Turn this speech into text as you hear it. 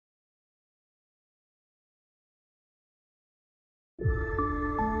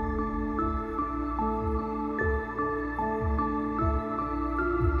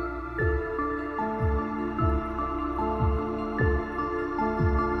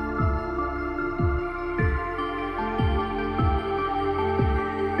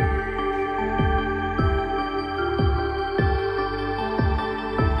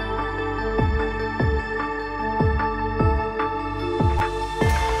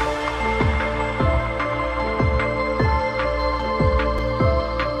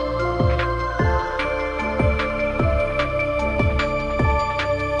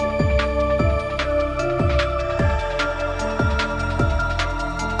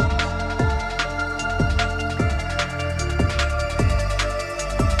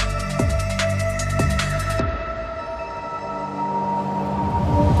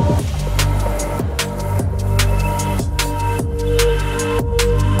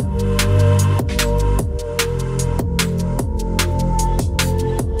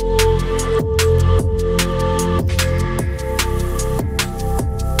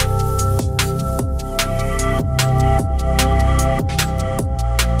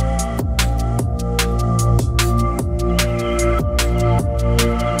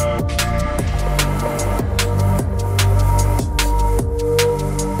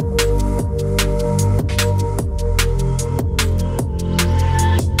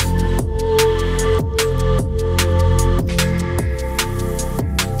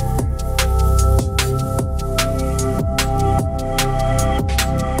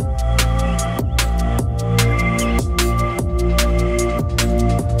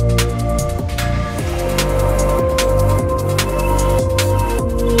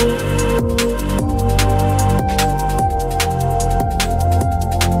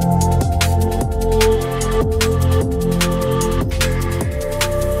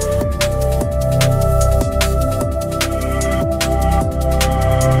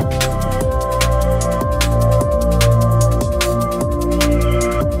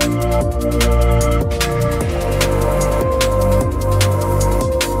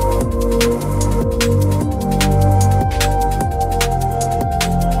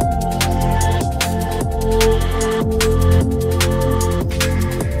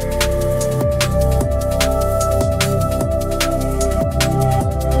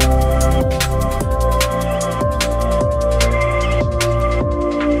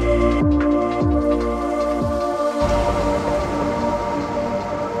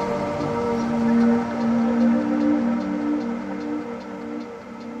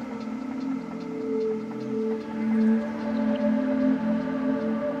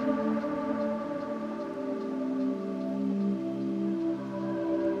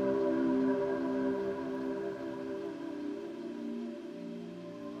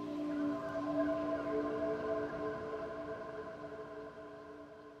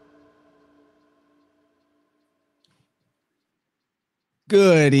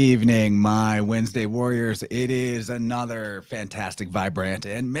Good evening, my Wednesday warriors. It is another fantastic vibrant,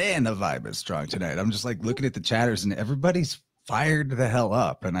 and man, the vibe is strong tonight. I'm just like looking at the chatters, and everybody's fired the hell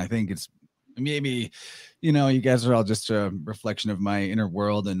up. And I think it's maybe, you guys are all just a reflection of my inner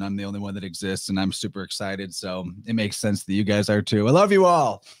world, and I'm the only one that exists, and I'm super excited. So it makes sense that you guys are too. I love you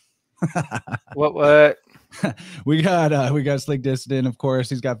all. What? we got Slick Dissident, of course.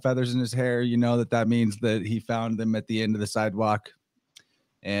 He's got feathers in his hair. You know that means that he found them at the end of the sidewalk.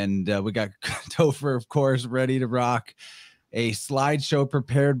 And we got Topher, of course, ready to rock. A slideshow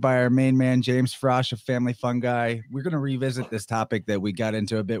prepared by our main man, James Frosch of Family Fungi. We're going to revisit this topic that we got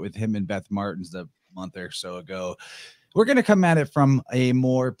into a bit with him and Beth Martins a month or so ago. We're going to come at it from a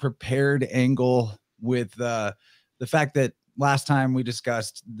more prepared angle with the fact that last time we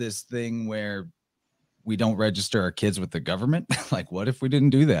discussed this thing where we don't register our kids with the government. Like, what if we didn't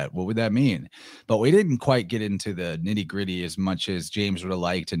do that? What would that mean? But we didn't quite get into the nitty gritty as much as James would have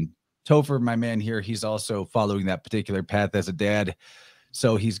liked. And Topher, my man here, he's also following that particular path as a dad.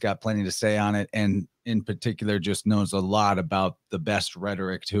 So he's got plenty to say on it. And in particular, just knows a lot about the best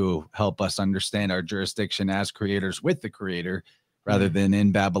rhetoric to help us understand our jurisdiction as creators with the creator rather than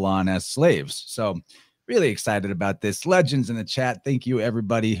in Babylon as slaves. So really excited about this. Legends in the chat. Thank you,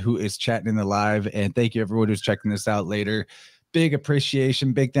 everybody who is chatting in the live. And thank you, everyone who's checking this out later. Big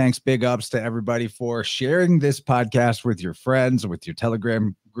appreciation, big thanks, big ups to everybody for sharing this podcast with your friends, with your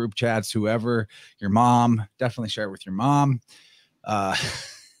Telegram group chats, whoever, your mom. Definitely share it with your mom.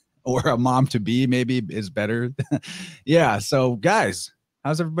 Or a mom to be, maybe is better. Yeah. So, guys,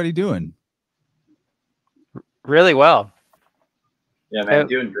 how's everybody doing? Really well. Yeah, man,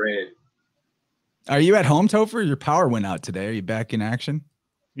 doing great. Are you at home, Topher? Your power went out today. Are you back in action?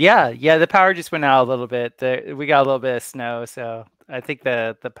 Yeah. The power just went out a little bit. We got a little bit of snow, so I think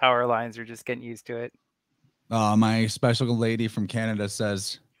the power lines are just getting used to it. My special lady from Canada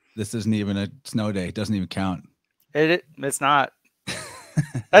says this isn't even a snow day. It doesn't even count. It's not.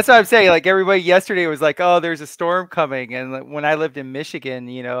 That's what I'm saying. Like, everybody yesterday was like, "Oh, there's a storm coming," and when I lived in Michigan,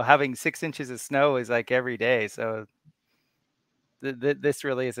 having 6 inches of snow is like every day. So this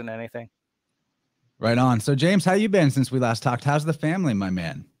really isn't anything. Right on. So, James, how you been since we last talked? How's the family, my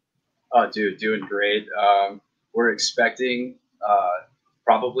man? Oh, dude, doing great. We're expecting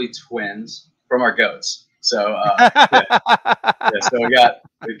probably twins from our goats. So, so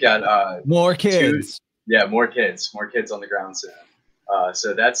we've got more kids. More kids on the ground soon.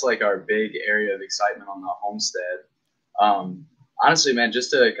 So that's like our big area of excitement on the homestead. Honestly, man,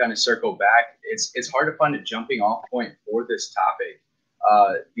 just to kind of circle back, it's hard to find a jumping off point for this topic.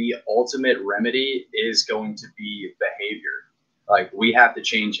 The ultimate remedy is going to be behavior. Like, we have to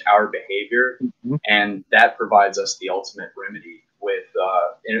change our behavior, and that provides us the ultimate remedy with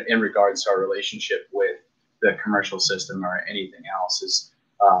in regards to our relationship with the commercial system or anything else. Is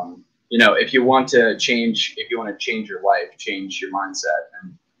if you want to change your life, change your mindset,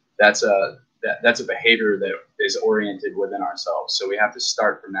 and that's a behavior that is oriented within ourselves. So we have to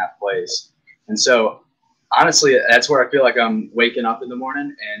start from that place. And so, honestly, that's where I feel like I'm waking up in the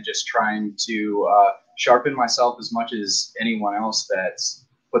morning and just trying to sharpen myself as much as anyone else that's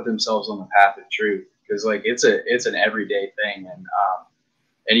put themselves on the path of truth. Because like it's an everyday thing,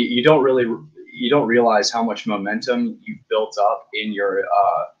 and you don't realize how much momentum you've built up in your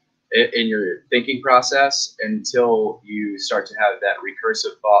thinking process until you start to have that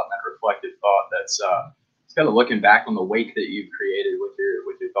recursive thought and that reflective thought that's it's kind of looking back on the wake that you've created with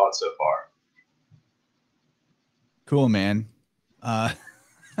your thoughts so far. Cool, man. I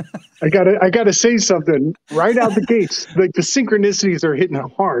gotta say something right out the gates. Like, the synchronicities are hitting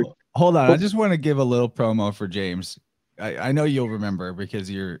hard. Hold on, I just want to give a little promo for James. I know you'll remember because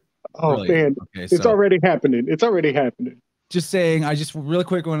you're. Oh, brilliant. Man, okay, it's already happening. It's already happening. Just saying, I just real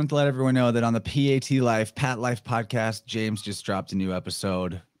quick wanted to let everyone know that on the Pat Life podcast, James just dropped a new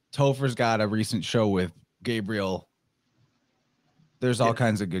episode. Topher's got a recent show with Gabriel. There's all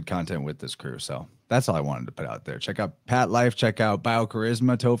kinds of good content with this crew, so that's all I wanted to put out there. Check out Pat Life, check out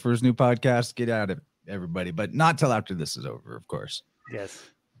BioCharisma, Topher's new podcast. Get at it, everybody, but not till after this is over, of course. Yes.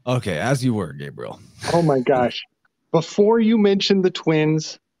 Okay, as you were, Gabriel. Oh my gosh. Before you mentioned the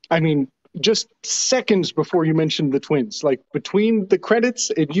twins, just seconds before you mentioned the twins, like between the credits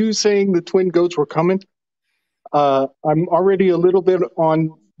and you saying the twin goats were coming, I'm already a little bit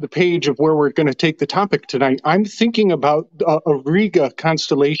on the page of where we're going to take the topic tonight. I'm thinking about a Riga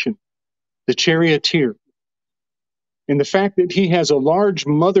constellation, the charioteer, and the fact that he has a large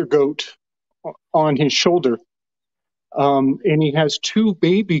mother goat on his shoulder, and he has two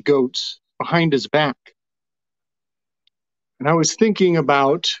baby goats behind his back. And I was thinking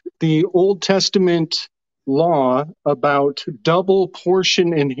about the Old Testament law about double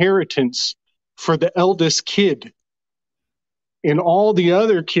portion inheritance for the eldest kid. And all the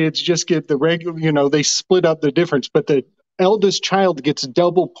other kids just get the regular, they split up the difference, but the eldest child gets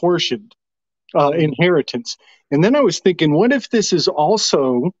double portioned inheritance. And then I was thinking, what if this is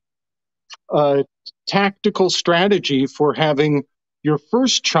also a tactical strategy for having your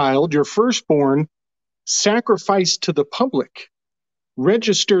first child, your firstborn, sacrificed to the public,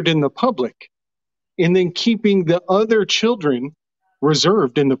 registered in the public, and then keeping the other children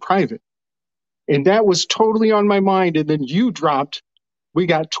reserved in the private? And that was totally on my mind. And then you dropped, we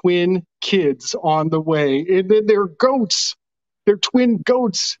got twin kids on the way. And then they're goats. They're twin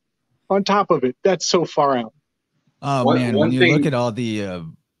goats on top of it. That's so far out. Oh, man, when you look at all the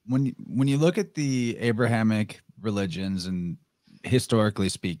when you look at the Abrahamic religions, and historically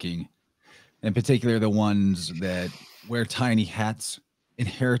speaking, in particular the ones that wear tiny hats,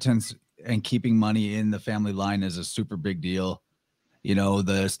 inheritance and keeping money in the family line is a super big deal.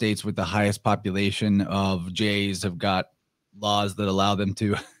 The states with the highest population of Jays have got laws that allow them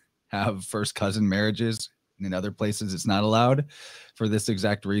to have first cousin marriages. And in other places, it's not allowed for this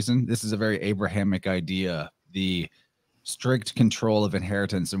exact reason. This is a very Abrahamic idea, the strict control of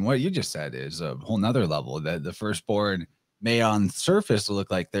inheritance. And what you just said is a whole nother level, that the firstborn may on surface look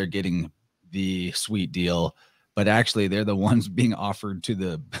like they're getting the sweet deal, but actually they're the ones being offered to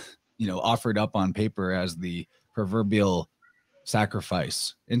the, offered up on paper as the proverbial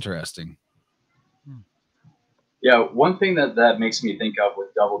sacrifice. Interesting. Yeah, one thing that makes me think of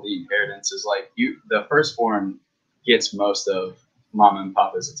with double the inheritance is like the firstborn gets most of mama and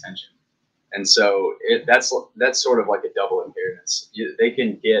papa's attention, and so that's sort of like a double inheritance. They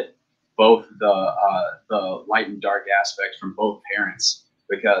can get both the light and dark aspects from both parents,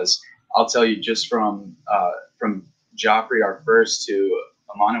 because I'll tell you, just from Joffrey, our first, to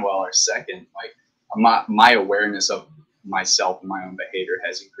Emmanuel, our second, like my awareness of myself and my own behavior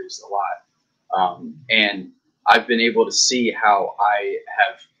has increased a lot. And I've been able to see how I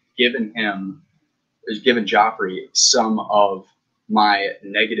have given Joffrey some of my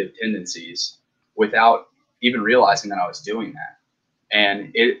negative tendencies without even realizing that I was doing that.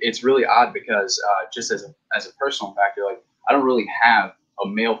 And it's really odd because just as a personal factor, like I don't really have a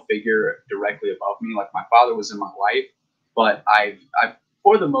male figure directly above me. Like my father was in my life, but I've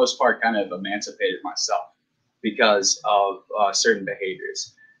for the most part kind of emancipated myself because of certain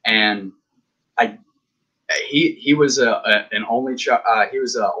behaviors. And he was an only child. He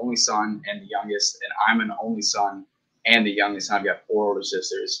was an only son and the youngest, and I'm an only son and the youngest. And I've got 4 older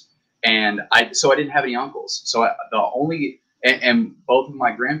sisters, and I didn't have any uncles. So and both of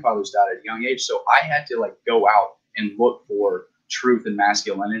my grandfathers died at a young age. So I had to like go out and look for truth and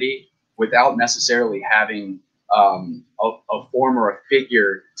masculinity without necessarily having a form or a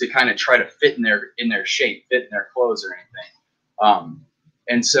figure to kind of try to fit in their shape, fit in their clothes or anything.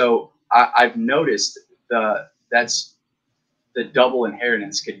 And so I've noticed that's the double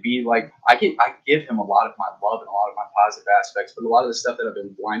inheritance could be like, I give him a lot of my love and a lot of my positive aspects, but a lot of the stuff that I've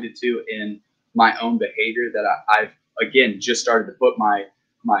been blinded to in my own behavior that I've again just started to put my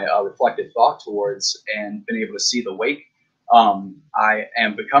reflective thought towards and been able to see the wake. I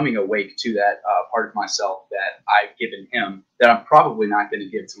am becoming awake to that part of myself that I've given him that I'm probably not going to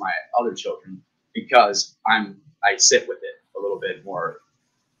give to my other children, because I sit with it a little bit more.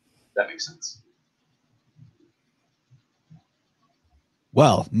 If that makes sense.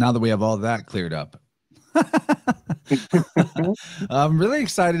 Well, now that we have all that cleared up, I'm really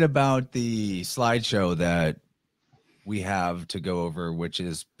excited about the slideshow that we have to go over, which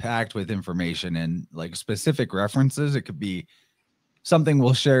is packed with information and like specific references. It could be something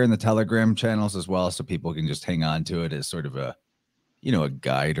we'll share in the Telegram channels as well, so people can just hang on to it as sort of a, a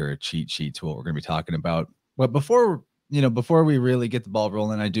guide or a cheat sheet to what we're going to be talking about. But before we really get the ball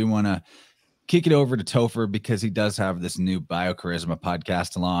rolling, I do want to kick it over to Topher, because he does have this new BioCharisma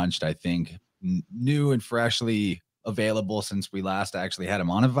podcast launched, I think new and freshly available since we last actually had him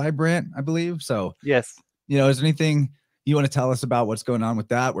on a Vibrant, I believe. So yes. Is there anything you want to tell us about what's going on with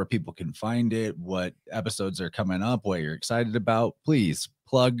that, where people can find it, what episodes are coming up, what you're excited about? Please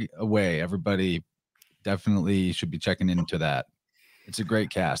plug away. Everybody definitely should be checking into that. It's a great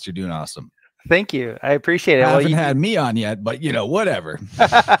cast. You're doing awesome. Thank you. I appreciate it. I haven't had me on yet, but whatever.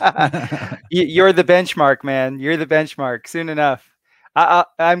 You're the benchmark, man. You're the benchmark. Soon enough.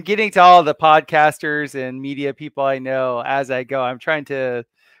 I'm getting to all the podcasters and media people I know as I go. I'm trying to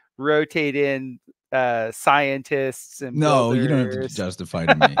rotate in scientists and builders. You don't have to justify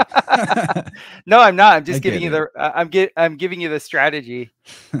to me. No, I'm not. I'm just giving you I'm giving you the strategy.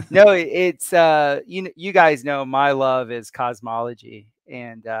 No, it's you guys know my love is cosmology,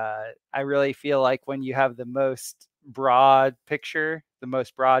 And I really feel like when you have the most broad picture, the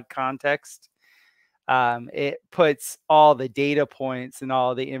most broad context, it puts all the data points and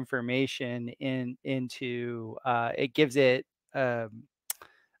all the information into it gives it a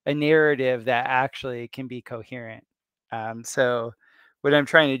narrative that actually can be coherent. So what I'm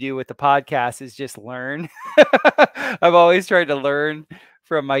trying to do with the podcast is just learn. I've always tried to learn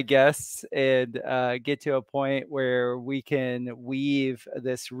from my guests and get to a point where we can weave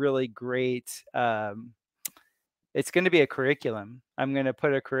this really great it's going to be a curriculum. I'm going to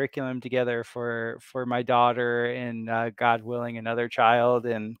put a curriculum together for my daughter and God willing another child,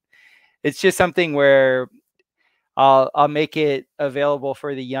 and it's just something where I'll make it available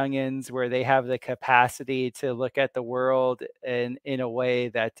for the youngins where they have the capacity to look at the world in a way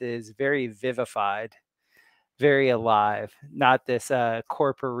that is very vivified, very alive, not this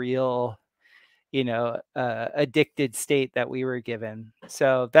corporeal, addicted state that we were given.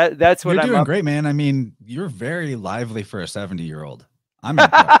 So that's what You're I'm doing up. great, man. I mean, you're very lively for a 70-year-old. I'm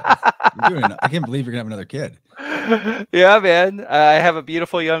impressed. I can't believe you're gonna have another kid. Yeah, man. I have a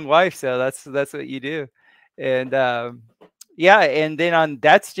beautiful young wife, so that's what you do. And yeah, and then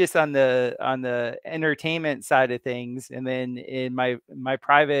that's just on the entertainment side of things. And then in my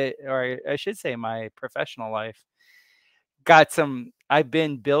private, or I should say my professional life, I've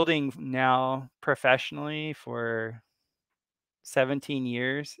been building now professionally for 17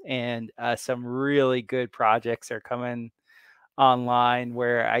 years, and some really good projects are coming online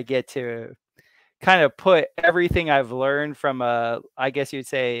where I get to kind of put everything I've learned from I guess you'd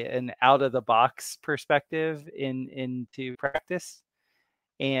say an out of the box perspective into practice.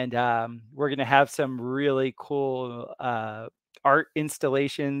 And we're going to have some really cool art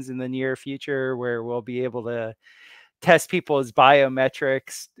installations in the near future where we'll be able to test people's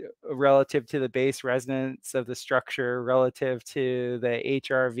biometrics relative to the base resonance of the structure, relative to the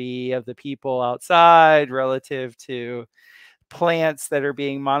HRV of the people outside, relative to plants that are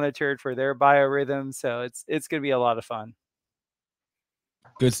being monitored for their biorhythms. So it's going to be a lot of fun.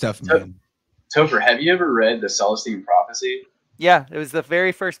 Good stuff, man. Topher, have you ever read the Celestine Prophecy? Yeah, it was the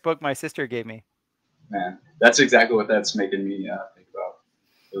very first book my sister gave me. Man, that's exactly what that's making me think about.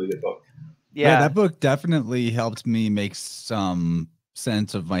 Really good book. Yeah, that book definitely helped me make some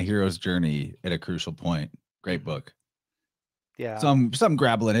sense of my hero's journey at a crucial point. Great book. Yeah. Some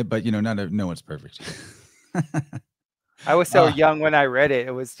grabbling it, but no one's perfect. I was so young when I read it.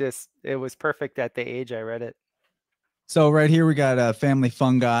 It was perfect at the age I read it. So right here we got Family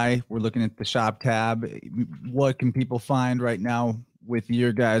Fungi. We're looking at the shop tab. What can people find right now with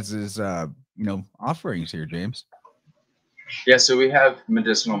your guys' offerings here, James? Yeah, so we have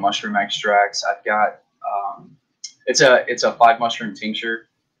medicinal mushroom extracts. I've got it's a 5 mushroom tincture.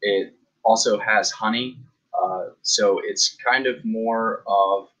 It also has honey, so it's kind of more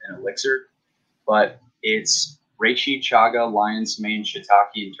of an elixir, but it's reishi, chaga, lion's mane,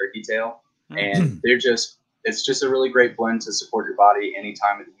 shiitake, and turkey tail, and it's just a really great blend to support your body any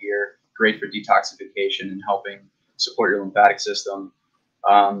time of the year. Great for detoxification and helping support your lymphatic system.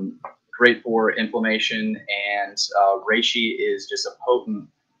 Great for inflammation, and reishi is just a potent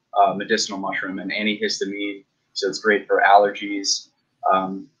medicinal mushroom and antihistamine, so it's great for allergies.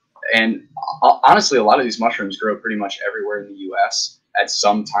 And honestly, a lot of these mushrooms grow pretty much everywhere in the U.S. at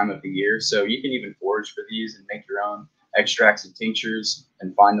some time of the year, so you can even forage for these and make your own extracts and tinctures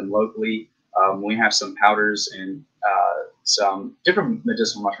and find them locally. We have some powders and some different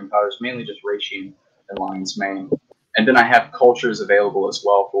medicinal mushroom powders, mainly just reishi and lion's mane. And then I have cultures available as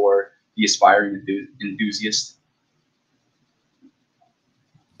well for the aspiring enthusiast.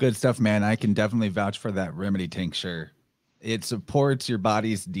 Good stuff, man. I can definitely vouch for that remedy tincture. It supports your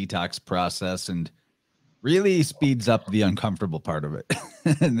body's detox process and really speeds up the uncomfortable part of it.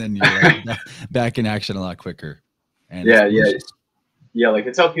 And then you're back in action a lot quicker. And yeah. Like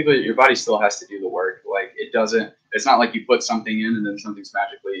I tell people, your body still has to do the work. Like it's not like you put something in and then something's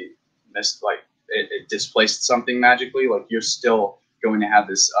magically missed. Like it displaced something magically. Like you're still going to have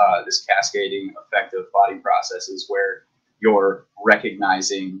this cascading effect of body processes where you're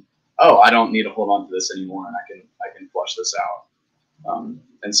recognizing, oh, I don't need to hold on to this anymore, and I can flush this out.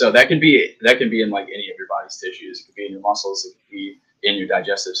 And so that can be in like any of your body's tissues. It could be in your muscles. It could be in your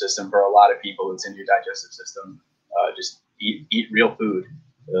digestive system. For a lot of people, it's in your digestive system. Just eat real food,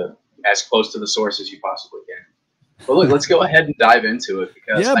 as close to the source as you possibly can. But look, let's go ahead and dive into it,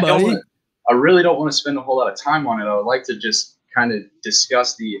 because I really don't want to spend a whole lot of time on it. I would like to just kind of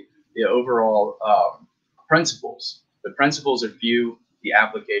discuss the overall principles. The principles are few, the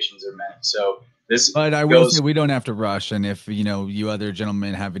applications are many. So But I will say we don't have to rush. And if you other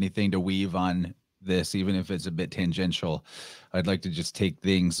gentlemen have anything to weave on this, even if it's a bit tangential. I'd like to just take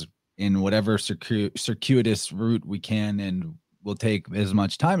things in whatever circuitous route we can, and we'll take as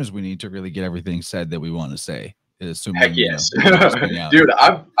much time as we need to really get everything said that we want to say. Assuming, Heck yes. out. Dude,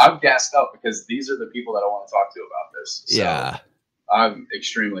 I'm gassed up because these are the people that I want to talk to about this. So yeah. I'm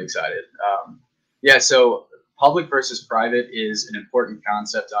extremely excited. Yeah, so public versus private is an important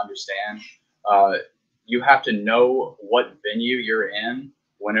concept to understand. You have to know what venue you're in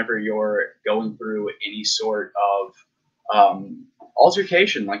whenever you're going through any sort of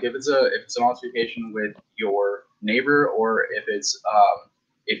altercation. Like if it's an altercation with your neighbor, or if it's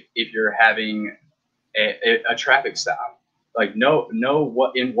if you're having a traffic stop, like know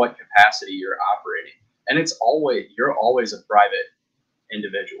what in what capacity you're operating, and you're always a private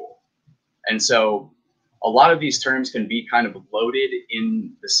individual. And so a lot of these terms can be kind of loaded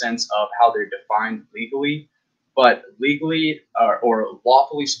in the sense of how they're defined legally, but legally or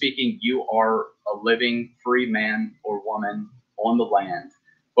lawfully speaking, you are a living free man or woman on the land,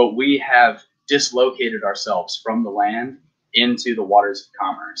 but we have dislocated ourselves from the land into the waters of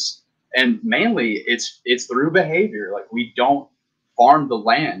commerce. And mainly it's through behavior. Like, we don't farm the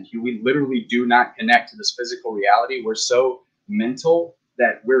land. We literally do not connect to this physical reality. We're so mental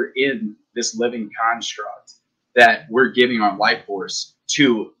that we're in this living construct that we're giving our life force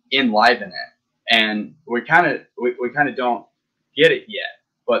to enliven it. And we kind of don't get it yet.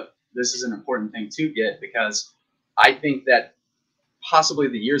 But this is an important thing to get, because I think that possibly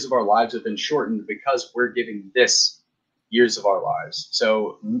the years of our lives have been shortened because we're giving this years of our lives.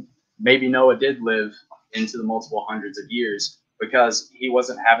 So maybe Noah did live into the multiple hundreds of years because he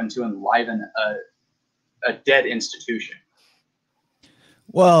wasn't having to enliven a dead institution.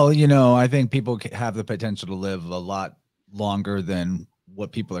 Well, I think people have the potential to live a lot longer than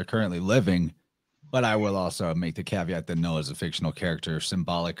what people are currently living. But I will also make the caveat that Noah is a fictional character,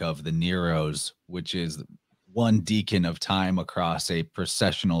 symbolic of the Neros, which is one deacon of time across a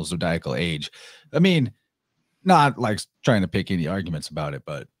processional zodiacal age. I mean, not like trying to pick any arguments about it,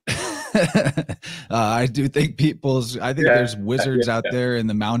 but I do think there's wizards out there in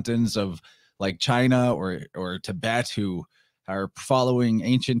the mountains of like China or Tibet who are following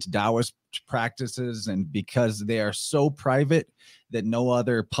ancient Taoist practices, and because they are so private that no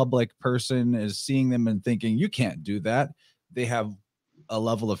other public person is seeing them and thinking, you can't do that, they have a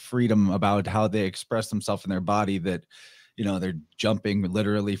level of freedom about how they express themselves in their body that, they're jumping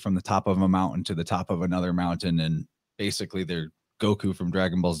literally from the top of a mountain to the top of another mountain, and basically they're Goku from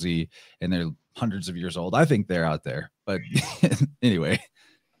Dragon Ball Z, and they're hundreds of years old. I think they're out there, but anyway.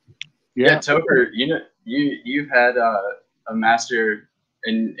 Yeah, Topher, you've had a master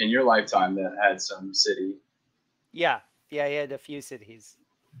in your lifetime that had some city. Yeah, he had a few cities.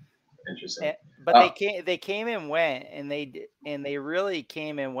 Interesting. But they came and went, and they really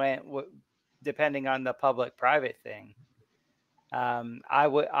came and went depending on the public-private thing. I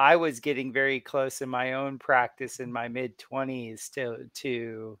was getting very close in my own practice in my mid-20s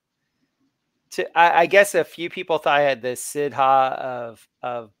to I guess a few people thought I had this siddha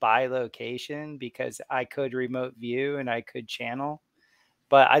of bilocation because I could remote view and I could channel,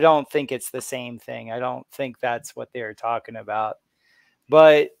 but I don't think it's the same thing. I don't think that's what they were talking about.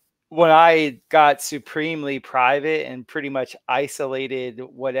 But when I got supremely private and pretty much isolated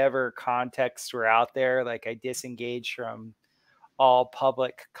whatever contexts were out there, like I disengaged from all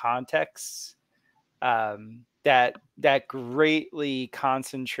public contexts, that greatly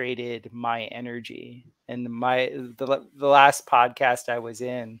concentrated my energy. And the last podcast I was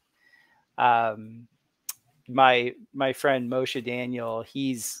in, my friend Moshe Daniel,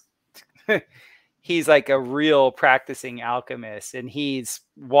 he's he's like a real practicing alchemist, and he's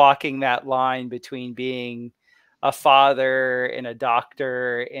walking that line between being a father and a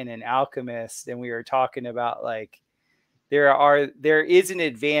doctor and an alchemist. And we were talking about like there is an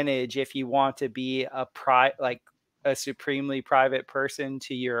advantage if you want to be a supremely private person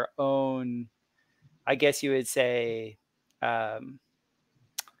to your own, I guess you would say,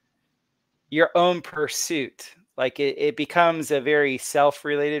 your own pursuit. Like it becomes a very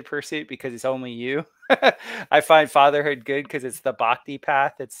self-related pursuit because it's only you. I find fatherhood good because it's the bhakti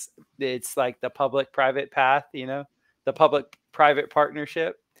path. It's like the public-private path, the public-private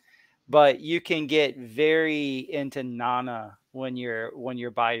partnership. But you can get very into nana when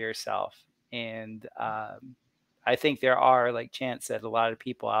you're by yourself. And I think there are, like Chance said, a lot of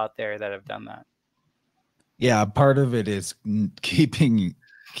people out there that have done that. Yeah, part of it is keeping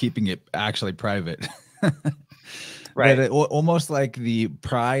it actually private. Right. Almost like the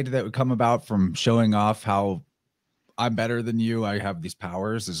pride that would come about from showing off how I'm better than you, I have these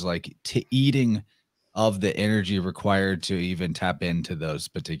powers, is like eating of the energy required to even tap into those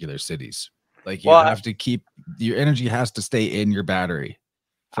particular cities. Like you have to keep your energy has to stay in your battery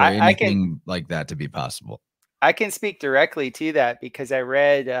for anything like that to be possible. I can speak directly to that because I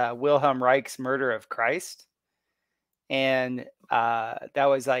read Wilhelm Reich's Murder of Christ. And that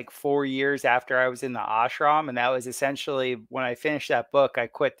was like 4 years after I was in the ashram. And that was essentially when I finished that book, I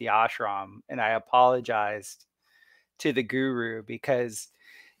quit the ashram and I apologized to the guru because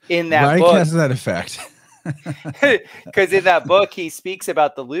in that Reich book has that effect. Because in that book, he speaks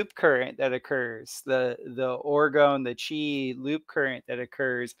about the loop current that occurs, the orgone, the chi loop current that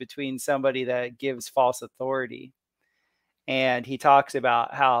occurs between somebody that gives false authority. And he talks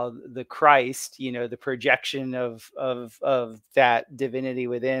about how the Christ, you know, the projection of that divinity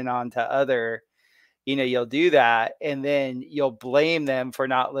within onto other, you know, you'll do that. And then you'll blame them for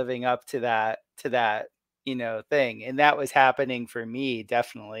not living up to that, you know, thing. And that was happening for me.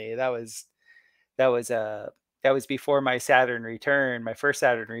 Definitely. That was before my Saturn return, my first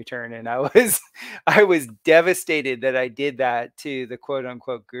Saturn return. And I was devastated that I did that to the quote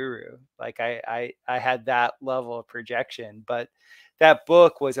unquote guru. Like I had that level of projection, but that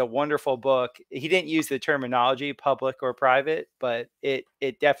book was a wonderful book. He didn't use the terminology public or private, but it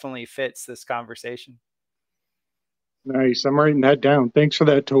definitely fits this conversation. Nice. I'm writing that down. Thanks for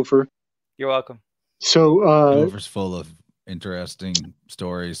that, Topher. You're welcome. So Topher's full of interesting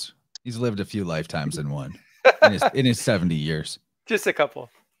stories. He's lived a few lifetimes in one in his 70 years. Just a couple.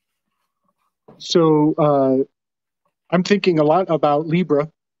 So I'm thinking a lot about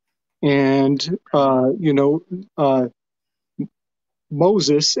Libra and, you know,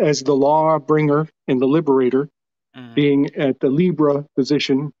 Moses as the law bringer and the liberator being at the Libra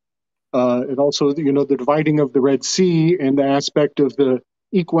position. And also, you know, the dividing of the Red Sea and the aspect of the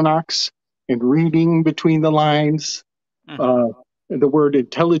equinox and reading between the lines. The word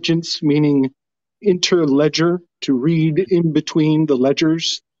intelligence, meaning interledger, to read in between the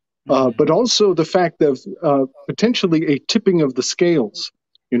ledgers, but also the fact of potentially a tipping of the scales.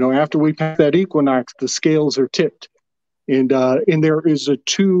 You know, after we pass that equinox, the scales are tipped. And there is a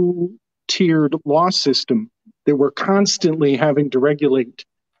two-tiered law system that we're constantly having to regulate.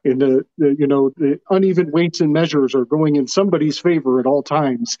 And the uneven weights and measures are going in somebody's favor at all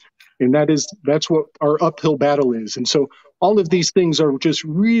times. And that's what our uphill battle is. And so all of these things are just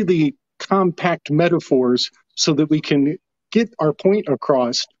really compact metaphors so that we can get our point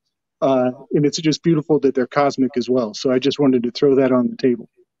across. And it's just beautiful that they're cosmic as well. So I just wanted to throw that on the table.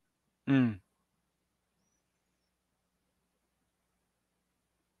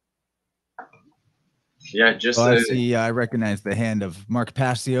 Yeah, just I recognize the hand of Mark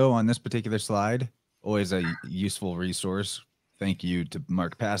Passio on this particular slide. Always a useful resource. Thank you to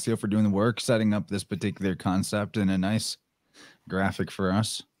Mark Passio for doing the work, setting up this particular concept in a nice graphic for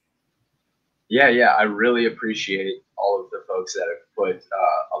us. Yeah, I really appreciate all of the folks that have put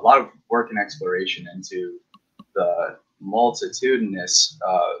a lot of work and exploration into the multitudinous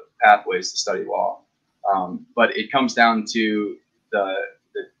pathways to study law. But it comes down to the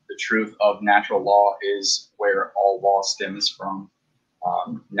truth of natural law is where all law stems from.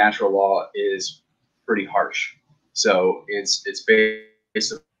 Natural law is pretty harsh. So it's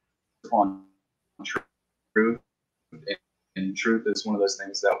based upon truth. And truth is one of those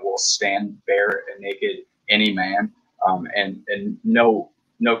things that will stand bare and naked any man, and no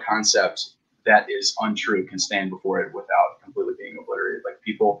concept that is untrue can stand before it without completely being obliterated. Like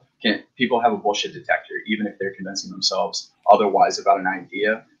people have a bullshit detector, even if they're convincing themselves otherwise about an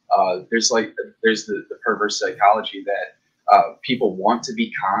idea. There's the perverse psychology that people want to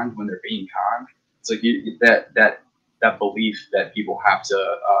be conned when they're being conned. It's like that belief that people have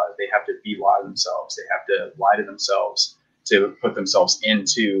to they have to belie themselves. They have to lie to themselves to put themselves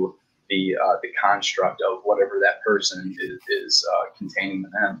into the construct of whatever that person is containing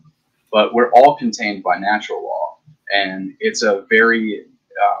them. But we're all contained by natural law, and it's a very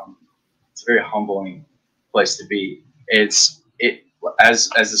humbling place to be. As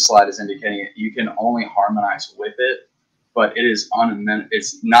the slide is indicating, you can only harmonize with it, but it's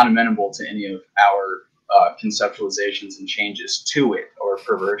not amenable to any of our conceptualizations and changes to it or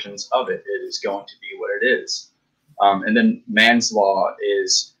perversions of it. It is going to be what it is. And then man's law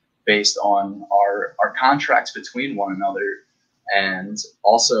is based on our contracts between one another, and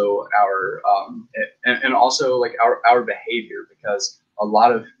also our behavior, because a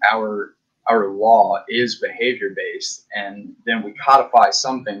lot of our law is behavior based, and then we codify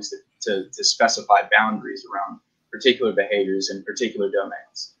some things to specify boundaries around particular behaviors in particular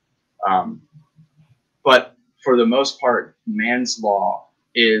domains. But for the most part, man's law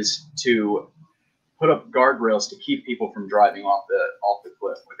is to put up guardrails to keep people from driving off the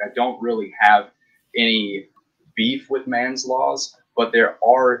cliff. Like, I don't really have any beef with man's laws. but there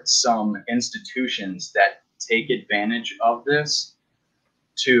are some institutions that take advantage of this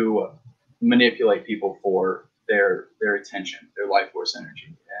to manipulate people for their attention, their life force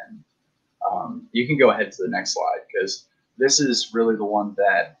energy. And you can go ahead to the next slide, because this is really the one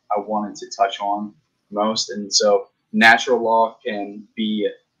that I wanted to touch on most. And so natural law can be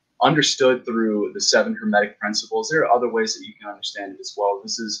understood through the 7 Hermetic principles. There are other ways that you can understand it as well.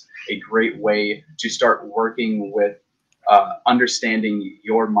 This is a great way to start working with understanding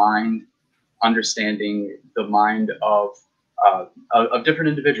your mind, understanding the mind of different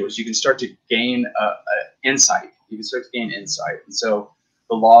individuals. You can start to gain insight. You can start to gain insight. And so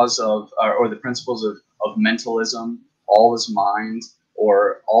the laws of, or the principles of mentalism, all is mind,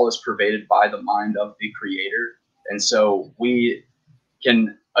 or all is pervaded by the mind of the creator. And so we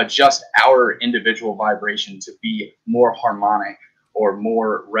can adjust our individual vibration to be more harmonic or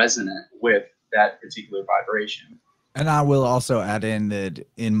more resonant with that particular vibration. And I will also add in that,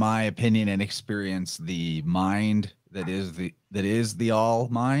 in my opinion and experience, the mind that is the all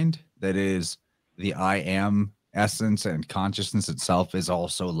mind, that is the I am essence and consciousness itself, is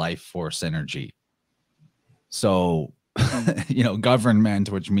also life force energy. So, you know, government,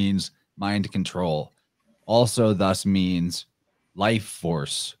 which means mind control, also thus means life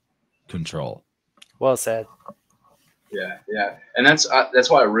force control. Well said. Yeah. And that's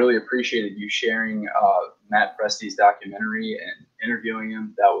why I really appreciated you sharing Matt Presti's documentary and interviewing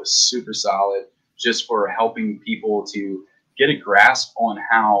him. That was super solid, just for helping people to get a grasp on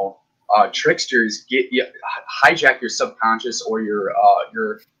how tricksters hijack your subconscious or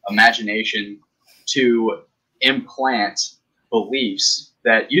your imagination to implant beliefs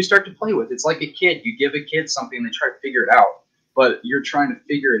that you start to play with. It's like a kid. You give a kid something, they try to figure it out, but you're trying to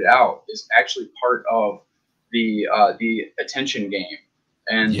figure it out is actually part of the attention game.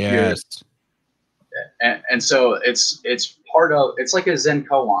 And yes, and so it's part of, it's like a Zen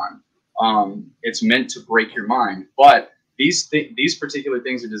koan. It's meant to break your mind, but these particular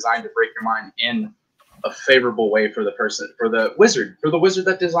things are designed to break your mind in a favorable way for the person, for the wizard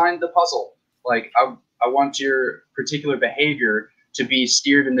that designed the puzzle. Like, I want your particular behavior to be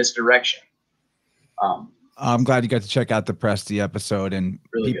steered in this direction. I'm glad you got to check out the Presti episode, and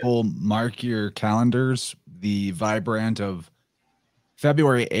really people good. Mark your calendars. The Vibrant of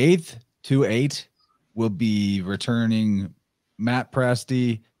February 8th to 8 will be returning Matt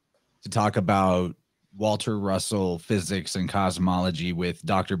Presti to talk about Walter Russell physics and cosmology with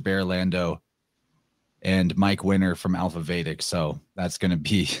Dr. Bear Lando and Mike Winner from Alpha Vedic. So that's going to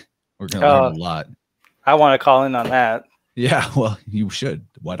be, we're going to learn a lot. I want to call in on that. Yeah, well, you should.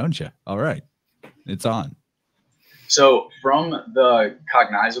 Why don't you? All right. It's on. So from the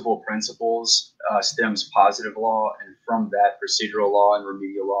cognizable principles stems positive law, and from that procedural law and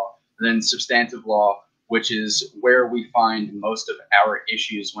remedial law, and then substantive law, which is where we find most of our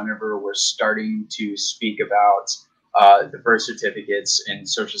issues whenever we're starting to speak about the birth certificates and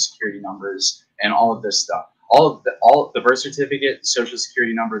social security numbers and all of this stuff. All of the birth certificate, social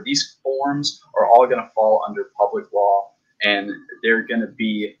security number, these forms are all going to fall under public law, and they're going to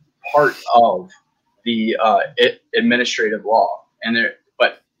be part of the administrative law.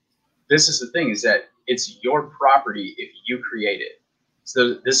 But this is the thing, is that it's your property if you create it.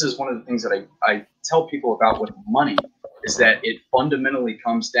 So this is one of the things that I tell people about with money, is that it fundamentally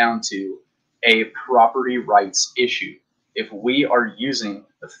comes down to a property rights issue. If we are using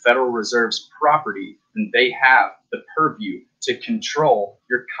the Federal Reserve's property, then they have the purview to control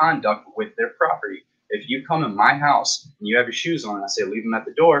your conduct with their property. If you come in my house and you have your shoes on and I say, leave them at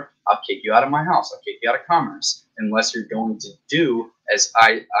the door, I'll kick you out of my house. I'll kick you out of commerce, unless you're going to do as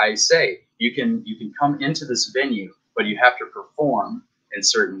I say. You can come into this venue, but you have to perform in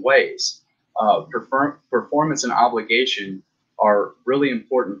certain ways. Performance and obligation are really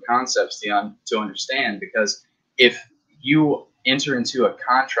important concepts to understand, because if you enter into a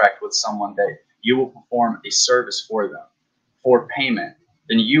contract with someone that you will perform a service for them for payment,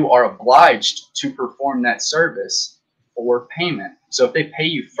 then you are obliged to perform that service for payment. So if they pay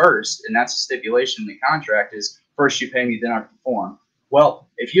you first, and that's a stipulation in the contract, is first you pay me, then I perform. Well,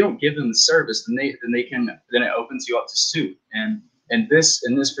 if you don't give them the service, then it opens you up to suit. And in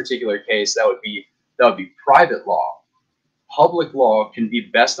this particular case, that would be private law. Public law can be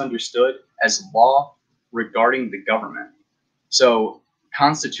best understood as law regarding the government. So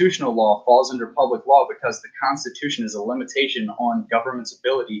constitutional law falls under public law because the Constitution is a limitation on government's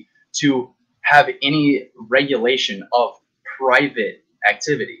ability to have any regulation of private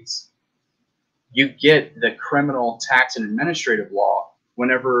activities. You get the criminal, tax, and administrative law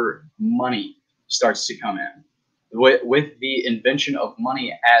whenever money starts to come in. With the invention of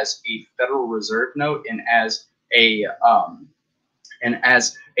money as a Federal Reserve note and as a And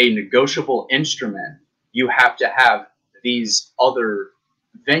as a negotiable instrument, you have to have these other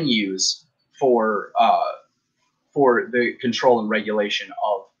venues for the control and regulation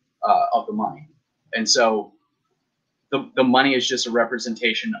of the money. And so the money is just a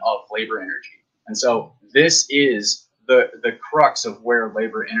representation of labor energy. And so this is the crux of where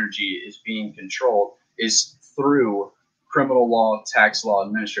labor energy is being controlled, is through criminal law, tax law,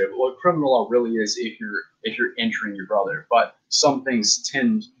 administrative. What criminal law really is if you're injuring your brother, but some things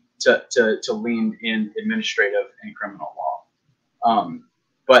tend to lean in administrative and criminal law.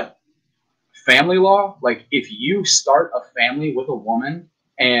 But family law, like if you start a family with a woman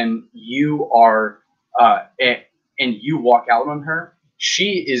and you are and you walk out on her,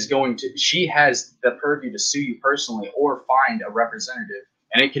 she has the purview to sue you personally or find a representative,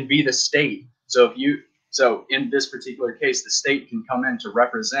 and it can be the state. So in this particular case, the state can come in to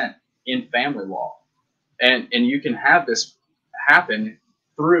represent in family law, and you can have this happen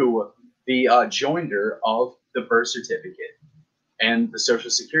through the joinder of the birth certificate and the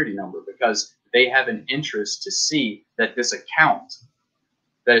social security number, because they have an interest to see that this account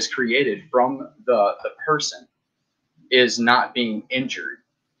that is created from the person is not being injured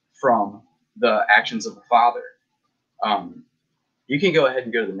from the actions of the father. You can go ahead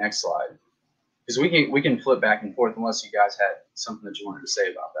and go to the next slide, because we can flip back and forth unless you guys had something that you wanted to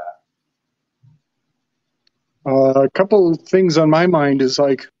say about that. A couple of things on my mind is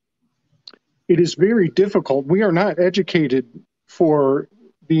like, it is very difficult. We are not educated for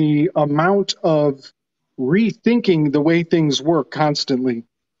the amount of rethinking the way things work constantly.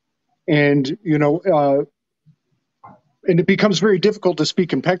 And, and it becomes very difficult to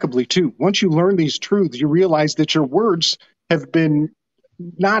speak impeccably too. Once you learn these truths, you realize that your words have been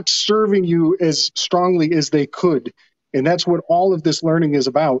not serving you as strongly as they could. And that's what all of this learning is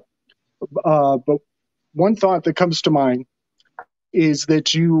about. But one thought that comes to mind is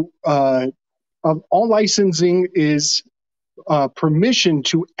that all licensing is permission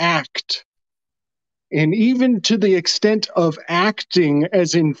to act. And even to the extent of acting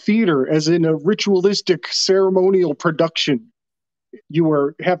as in theater, as in a ritualistic ceremonial production,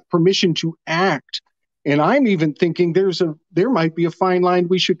 you have permission to act. And I'm even thinking there might be a fine line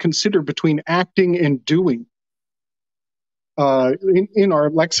we should consider between acting and doing in our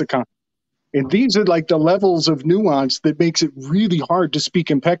lexicon. And these are like the levels of nuance that makes it really hard to speak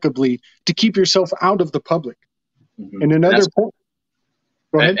impeccably, to keep yourself out of the public. Mm-hmm. And another point.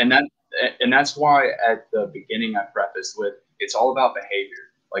 Go ahead. And that's why at the beginning I prefaced with, it's all about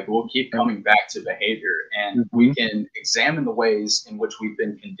behavior. Like we'll keep coming back to behavior, and mm-hmm. we can examine the ways in which we've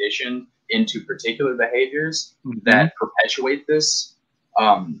been conditioned into particular behaviors mm-hmm. that perpetuate this.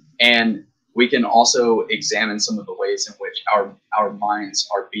 And we can also examine some of the ways in which our minds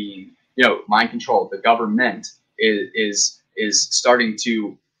are being, mind controlled. The government is starting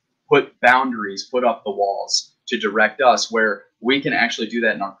to put boundaries, put up the walls to direct us, where we can actually do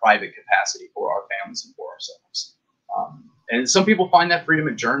that in our private capacity for our families and for ourselves. And some people find that freedom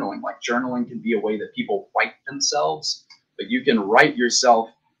in journaling. Like journaling can be a way that people write themselves, but you can write yourself,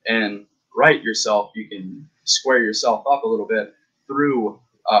 you can square yourself up a little bit through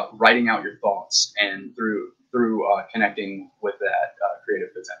writing out your thoughts and through connecting with that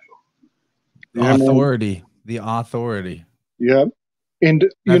creative potential. The authority. Yeah. And,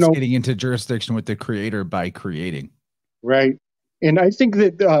 that's getting into jurisdiction with the creator by creating. Right. And I think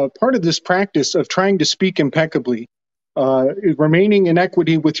that part of this practice of trying to speak impeccably, remaining in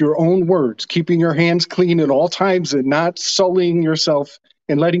equity with your own words, keeping your hands clean at all times and not sullying yourself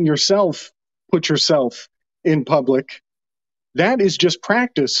and letting yourself put yourself in public, that is just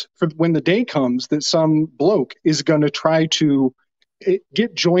practice for when the day comes that some bloke is going to try to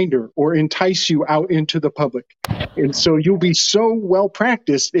get joinder or entice you out into the public. And so you'll be so well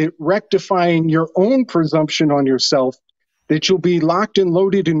practiced at rectifying your own presumption on yourself that you'll be locked and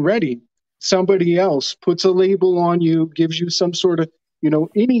loaded and ready. Somebody else puts a label on you, gives you some sort of,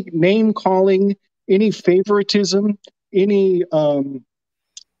 any name calling, any favoritism, any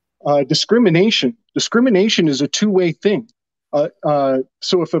discrimination. Discrimination is a two-way thing.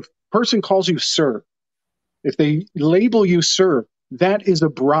 So if a person calls you sir, if they label you sir, that is a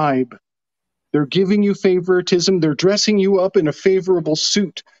bribe. They're giving you favoritism. They're dressing you up in a favorable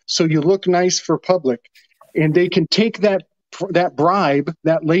suit so you look nice for public. And they can take that bribe,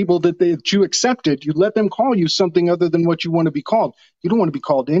 that label that you accepted, you let them call you something other than what you want to be called. You don't want to be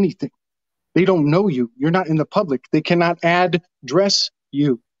called anything. They don't know you. You're not in the public. They cannot address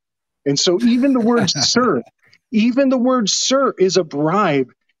you. And so even the word sir, is a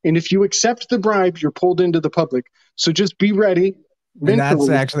bribe. And if you accept the bribe, you're pulled into the public. So just be ready. And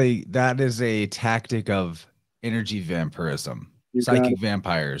that is a tactic of energy vampirism. Psychic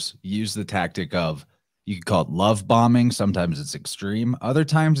vampires use the tactic of, you could call it love bombing. Sometimes it's extreme. Other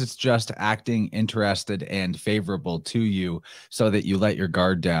times it's just acting interested and favorable to you so that you let your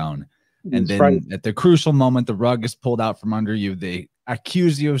guard down. And then at the crucial moment, the rug is pulled out from under you. They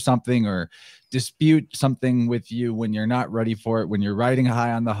accuse you of something or dispute something with you when you're not ready for it, when you're riding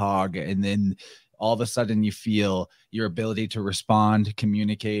high on the hog. And then all of a sudden you feel your ability to respond,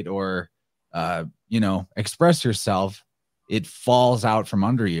 communicate, or, express yourself. It falls out from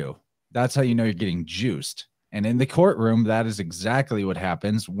under you. That's how you know you're getting juiced. And in the courtroom, that is exactly what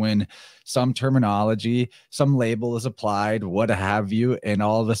happens when some terminology, some label is applied, what have you, and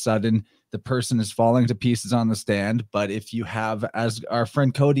all of a sudden the person is falling to pieces on the stand. But if you have, as our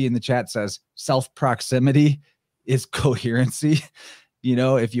friend Cody in the chat says, self-proximity is coherency.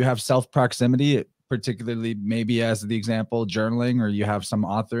 If you have self-proximity, particularly maybe as the example, journaling, or you have some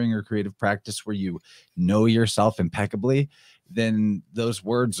authoring or creative practice where you know yourself impeccably, then those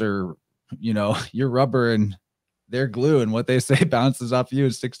words are, you're rubber and they're glue, and what they say bounces off you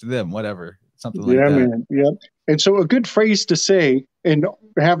and sticks to them, whatever, something like that. Yeah, man. Yeah. And so a good phrase to say and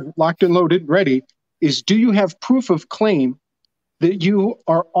have locked and loaded ready is, do you have proof of claim that you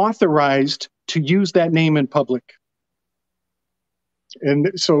are authorized to use that name in public? And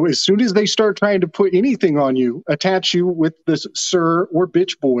so as soon as they start trying to put anything on you, attach you with this sir or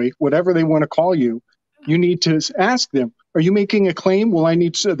bitch boy, whatever they want to call you, you need to ask them, are you making a claim? Well, I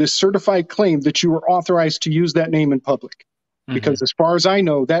need this certified claim that you are authorized to use that name in public. Because as far as I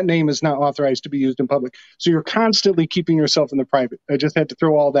know, that name is not authorized to be used in public. So you're constantly keeping yourself in the private. I just had to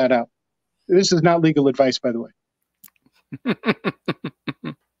throw all that out. This is not legal advice, by the way.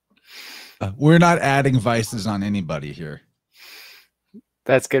 We're not adding vices on anybody here.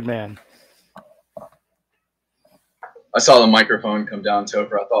 That's good, man. I saw the microphone come down,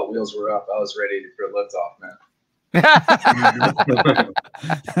 Topher. I thought wheels were up. I was ready for lift off, man.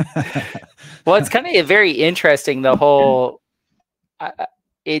 Well, it's kind of very interesting, the whole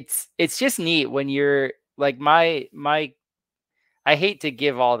it's just neat when you're like I hate to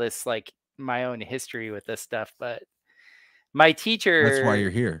give all this like my own history with this stuff, but my teacher, that's why you're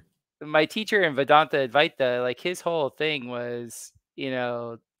here. My teacher in Vedanta Advaita, like his whole thing was,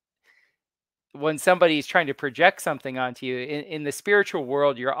 when somebody's trying to project something onto you in the spiritual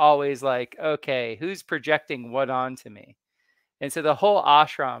world, you're always like, okay, who's projecting what onto me? And so the whole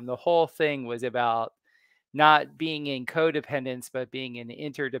ashram, the whole thing was about not being in codependence, but being in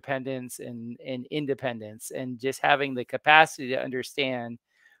interdependence and independence, and just having the capacity to understand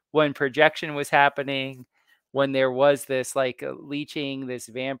when projection was happening, when there was this like leeching, this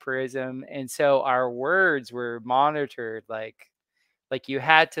vampirism. And so our words were monitored, like you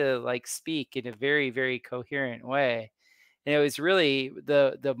had to like speak in a very, very coherent way. And it was really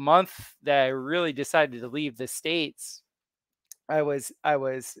the month that I really decided to leave the States. I was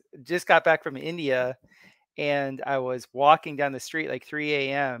just got back from India, and I was walking down the street like 3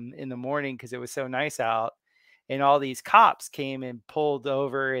 a.m. in the morning because it was so nice out. And all these cops came and pulled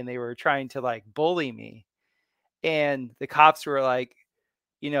over, and they were trying to like bully me. And the cops were like,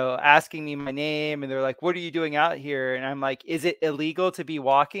 asking me my name, and they're like, what are you doing out here? And I'm like, is it illegal to be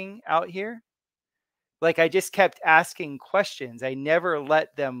walking out here? Like, I just kept asking questions. I never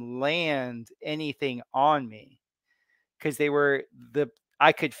let them land anything on me, because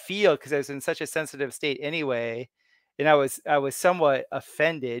I could feel, because I was in such a sensitive state anyway. And I was somewhat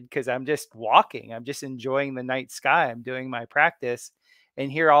offended because I'm just walking. I'm just enjoying the night sky. I'm doing my practice,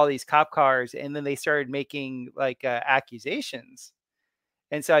 and hear all these cop cars. And then they started making like accusations.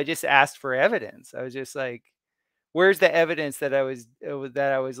 And so I just asked for evidence. I was just like, where's the evidence that I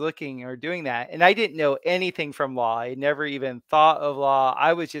was looking or doing that? And I didn't know anything from law. I never even thought of law.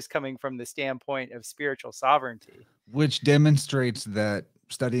 I was just coming from the standpoint of spiritual sovereignty. Which demonstrates that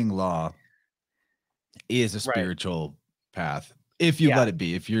studying law is a spiritual path. If you let it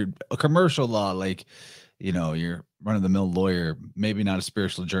be. If you're a commercial law, like, you're run-of-the-mill lawyer, maybe not a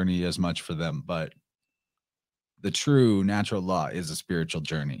spiritual journey as much for them, but the true natural law is a spiritual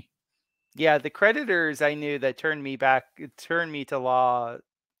journey. Yeah, the creditors I knew that turned me to law,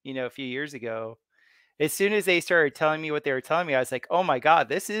 a few years ago. As soon as they started telling me what they were telling me, I was like, oh my God,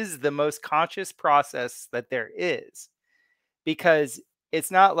 this is the most conscious process that there is. Because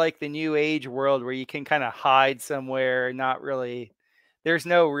it's not like the new age world where you can kind of hide somewhere, not really, there's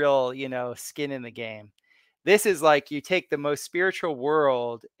no real, skin in the game. This is like you take the most spiritual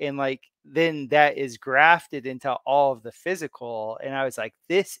world, and like then that is grafted into all of the physical. And I was like,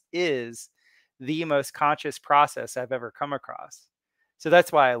 this is the most conscious process I've ever come across. So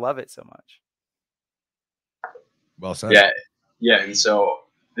that's why I love it so much. Well said. Yeah. And so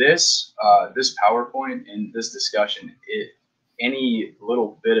this PowerPoint and this discussion, it any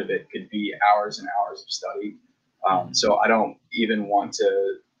little bit of it could be hours and hours of study. So I don't even want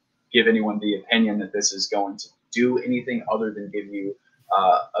to give anyone the opinion that this is going to do anything other than give you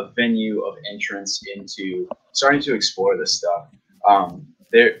a venue of entrance into starting to explore this stuff.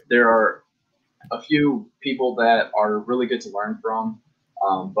 There are a few people that are really good to learn from,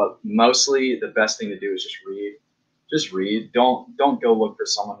 but mostly the best thing to do is just read. Just read. Don't go look for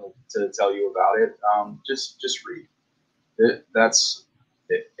someone to tell you about it. Just read.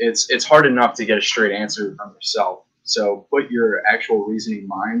 It's hard enough to get a straight answer from yourself. So put your actual reasoning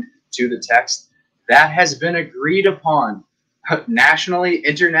mind to the text that has been agreed upon nationally,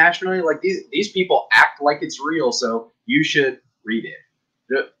 internationally. Like these people act like it's real, so you should read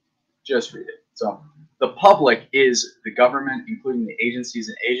it. Just read it. So the public is the government, including the agencies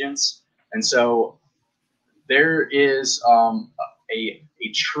and agents, and so there is a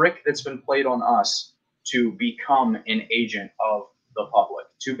trick that's been played on us to become an agent of the public.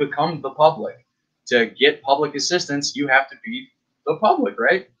 To become the public, to get public assistance, you have to be the public,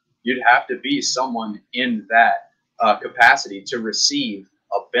 right? You'd have to be someone in that capacity to receive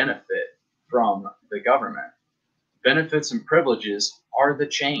a benefit from the government. Benefits and privileges are the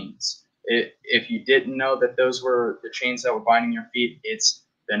chains. If you didn't know that those were the chains that were binding your feet, it's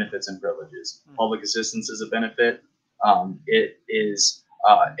benefits and privileges. Public assistance is a benefit.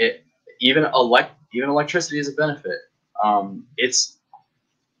 Even electricity is a benefit.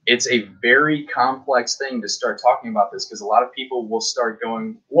 It's a very complex thing to start talking about this, because a lot of people will start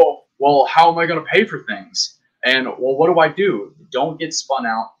going, well, how am I going to pay for things? And well, what do I do? Don't get spun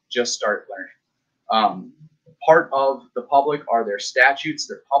out. Just start learning. Part of the public are their statutes,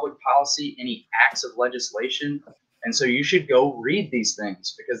 their public policy, any acts of legislation. And so you should go read these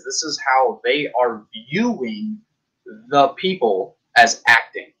things, because this is how they are viewing the people as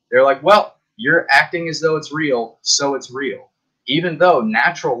acting. They're like, well, you're acting as though it's real, so it's real. Even though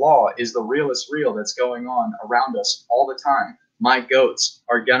natural law is the realest real that's going on around us all the time. My goats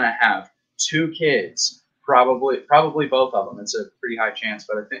are going to have 2 kids, probably both of them. It's a pretty high chance,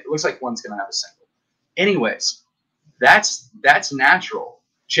 but I think it looks like one's going to have a single. Anyways, that's natural.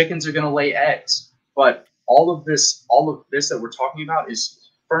 Chickens are going to lay eggs, but all of this that we're talking about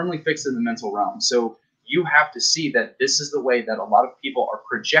is firmly fixed in the mental realm. So you have to see that this is the way that a lot of people are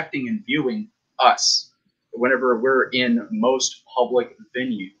projecting and viewing us whenever we're in most public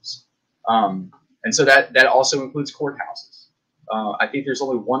venues. And so that also includes courthouses. I think there's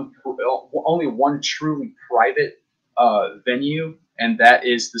only one truly private venue, and that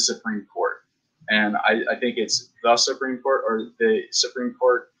is the Supreme Court. And I think it's the Supreme Court, or the Supreme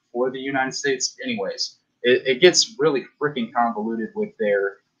Court for the United States. Anyways, it gets really freaking convoluted with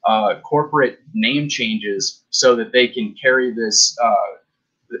their corporate name changes so that they can carry this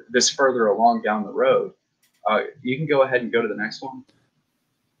further along down the road. You can go ahead and go to the next one.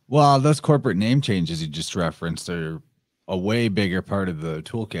 Well, those corporate name changes you just referenced are a way bigger part of the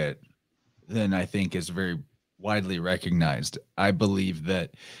toolkit than I think is very widely recognized. I believe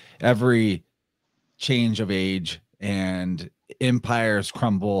that every change of age and empires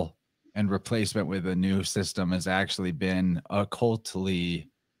crumble and replacement with a new system has actually been occultly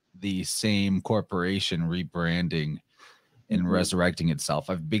the same corporation rebranding and resurrecting itself.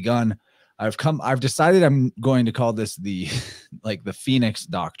 I've decided I'm going to call this the Phoenix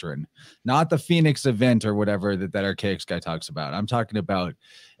doctrine, not the Phoenix event or whatever that archaic guy talks about. I'm talking about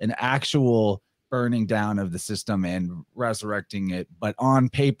an actual burning down of the system and resurrecting it, but on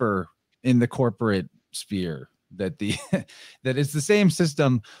paper in the corporate sphere, that it's the same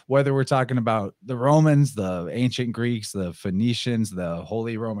system, whether we're talking about the Romans, the ancient Greeks, the Phoenicians, the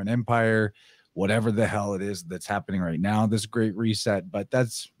Holy Roman Empire, whatever the hell it is that's happening right now, this great reset. But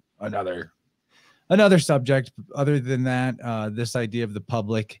that's another subject. Other than that, this idea of the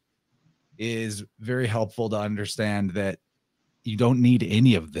public is very helpful to understand that you don't need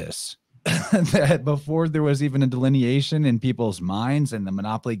any of this. That before there was even a delineation in people's minds and the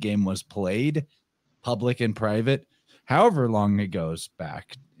monopoly game was played, public and private, however long it goes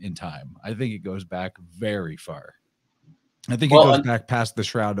back in time. I think it goes back very far. I think it goes back past the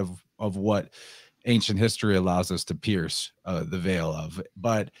shroud of what ancient history allows us to pierce the veil of.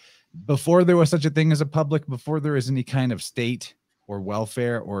 But before there was such a thing as a public, before there is any kind of state or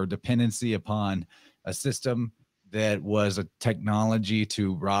welfare or dependency upon a system that was a technology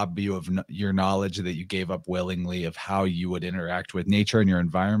to rob you of your knowledge that you gave up willingly, of how you would interact with nature and your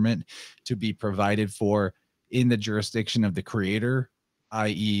environment, to be provided for in the jurisdiction of the creator,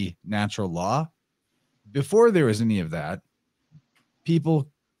 i.e. natural law. Before there was any of that, people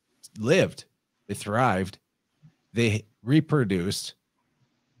lived, they thrived, they reproduced,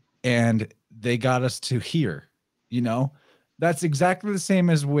 and they got us to here. That's exactly the same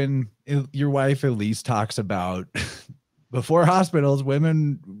as when your wife Elise talks about before hospitals,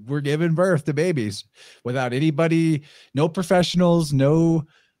 women were giving birth to babies without anybody, no professionals, no,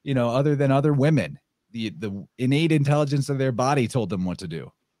 other than other women. The innate intelligence of their body told them what to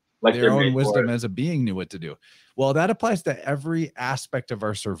do. Like Their they're own made for wisdom it. as a being knew what to do. Well, that applies to every aspect of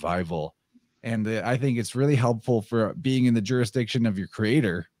our survival. And I think it's really helpful for being in the jurisdiction of your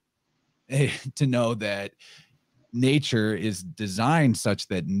creator to know that nature is designed such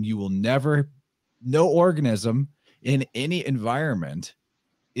that you will never, no organism in any environment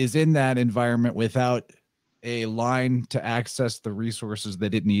is in that environment without a line to access the resources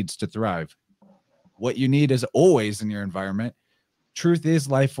that it needs to thrive. What you need is always in your environment. Truth is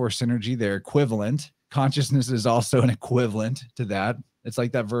life force energy. They're equivalent. Consciousness is also an equivalent to that. It's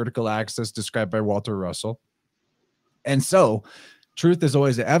like that vertical axis described by Walter Russell. And so truth is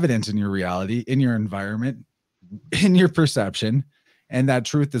always evident in your reality, in your environment, in your perception. And that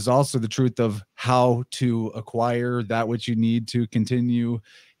truth is also the truth of how to acquire that which you need to continue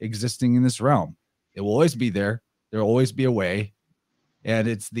existing in this realm. It will always be there. There will always be a way. And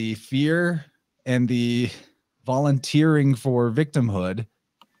it's the fear and the volunteering for victimhood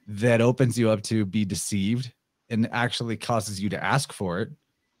that opens you up to be deceived and actually causes you to ask for it.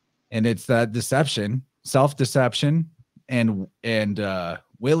 And it's that deception, self-deception, and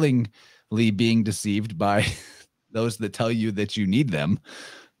willingly being deceived by those that tell you that you need them,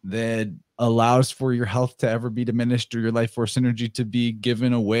 that allows for your health to ever be diminished or your life force energy to be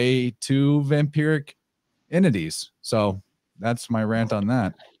given away to vampiric entities. So that's my rant on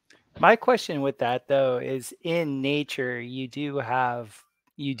that. My question with that, though, is in nature, you do have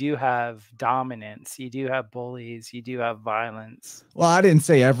dominance, you do have bullies, you do have violence. Well, I didn't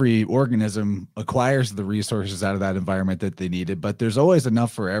say every organism acquires the resources out of that environment that they needed, but there's always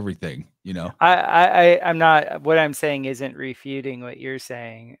enough for everything, I'm not, what I'm saying isn't refuting what you're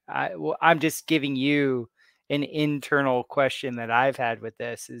saying. I'm just giving you an internal question that I've had with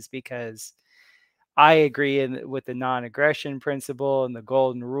this, is because I agree with the non-aggression principle and the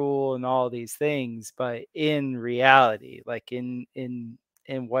golden rule and all these things, but in reality, like in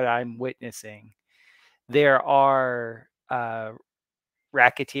what I'm witnessing, there are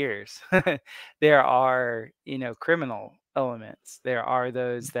racketeers, there are criminal elements, there are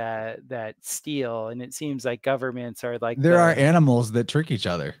those that steal, and it seems like governments are like there are animals that trick each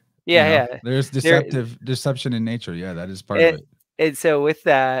other. Yeah. There's deception in nature. Yeah, that is part of it. And so with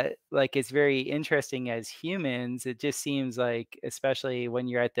that, like, it's very interesting as humans. It just seems like, especially when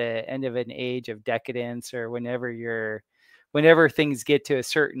you're at the end of an age of decadence, or whenever things get to a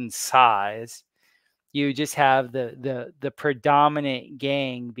certain size, you just have the predominant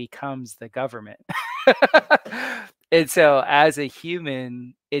gang becomes the government. And so as a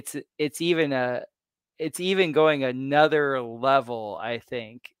human, it's even going another level, I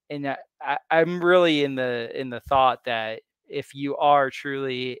think. And I'm really in the thought that if you are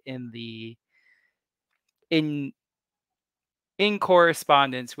truly in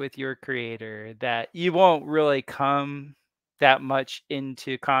correspondence with your creator, that you won't really come that much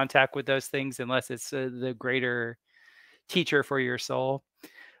into contact with those things unless it's the greater teacher for your soul.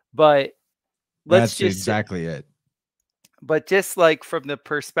 But that's exactly it. But just like from the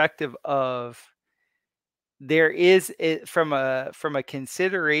perspective of, there is it from a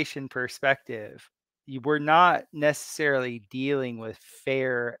consideration perspective, we're not necessarily dealing with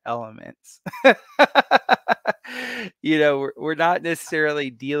fair elements. We're not necessarily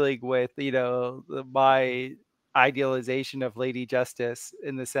dealing with my idealization of Lady Justice,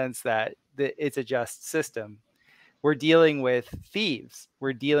 in the sense that it's a just system. We're dealing with thieves.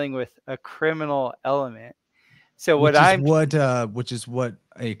 We're dealing with a criminal element. So which is what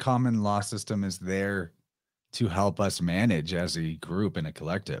a common law system is there to help us manage as a group and a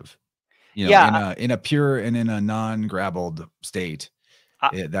collective, in a pure and in a non-grabbled state.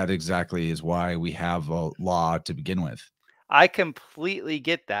 That exactly is why we have a law to begin with. I completely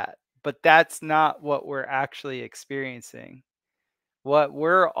get that, but that's not what we're actually experiencing. What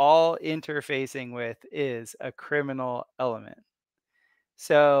we're all interfacing with is a criminal element.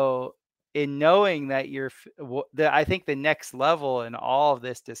 So in knowing that I think the next level in all of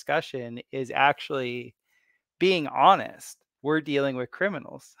this discussion is actually being honest. We're dealing with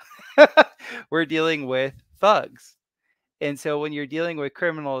criminals. We're dealing with thugs. And so when you're dealing with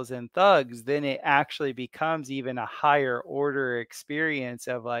criminals and thugs, then it actually becomes even a higher order experience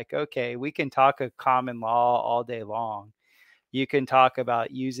of like, okay, we can talk a common law all day long. You can talk about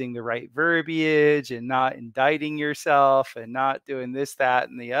using the right verbiage and not indicting yourself and not doing this, that,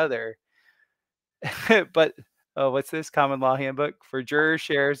 and the other. But oh, what's this common law handbook for jurors,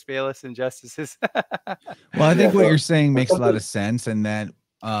 sheriffs, bailiffs, and justices? Well, I think what you're saying makes a lot of sense, and that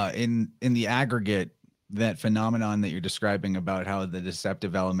in the aggregate, that phenomenon that you're describing about how the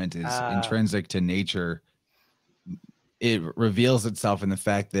deceptive element is intrinsic to nature, it reveals itself in the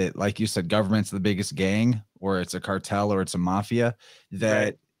fact that, like you said, government's the biggest gang, or it's a cartel, or it's a mafia,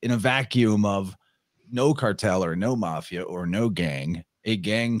 that in a vacuum of no cartel or no mafia or no gang, a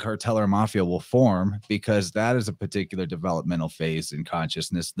gang, cartel, or mafia will form, because that is a particular developmental phase in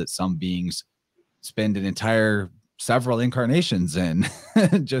consciousness that some beings spend an entire several incarnations in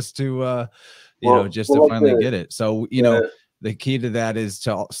just to finally get it. So, the key to that is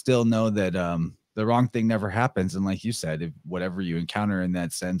to still know that the wrong thing never happens. And like you said, if whatever you encounter in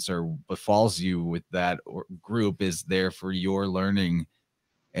that sense or befalls you with that group is there for your learning,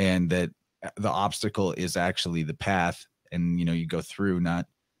 and that the obstacle is actually the path, and you go through, not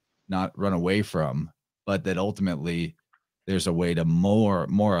run away from, but that ultimately there's a way to more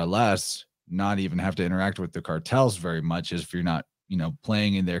or less not even have to interact with the cartels very much, as if you're not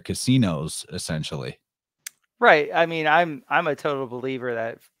playing in their casinos, essentially. Right. I mean, I'm a total believer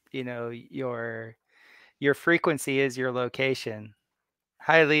that your frequency is your location.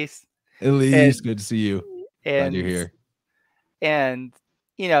 Hi, Elise. Elise, good to see you. Glad you're here. And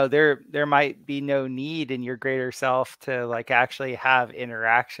there might be no need in your greater self to like actually have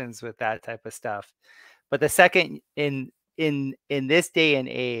interactions with that type of stuff. But the second in this day and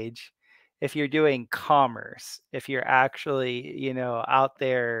age, if you're doing commerce, if you're actually out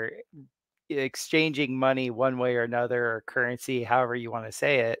there exchanging money one way or another, or currency, however you want to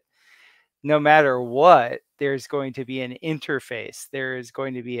say it, no matter what, there's going to be an interface. There is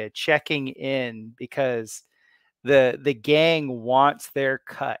going to be a checking in, because the gang wants their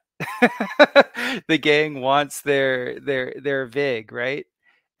cut. The gang wants their vig, right?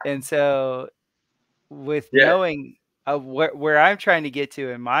 And so with knowing where I'm trying to get to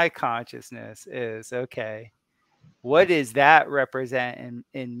in my consciousness is, okay, what does that represent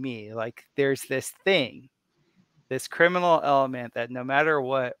in me? Like, there's this thing, this criminal element that no matter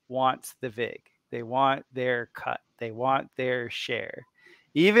what wants the vig. They want their cut. They want their share.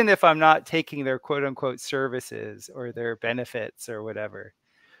 Even if I'm not taking their quote unquote services or their benefits or whatever,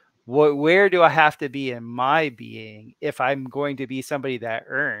 where do I have to be in my being if I'm going to be somebody that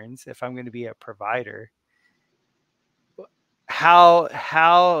earns, if I'm going to be a provider? How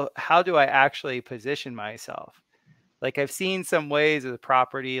do I actually position myself? Like, I've seen some ways of the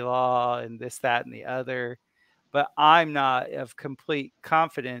property law and this, that, and the other, but I'm not of complete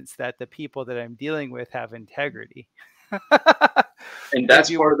confidence that the people that I'm dealing with have integrity. And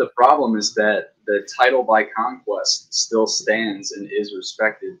that's part of the problem, is that the title by conquest still stands and is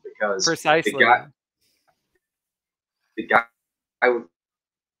respected, because precisely the guy with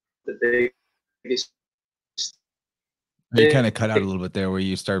the biggest. You kind of cut out a little bit there, where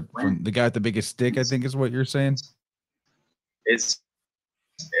you start from the guy with the biggest stick, I think is what you're saying.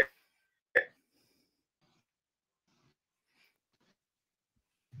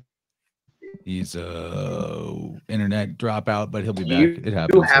 He's internet dropout, but he'll be back. It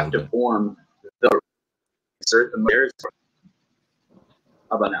happens. You have to form the certain layers.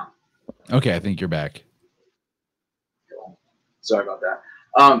 How about now? Okay, I think you're back. Cool. Sorry about that.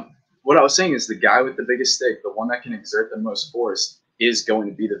 What I was saying is, the guy with the biggest stick, the one that can exert the most force, is going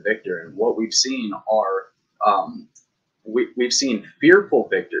to be the victor. And what we've seen are we've seen fearful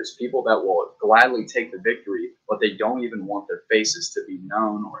victors, people that will gladly take the victory, but they don't even want their faces to be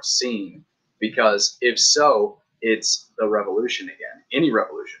known or seen, because if so, it's the revolution again. Any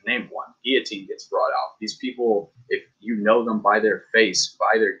revolution, name one. Guillotine gets brought out. These people, if you know them by their face,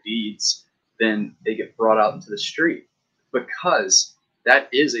 by their deeds, then they get brought out into the street, because that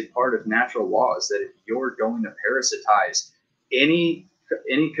is a part of natural laws, that if you're going to parasitize any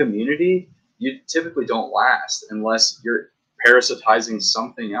community, you typically don't last unless you're parasitizing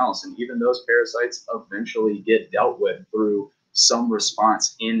something else. And even those parasites eventually get dealt with through some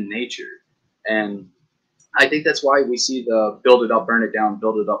response in nature. And I think that's why we see the build it up, burn it down,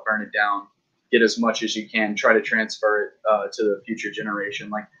 build it up, burn it down, get as much as you can, try to transfer it to the future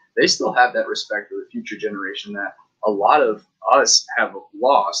generation. Like, they still have that respect for the future generation that a lot of us have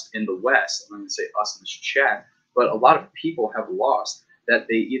lost in the West. I'm going to say us in this chat, but a lot of people have lost, that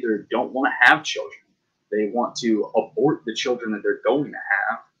they either don't want to have children, they want to abort the children that they're going to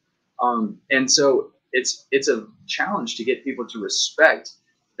have. And so it's a challenge to get people to respect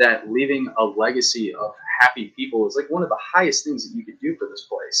that leaving a legacy of happy people is like one of the highest things that you could do for this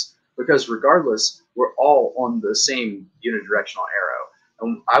place, because regardless, we're all on the same unidirectional arrow.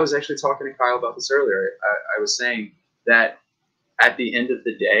 And I was actually talking to Kyle about this earlier. I was saying that at the end of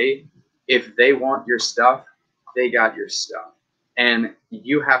the day, if they want your stuff, they got your stuff. And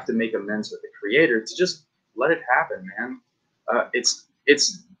you have to make amends with the creator to just let it happen, man. It's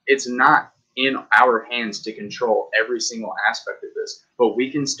not in our hands to control every single aspect of this, but we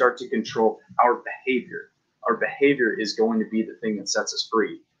can start to control our behavior. Our behavior is going to be the thing that sets us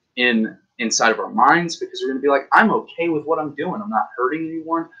free inside of our minds, because we're going to be like, I'm okay with what I'm doing. I'm not hurting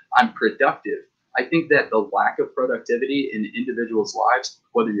anyone. I'm productive. I think that the lack of productivity in individuals' lives,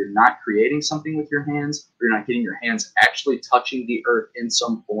 whether you're not creating something with your hands or you're not getting your hands actually touching the earth in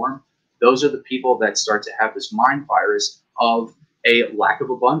some form, those are the people that start to have this mind virus of a lack of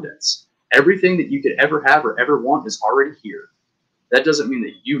abundance. Everything that you could ever have or ever want is already here. That doesn't mean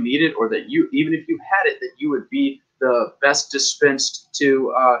that you need it, or that you, even if you had it, that you would be the best dispensed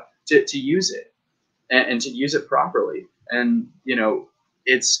to use it and to use it properly. And you know,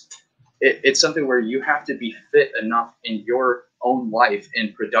 it's something where you have to be fit enough in your own life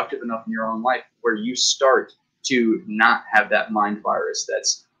and productive enough in your own life where you start to not have that mind virus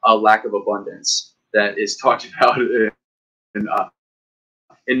that's a lack of abundance that is talked about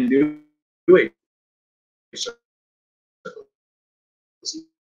in New Age.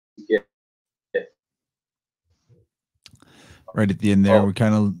 Right at the end there, we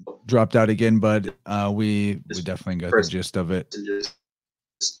kind of dropped out again, but we definitely got the gist of it. Just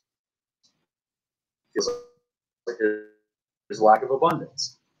feels like there's a lack of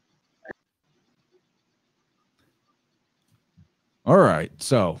abundance. All right,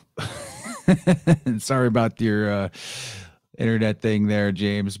 so sorry about your internet thing there,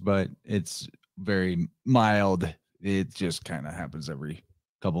 James, but it's very mild. It just kind of happens every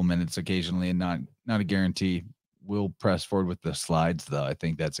couple minutes occasionally, and not a guarantee. We'll press forward with the slides, though. I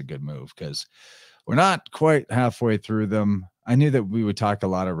think that's a good move because we're not quite halfway through them. I knew that we would talk a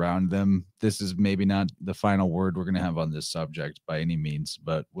lot around them. This is maybe not the final word we're going to have on this subject by any means,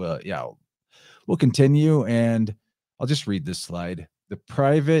 but we'll continue, and I'll just read this slide. The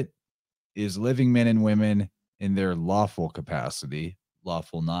private is living men and women in their lawful capacity,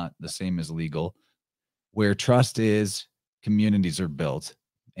 lawful not the same as legal, where trust is, communities are built,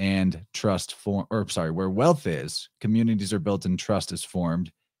 and where wealth is, communities are built and trust is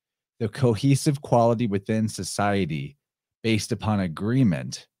formed. The cohesive quality within society based upon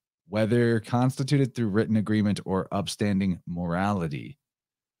agreement, whether constituted through written agreement or upstanding morality,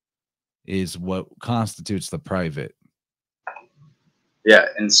 is what constitutes the private. Yeah,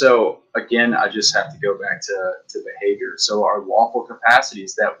 and so again, I just have to go back to behavior. So our lawful capacity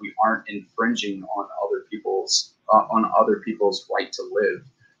is that we aren't infringing on other people's right to live.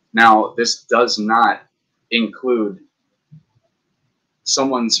 Now, this does not include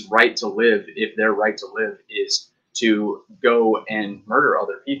someone's right to live if their right to live is to go and murder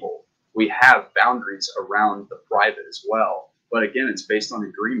other people. We have boundaries around the private as well. But again, it's based on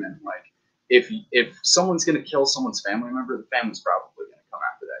agreement. Like if someone's going to kill someone's family member, the family's probably going to come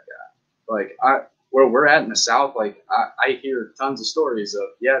after that guy. Like where we're at in the South, like I hear tons of stories of,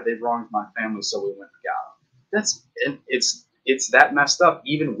 yeah, they wronged my family, so we went and got them. It's that messed up,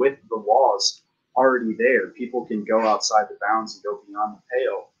 even with the laws already there. People can go outside the bounds and go beyond the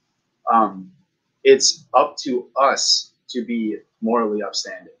pale. It's up to us to be morally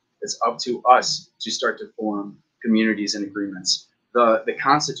upstanding. It's up to us to start to form communities and agreements. The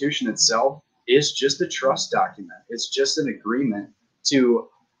Constitution itself is just a trust document. It's just an agreement to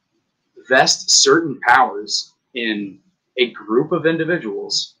vest certain powers in a group of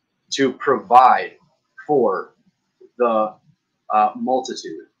individuals to provide for the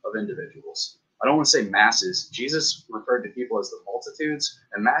multitude of individuals. I don't want to say masses. Jesus referred to people as the multitudes,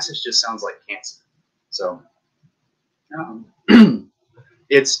 and masses just sounds like cancer. So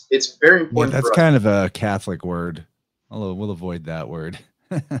it's very important. Yeah, that's kind of a Catholic word. We'll avoid that word.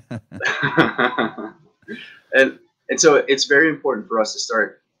 and so it's very important for us to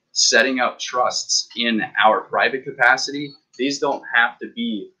start setting up trusts in our private capacity. These don't have to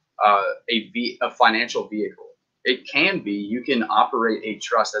be a financial vehicle. It can be. You can operate a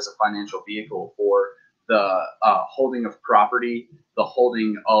trust as a financial vehicle for the holding of property, the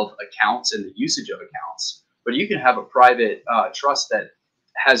holding of accounts, and the usage of accounts. But you can have a private trust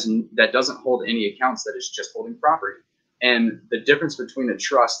that doesn't hold any accounts, that is just holding property. And the difference between a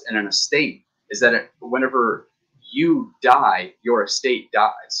trust and an estate is that whenever you die, your estate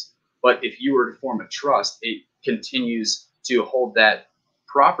dies. But if you were to form a trust, it continues to hold that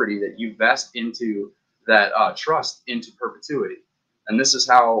property that you vest into that trust into perpetuity. And this is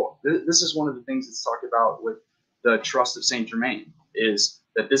one of the things that's talked about with the trust of Saint Germain, is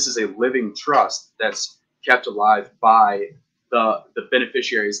that this is a living trust that's kept alive by the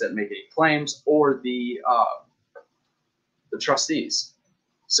beneficiaries that make any claims or the trustees.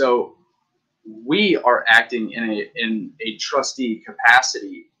 So we are acting in a trustee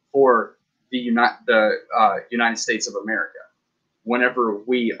capacity for the United States of America whenever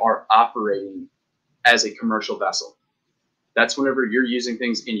we are operating as a commercial vessel. That's whenever you're using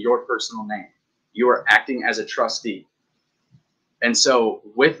things in your personal name. You are acting as a trustee. And so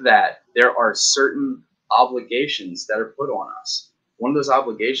with that, there are certain obligations that are put on us. One of those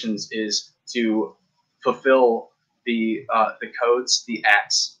obligations is to fulfill the codes, the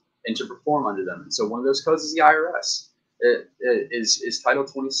acts, and to perform under them. And so one of those codes is the IRS. It is Title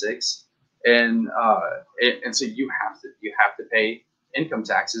 26, and so you have to pay income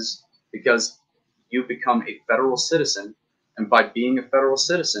taxes because you become a federal citizen, and by being a federal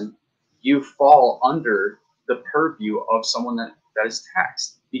citizen, you fall under the purview of someone that is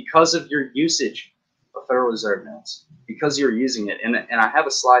taxed because of your usage of Federal Reserve notes, because you're using it. And I have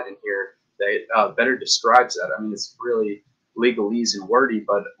a slide in here that better describes that. I mean, it's really legalese and wordy,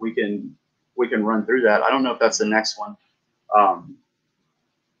 but we can run through that. I don't know if that's the next one.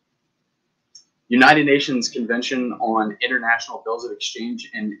 United Nations Convention on International Bills of Exchange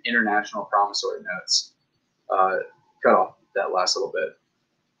and International Promissory Notes. Cut off that last little bit.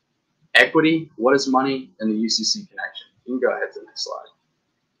 Equity, what is money, and the UCC connection. You can go ahead to the next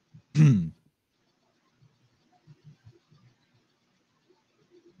slide.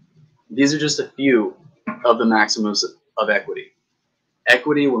 These are just a few of the maxims of equity.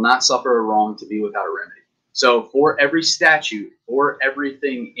 Equity will not suffer a wrong to be without a remedy. So for every statute, for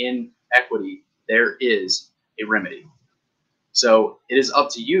everything in equity, there is a remedy. So it is up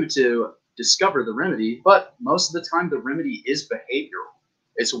to you to discover the remedy, but most of the time the remedy is behavioral.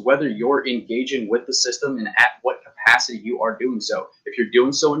 It's whether you're engaging with the system and at what capacity you are doing so. If you're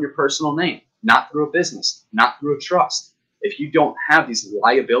doing so in your personal name, not through a business, not through a trust, if you don't have these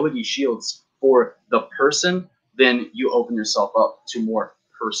liability shields for the person, then you open yourself up to more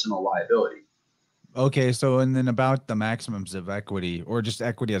personal liability. Okay, so and then about the maximums of equity, or just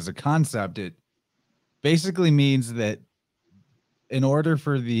equity as a concept, it basically means that in order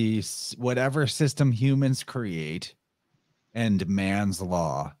for the whatever system humans create and demands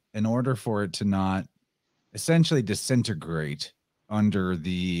law, in order for it to not essentially disintegrate under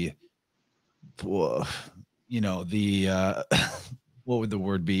the, you know, the what would the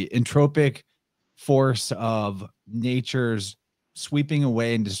word be? Entropic force of nature's sweeping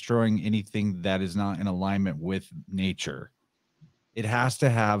away and destroying anything that is not in alignment with nature. It has to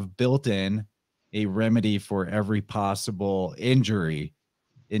have built in a remedy for every possible injury.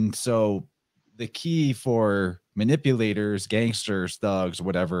 And so the key for manipulators, gangsters, thugs,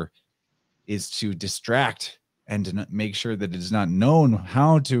 whatever, is to distract and to make sure that it is not known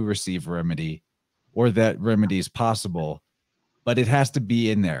how to receive remedy or that remedy is possible, but it has to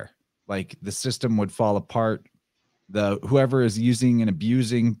be in there. Like the system would fall apart. Whoever is using and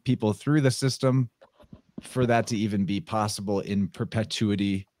abusing people through the system, for that to even be possible in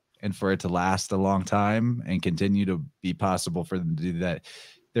perpetuity and for it to last a long time and continue to be possible for them to do that,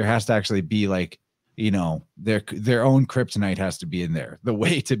 there has to actually be, like, you know, their own kryptonite has to be in there. The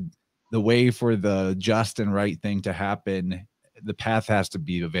way for the just and right thing to happen, the path has to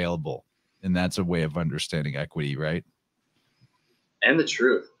be available. And that's a way of understanding equity, right? And the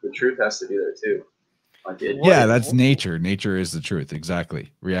truth has to be there too. Yeah, that's nature. Nature is the truth.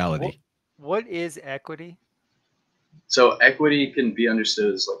 Exactly. Reality. What is equity? So equity can be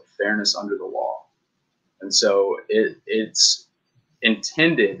understood as like fairness under the law. And so it's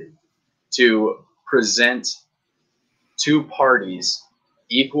intended to present two parties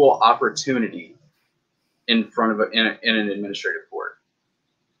equal opportunity in front of in an administrative court.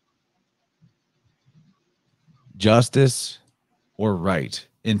 Justice or right.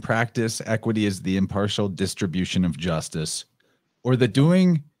 In practice, equity is the impartial distribution of justice, or the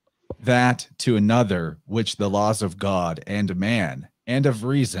doing that to another which the laws of God and man and of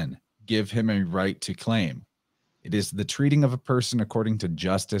reason give him a right to claim. It is the treating of a person according to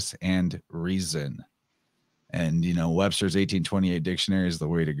justice and reason. And, you know, Webster's 1828 dictionary is the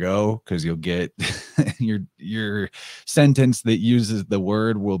way to go, because you'll get your sentence that uses the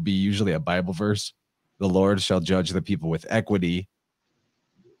word will be usually a Bible verse. The Lord shall judge the people with equity.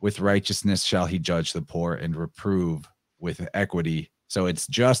 With righteousness shall he judge the poor and reprove with equity. So it's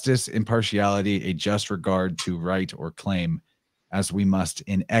justice, impartiality, a just regard to right or claim, as we must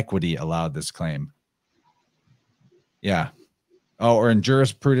in equity allow this claim. Yeah. Oh, or in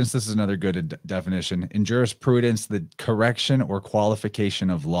jurisprudence, this is another good definition. In jurisprudence, the correction or qualification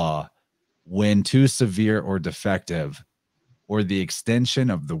of law when too severe or defective, or the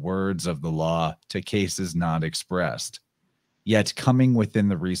extension of the words of the law to cases not expressed, yet coming within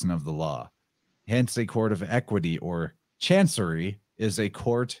the reason of the law. Hence, a court of equity or chancery is a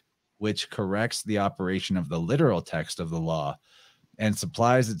court which corrects the operation of the literal text of the law and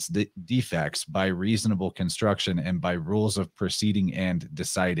supplies its defects by reasonable construction and by rules of proceeding and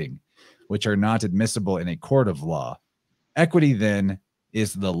deciding, which are not admissible in a court of law. Equity, then,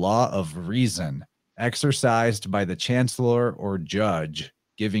 is the law of reason, exercised by the chancellor or judge,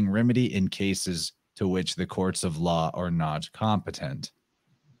 giving remedy in cases to which the courts of law are not competent.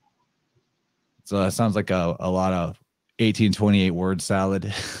 So that sounds like a lot of 1828 word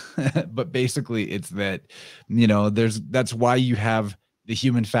salad, but basically it's that, you know, that's why you have the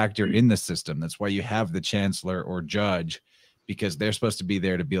human factor in the system. That's why you have the chancellor or judge, because they're supposed to be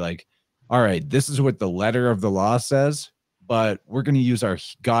there to be like, all right, this is what the letter of the law says, but we're going to use our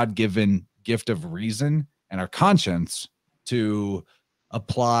God-given gift of reason and our conscience to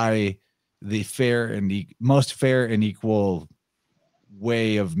apply the fair and most fair and equal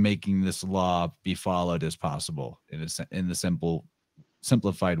way of making this law be followed as possible in the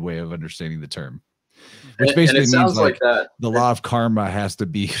simplified way of understanding the term, which basically means like that the law of karma has to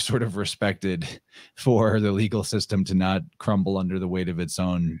be sort of respected for the legal system to not crumble under the weight of its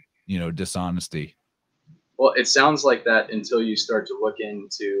own, you know, dishonesty. Well, it sounds like that until you start to look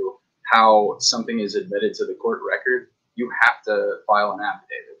into how something is admitted to the court record. You have to file an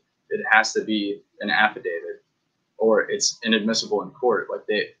affidavit. It has to be an affidavit, or it's inadmissible in court. Like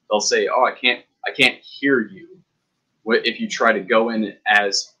they'll say, "Oh, I can't hear you." If you try to go in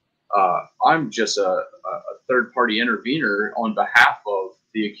as I'm just a third-party intervener on behalf of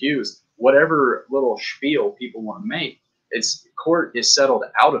the accused, whatever little spiel people want to make, court is settled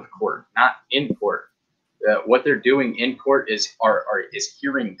out of court, not in court. What they're doing in court is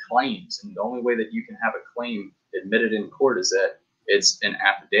hearing claims, and the only way that you can have a claim admitted in court is that it's an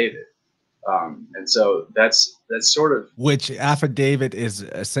affidavit. And so that's sort of, which affidavit is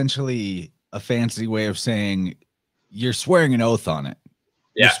essentially a fancy way of saying you're swearing an oath on it.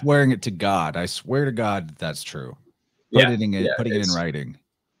 Yeah. You're swearing it to God. I swear to God that that's true. Putting it in writing.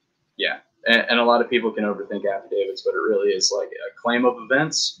 Yeah. And a lot of people can overthink affidavits, but it really is like a claim of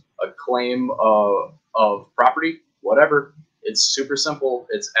events, a claim of property, whatever. It's super simple.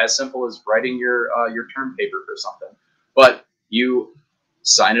 It's as simple as writing your term paper for something. But you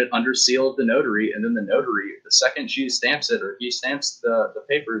sign it under seal of the notary, and then the notary, the second she stamps it or he stamps the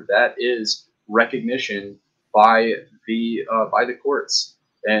paper, that is recognition by the courts.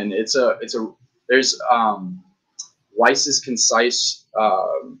 And there's Weiss's concise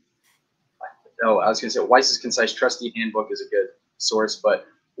Weiss's concise trustee handbook is a good source, but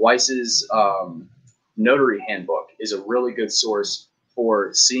Weiss's notary handbook is a really good source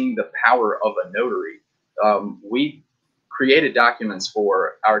for seeing the power of a notary. We created documents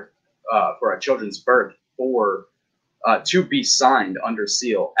for our children's birth to be signed under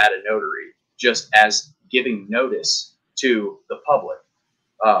seal at a notary, just as giving notice to the public.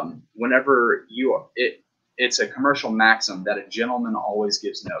 Whenever it's a commercial maxim that a gentleman always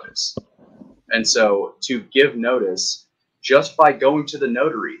gives notice. And so to give notice just by going to the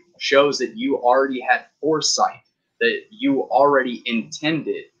notary shows that you already had foresight, that you already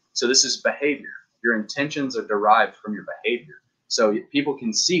intended. So this is behavior. Your intentions are derived from your behavior. So people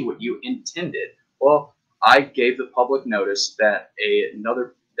can see what you intended. Well, I gave the public notice that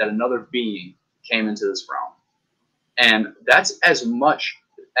another being came into this realm. And that's as much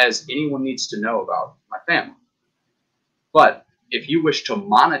as anyone needs to know about my family. But if you wish to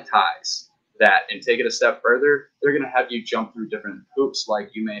monetize that and take it a step further, they're going to have you jump through different hoops. Like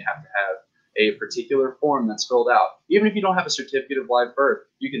you may have to have a particular form that's filled out. Even if you don't have a certificate of live birth,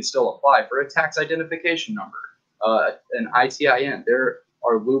 you can still apply for a tax identification number, an ITIN. There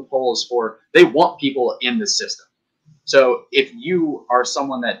are loopholes they want people in the system. So if you are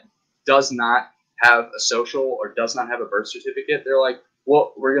someone that does not have a social or does not have a birth certificate, they're like,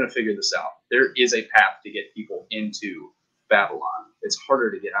 well, we're going to figure this out. There is a path to get people into Babylon. It's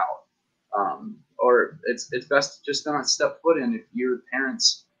harder to get out. Or it's best just not step foot in if your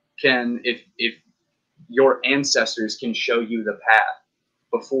parents can, if your ancestors can show you the path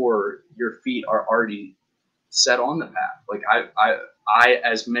before your feet are already set on the path. Like I,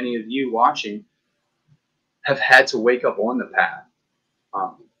 as many of you watching, have had to wake up on the path.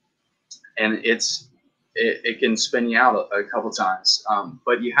 And it can spin you out a couple times.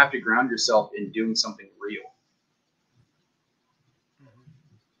 But you have to ground yourself in doing something real.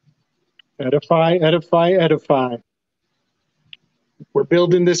 Edify, edify, edify. We're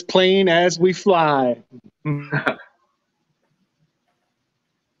building this plane as we fly. Was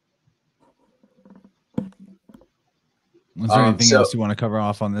there anything else you want to cover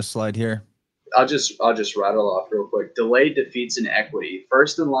off on this slide here? I'll just rattle off real quick. Delay defeats inequity.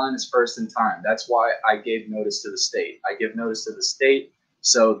 First in line is first in time. That's why I gave notice to the state. I give notice to the state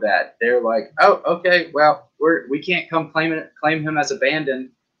so that they're like, oh, okay, well, we can't come claim him as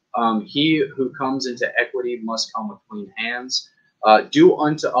abandoned. He who comes into equity must come with clean hands. Do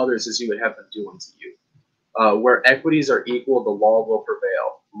unto others as you would have them do unto you. Where equities are equal, the law will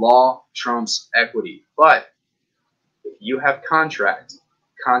prevail. Law trumps equity. But if you have contract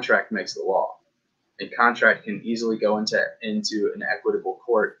makes the law. And contract can easily go into an equitable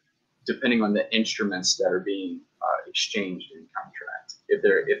court depending on the instruments that are being exchanged in contract. If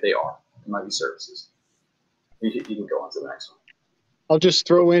they are, it might be services. You can go on to the next one. I'll just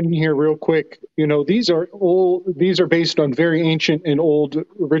throw in here real quick. You know, these are based on very ancient and old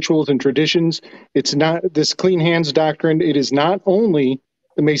rituals and traditions. It's not this clean hands doctrine. It is not only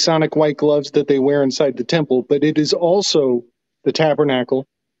the Masonic white gloves that they wear inside the temple, but it is also the tabernacle.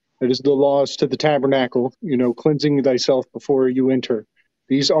 It is the laws to the tabernacle, you know, cleansing thyself before you enter.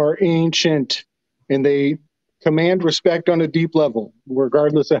 These are ancient, and they command respect on a deep level,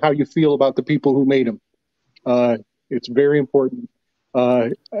 regardless of how you feel about the people who made them. It's very important.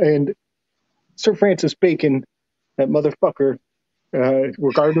 And Sir Francis Bacon, that motherfucker,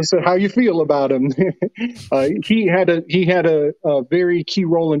 regardless of how you feel about him, he had a very key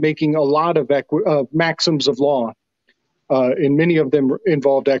role in making a lot of maxims of law, and many of them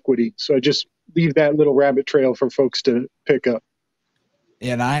involved equity. So I just leave that little rabbit trail for folks to pick up.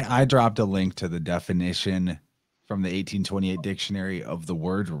 And I dropped a link to the definition from the 1828 dictionary of the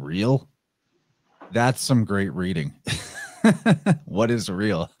word real. That's some great reading. What is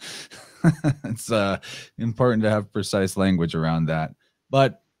real? It's important to have precise language around that.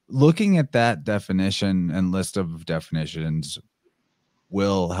 But looking at that definition and list of definitions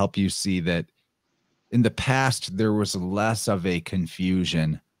will help you see that in the past there was less of a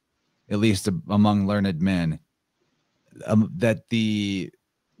confusion, at least among learned men, that the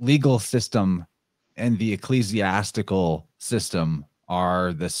legal system and the ecclesiastical system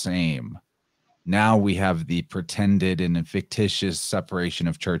are the same. Now we have the pretended and fictitious separation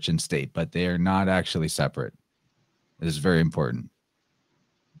of church and state, but they are not actually separate. It is very important.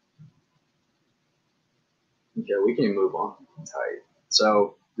 Okay, we can move on. Tight.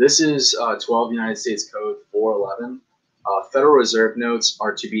 So this is 12 United States Code 411. Federal Reserve notes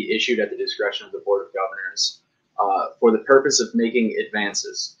are to be issued at the discretion of the Board of Governors for the purpose of making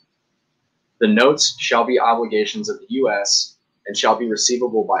advances. The notes shall be obligations of the U.S. and shall be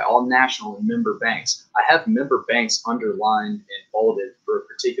receivable by all national and member banks. I have member banks underlined and bolded for a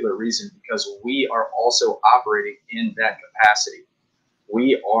particular reason, because we are also operating in that capacity.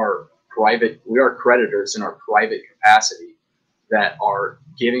 We are creditors in our private capacity that are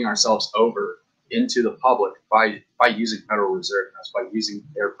giving ourselves over into the public by using Federal Reserve notes, by using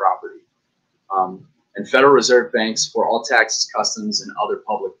their property. And Federal Reserve banks, for all taxes, customs, and other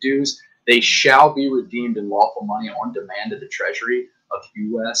public dues, they shall be redeemed in lawful money on demand at the Treasury of the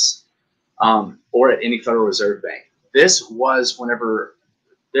U.S. Or at any Federal Reserve bank. This was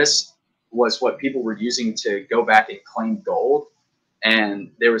what people were using to go back and claim gold.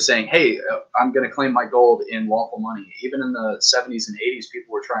 And they were saying, hey, I'm going to claim my gold in lawful money. Even in the 70s and 80s,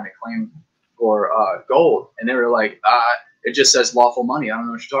 people were trying to claim for gold. And they were like, it just says lawful money. I don't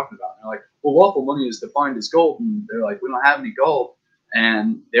know what you're talking about. And they're like, well, lawful money is defined as gold. And they're like, we don't have any gold.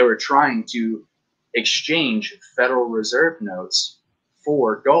 And they were trying to exchange Federal Reserve notes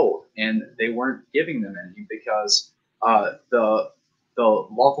for gold, and they weren't giving them any because the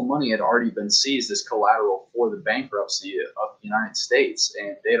lawful money had already been seized as collateral for the bankruptcy of the United States,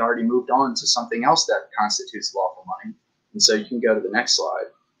 and they had already moved on to something else that constitutes lawful money. And so you can go to the next slide.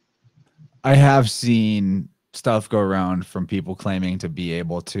 I have seen stuff go around from people claiming to be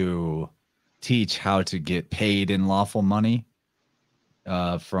able to teach how to get paid in lawful money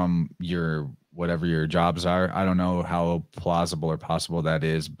from whatever your jobs are. I don't know how plausible or possible that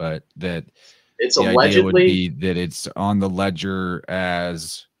is, but that it's the allegedly idea would be that it's on the ledger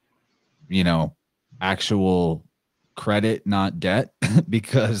as, you know, actual credit, not debt,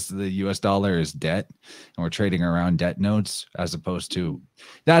 because the US dollar is debt and we're trading around debt notes, as opposed to,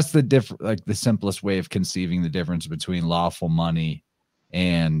 that's the the simplest way of conceiving the difference between lawful money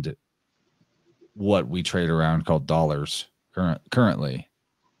and what we trade around called dollars currently.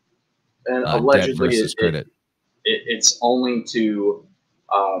 And allegedly debt versus credit. It's only to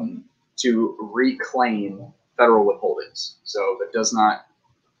reclaim federal withholdings. So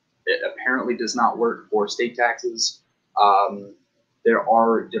it apparently does not work for state taxes. There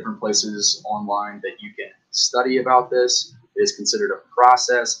are different places online that you can study about this. It is considered a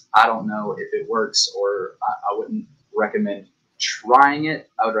process. I don't know if it works, or I wouldn't recommend trying it.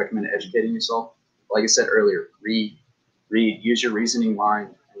 I would recommend educating yourself. Like I said earlier, read, use your reasoning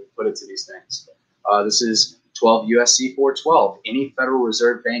mind, and put it to these things. This is 12 USC 412, any Federal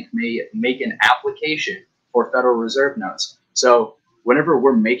Reserve Bank may make an application for Federal Reserve notes. So whenever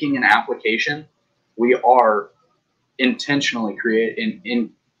we're making an application, we are intentionally creating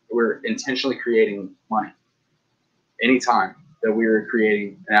money. Anytime that we are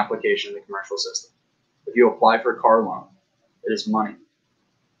creating an application in the commercial system. If you apply for a car loan, it is money.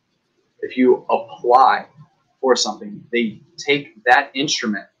 If you apply for something, they take that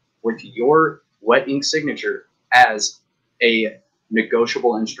instrument with your wet ink signature as a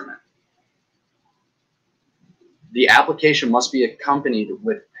negotiable instrument. The application must be accompanied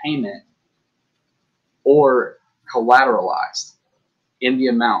with payment or collateralized in the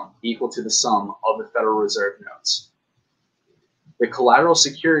amount equal to the sum of the Federal Reserve notes. The collateral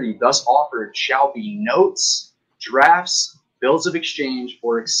security thus offered shall be notes, drafts, bills of exchange,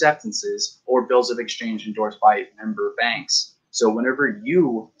 or acceptances, or bills of exchange endorsed by member banks. So whenever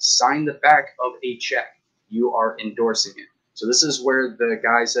you sign the back of a check, you are endorsing it. So this is where the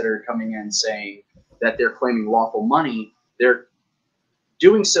guys that are coming in saying that they're claiming lawful money, they're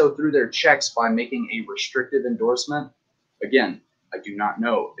doing so through their checks by making a restrictive endorsement. Again, I do not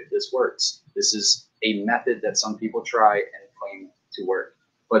know if this works. This is a method that some people try and claim to work.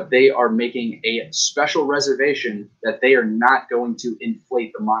 But they are making a special reservation that they are not going to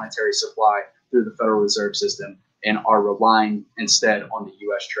inflate the monetary supply through the Federal Reserve System and are relying instead on the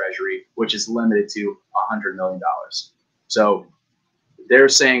U.S. Treasury, which is limited to $100 million. So they're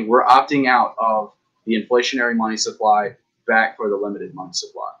saying we're opting out of the inflationary money supply back for the limited money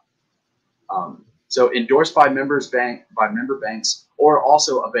supply. So endorsed by member banks, or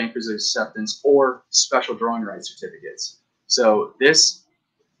also a banker's acceptance or special drawing rights certificates. So this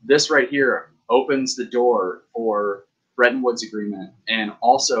right here opens the door for Bretton Woods Agreement, and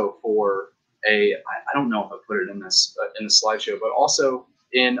also for I don't know if I put it in this in the slideshow, but also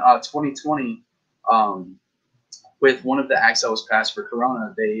in 2020, with one of the acts that was passed for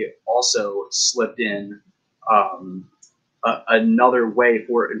Corona, they also slipped in another way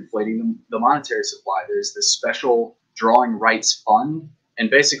for inflating the monetary supply. There's this special drawing rights fund, and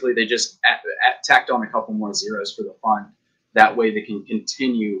basically they just tacked on a couple more zeros for the fund. That way they can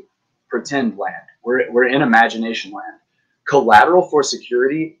continue pretend land. We're in imagination land. Collateral for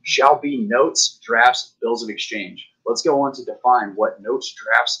security shall be notes, drafts, bills of exchange. Let's go on to define what notes,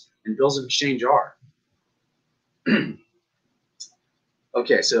 drafts, and bills of exchange are.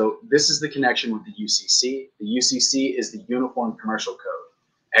 Okay, so this is the connection with the UCC. The UCC is the Uniform Commercial Code.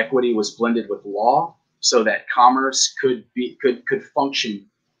 Equity was blended with law so that commerce could function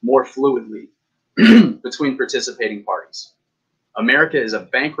more fluidly between participating parties. America is a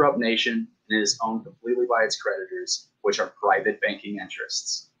bankrupt nation and is owned completely by its creditors, which are private banking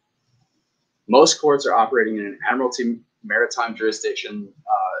interests. Most courts are operating in an admiralty maritime jurisdiction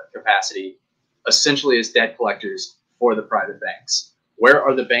capacity, essentially as debt collectors for the private banks. Where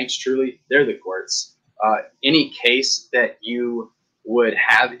are the banks truly? They're the courts. Any case that you would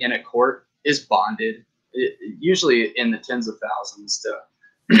have in a court is bonded, usually in the tens of thousands to,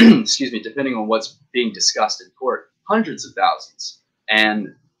 excuse me, depending on what's being discussed in court, hundreds of thousands.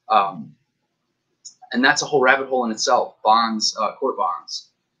 And that's a whole rabbit hole in itself, bonds, court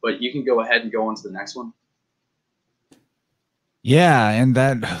bonds. But you can go ahead and go on to the next one. Yeah, and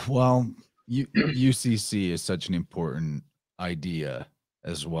that, well, UCC is such an important idea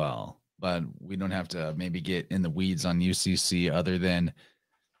as well, but we don't have to maybe get in the weeds on UCC other than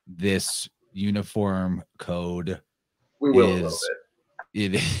this uniform code. We will a little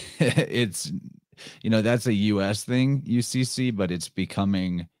bit. It's, you know, that's a US thing, UCC, but it's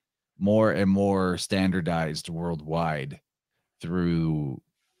becoming more and more standardized worldwide through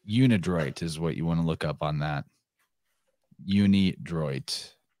Unidroit is what you want to look up on that.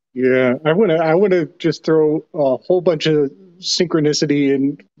 Unidroit. Yeah, I want to just throw a whole bunch of synchronicity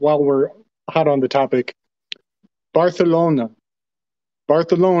in while we're hot on the topic. Barcelona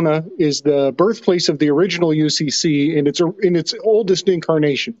is the birthplace of the original UCC in its oldest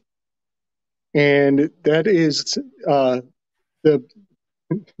incarnation, and that is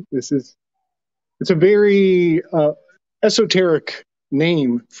it's a very esoteric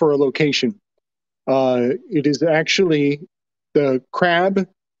name for a location. It is actually the crab.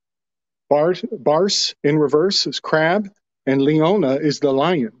 Barce in reverse is crab, and Leona is the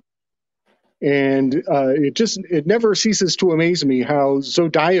lion. And it never ceases to amaze me how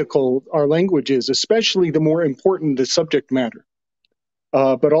zodiacal our language is, especially the more important the subject matter.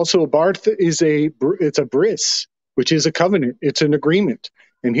 But also Barth is it's a bris, which is a covenant. It's an agreement.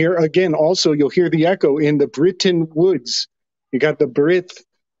 And here again, also you'll hear the echo in the Britain woods. You got the Brit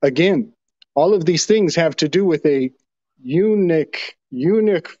again. All of these things have to do with a unique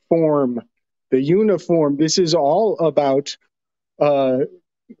form the uniform. This is all about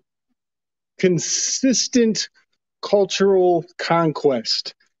consistent cultural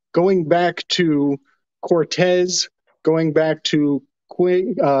conquest, going back to Cortez, going back to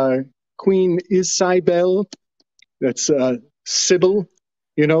Queen Isabel, that's Sybil,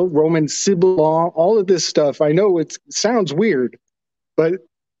 you know, Roman civil law, all of this stuff. I know it sounds weird, but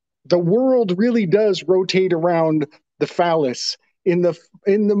the world really does rotate around the phallus in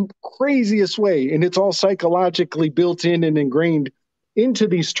the craziest way, and it's all psychologically built in and ingrained into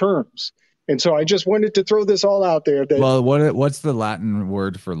these terms. And so I just wanted to throw this all out there. That, well, what's the Latin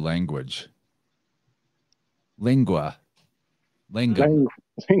word for language? Lingua. Lingam.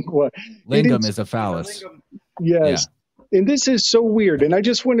 Lingua. Lingam is a phallus. Yes. Yeah. And this is so weird. And I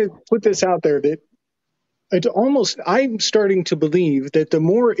just want to put this out there that I'm starting to believe that the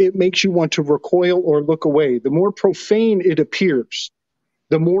more it makes you want to recoil or look away, the more profane it appears,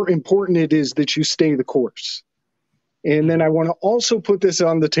 the more important it is that you stay the course. And then I want to also put this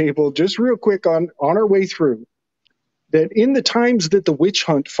on the table just real quick on our way through, that in the times that the witch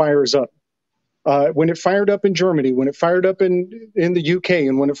hunt fires up, when it fired up in Germany, when it fired up in the UK,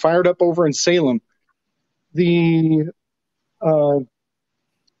 and when it fired up over in Salem, the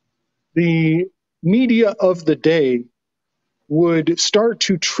media of the day would start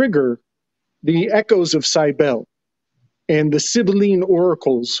to trigger the echoes of Cybele, and the Sibylline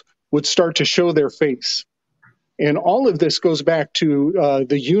oracles would start to show their face. And all of this goes back to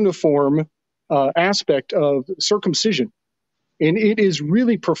the uniform aspect of circumcision. And it is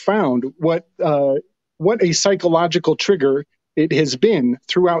really profound what a psychological trigger it has been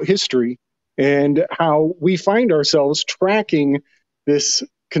throughout history, and how we find ourselves tracking this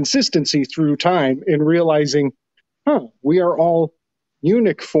consistency through time and realizing, we are all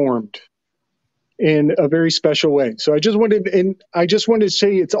eunuch formed in a very special way. So I just wanted to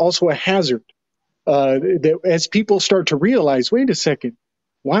say it's also a hazard that as people start to realize, wait a second,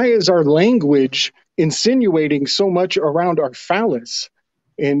 why is our language insinuating so much around our phallus?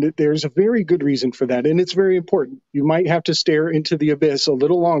 And there's a very good reason for that, and it's very important. You might have to stare into the abyss a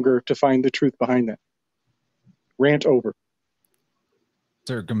little longer to find the truth behind that. Rant over.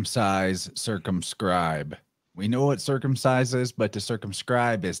 Circumcise, circumscribe. We know what circumcise is, but to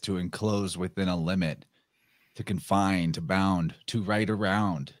circumscribe is to enclose within a limit, to confine, to bound, to write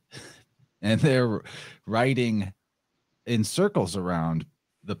around. And they're writing in circles around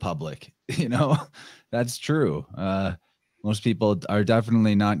the public. You know, that's true. Most people are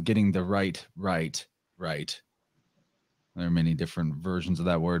definitely not getting the right. There are many different versions of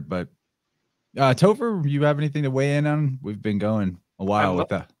that word, but Topher, you have anything to weigh in on? We've been going a while with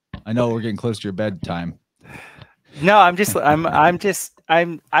that. I know we're getting close to your bedtime. No, I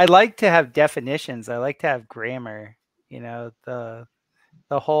like to have definitions. I like to have grammar. You know, the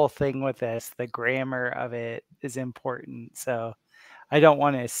whole thing with this, the grammar of it is important. So I don't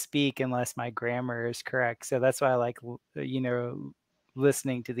want to speak unless my grammar is correct. So that's why I like, you know,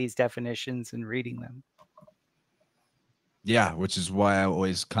 listening to these definitions and reading them. Yeah, which is why I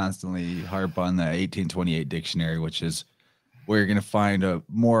always constantly harp on the 1828 dictionary, which is where you're going to find a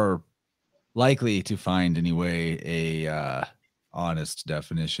more likely to find anyway a honest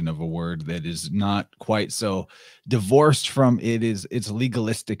definition of a word that is not quite so divorced from its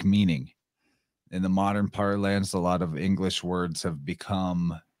legalistic meaning. In the modern parlance, a lot of English words have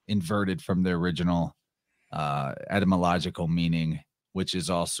become inverted from their original etymological meaning, which is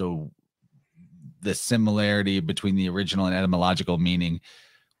also the similarity between the original and etymological meaning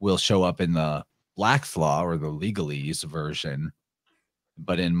will show up in the Black's Law or the legalese version.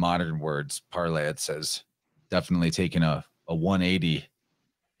 But in modern words, parlance has definitely taken a 180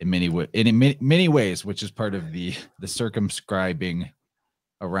 in many ways, which is part of the circumscribing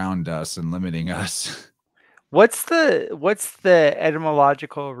around us and limiting us. What's the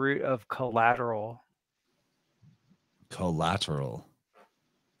etymological root of collateral? Collateral.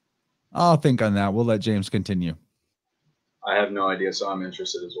 I'll think on that. We'll let James continue. I have no idea, so I'm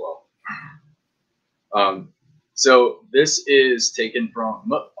interested as well. So this is taken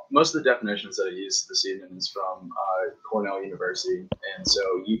from most of the definitions that I used this evening is from Cornell University, and so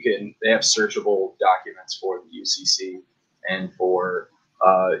they have searchable documents for the UCC and for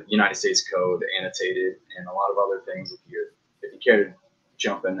United States Code annotated and a lot of other things if you care to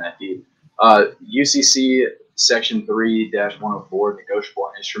jump in that deep. UCC Section 3-104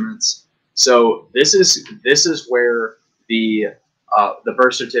 negotiable instruments. So this is where the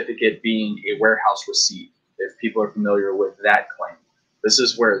birth certificate being a warehouse receipt, if people are familiar with that claim, this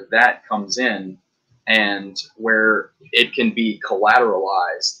is where that comes in and where it can be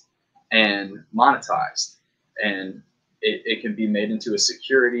collateralized and monetized. And it can be made into a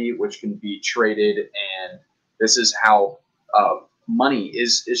security, which can be traded. And this is how money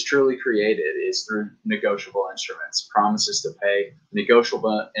is truly created, is through negotiable instruments, promises to pay.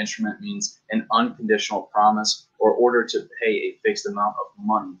 Negotiable instrument means an unconditional promise or order to pay a fixed amount of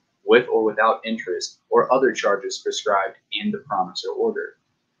money with or without interest or other charges prescribed in the promise or order.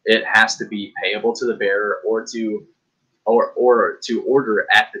 It has to be payable to the bearer or to order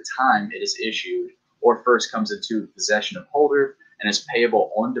at the time it is issued, or first comes into possession of holder, and is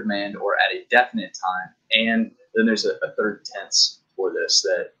payable on demand or at a definite time. And then there's a third tense for this,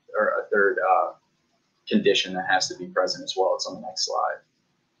 or a third condition that has to be present as well. It's on the next slide.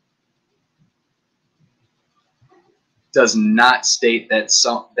 Does not state that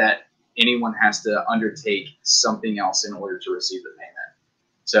anyone has to undertake something else in order to receive the payment.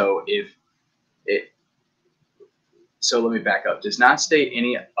 So let me back up. Does not state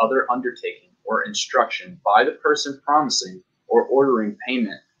any other undertaking or instruction by the person promising or ordering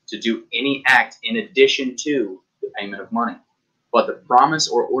payment to do any act in addition to the payment of money. But the promise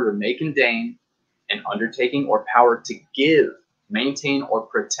or order may contain an undertaking or power to give, maintain, or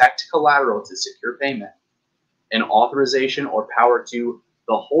protect collateral to secure payment, an authorization or power to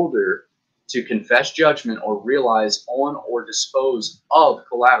the holder to confess judgment or realize on or dispose of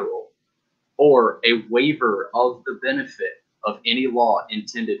collateral, or a waiver of the benefit of any law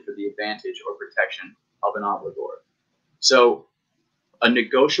intended for the advantage or protection of an obligor. So a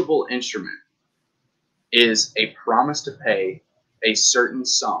negotiable instrument is a promise to pay a certain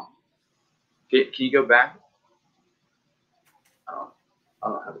sum. Can you go back? I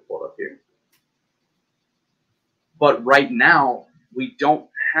don't have it pulled up here. But right now, we don't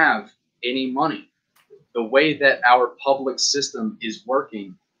have any money. The way that our public system is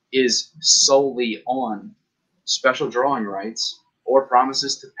working is solely on special drawing rights or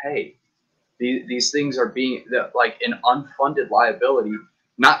promises to pay. These things are being like an unfunded liability,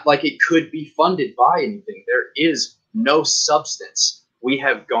 not like it could be funded by anything. There is no substance. We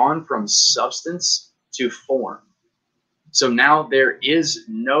have gone from substance to form. So now there is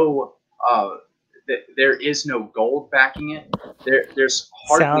no gold backing it. There's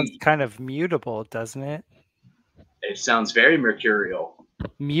hardly. Sounds kind of mutable, doesn't it? It sounds very mercurial.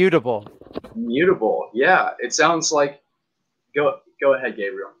 Mutable, yeah. It sounds like. Go ahead,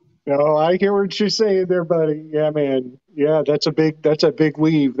 Gabriel. No, I hear what you're saying there, buddy. Yeah, man. Yeah, that's a big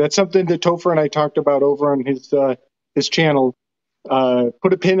weave. That's something that Topher and I talked about over on his channel.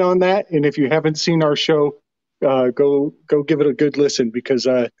 Put a pin on that, and if you haven't seen our show, go give it a good listen, because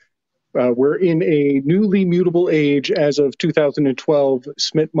we're in a newly mutable age as of 2012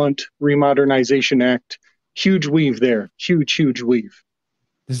 Smith-Mundt Remodernization Act. Huge weave there. Huge weave.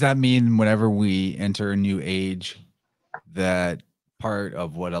 Does that mean whenever we enter a new age, that part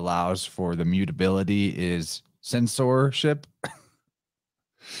of what allows for the mutability is censorship?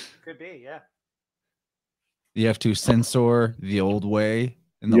 could be, yeah. You have to censor the old way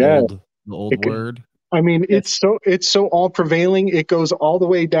and the old word. I mean, it's so all prevailing. It goes all the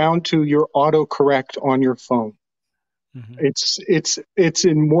way down to your autocorrect on your phone. Mm-hmm. It's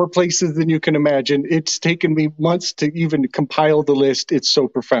in more places than you can imagine. It's taken me months to even compile the list. It's so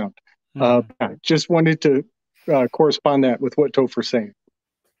profound. Mm-hmm. I just wanted to correspond that with what Topher's saying.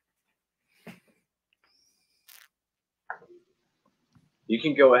 You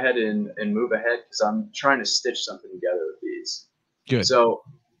can go ahead and move ahead, because I'm trying to stitch something together with these. Good. So,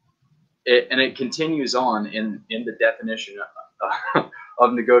 it continues on in the definition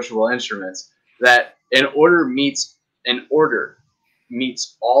of negotiable instruments, that an order meets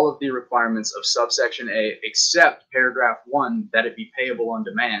all of the requirements of subsection A, except paragraph 1, that it be payable on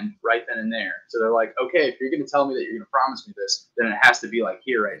demand right then and there. So they're like, okay, if you're going to tell me that you're going to promise me this, then it has to be like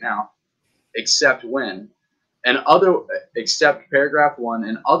here right now, except when. Except paragraph 1,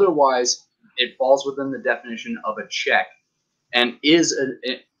 and otherwise it falls within the definition of a check, and is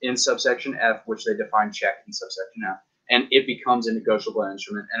in subsection F, which they define check in subsection F, and it becomes a negotiable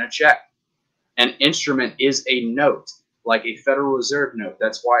instrument and a check. An instrument is a note, like a Federal Reserve note.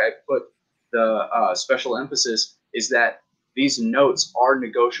 That's why I put the special emphasis, is that these notes are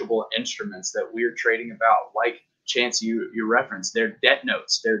negotiable instruments that we're trading about. Like Chance, you referenced, they're debt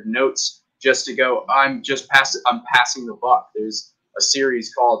notes. They're notes just to go, I'm passing the buck. There's a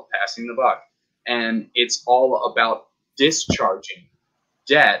series called Passing the Buck, and it's all about discharging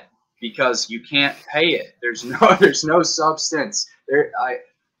debt because you can't pay it. There's no substance there.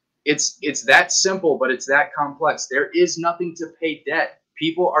 It's that simple, but it's that complex. There is nothing to pay debt.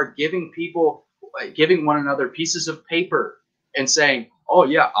 People are giving one another pieces of paper and saying, oh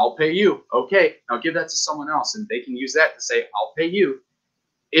yeah, I'll pay you. Okay, now give that to someone else, and they can use that to say, I'll pay you.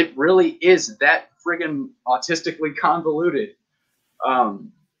 It really is that friggin' autistically convoluted.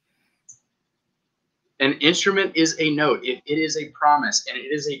 An instrument is a note if it is a promise, and it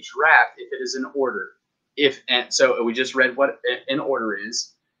is a draft if it is an order. And so we just read what an order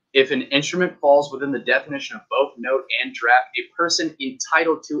is. If an instrument falls within the definition of both note and draft, a person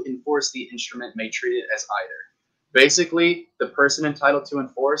entitled to enforce the instrument may treat it as either. Basically, the person entitled to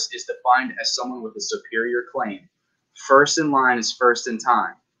enforce is defined as someone with a superior claim. First in line is first in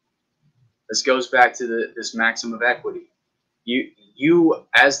time. This goes back to this maxim of equity. You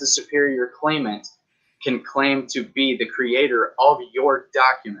as the superior claimant, can claim to be the creator of your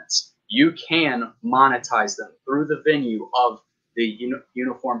documents. You can monetize them through the venue of the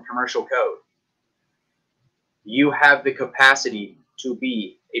Uniform Commercial Code. You have the capacity to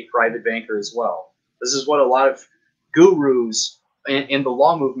be a private banker as well. This is what a lot of gurus in the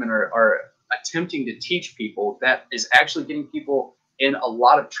law movement are attempting to teach people, that is actually getting people in a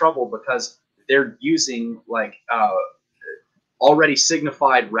lot of trouble because they're using like already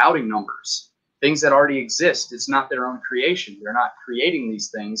signified routing numbers. Things that already exist. It's not their own creation. They're not creating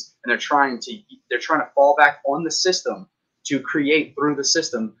these things, and they're trying to fall back on the system to create through the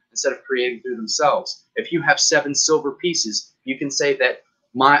system instead of creating through themselves. If you have 7 silver pieces, you can say that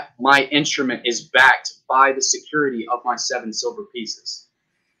my instrument is backed by the security of my 7 silver pieces.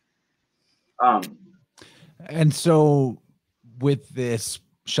 And so with this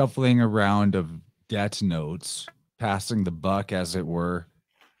shuffling around of debt notes, passing the buck, as it were,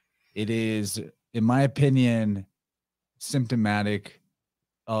 it is, in my opinion, symptomatic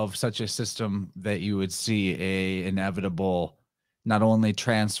of such a system that you would see a inevitable not only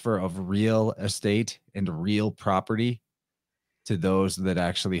transfer of real estate and real property to those that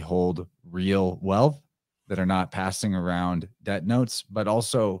actually hold real wealth that are not passing around debt notes, but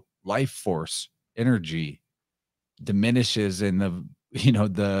also life force, energy diminishes in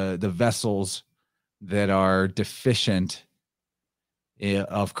the vessels that are deficient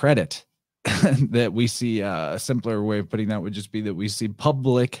of credit. That we see, a simpler way of putting that would just be that we see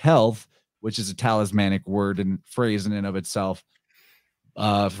public health, which is a talismanic word and phrase in and of itself,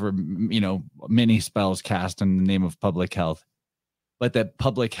 for many spells cast in the name of public health, but that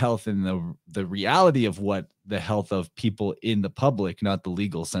public health and the reality of what the health of people in the public, not the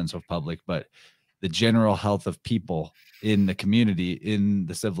legal sense of public, but the general health of people in the community, in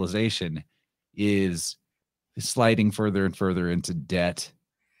the civilization, is sliding further and further into debt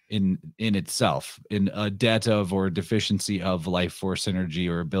in itself, in a debt of or deficiency of life force energy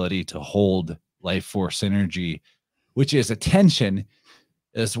or ability to hold life force energy, which is attention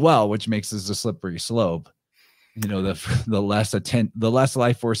as well, which makes this a slippery slope. The less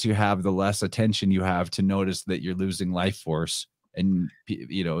life force you have, the less attention you have to notice that you're losing life force, and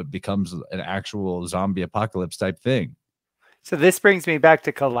it becomes an actual zombie apocalypse type thing. So this brings me back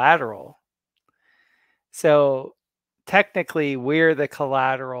to collateral. So technically, we're the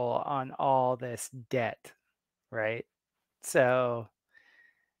collateral on all this debt, right? So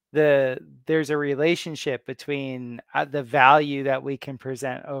there's a relationship between the value that we can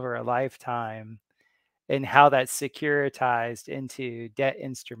present over a lifetime and how that's securitized into debt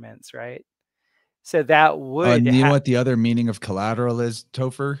instruments, right? So that would you know what the other meaning of collateral is,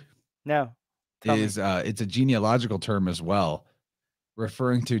 Topher? No. It's a genealogical term as well,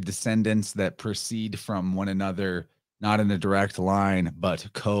 referring to descendants that proceed from one another, not in a direct line, but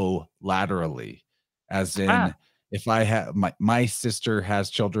co-laterally, as in, if I have my sister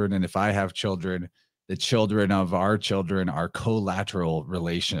has children, and if I have children, the children of our children are collateral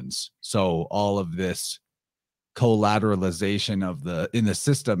relations. So all of this collateralization in the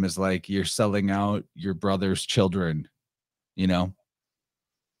system is like you're selling out your brother's children,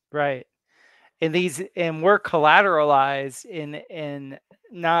 Right. And we're collateralized in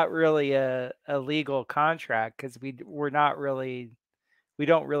not really a legal contract, because we don't really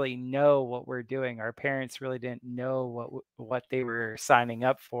know what we're doing. Our parents really didn't know what they were signing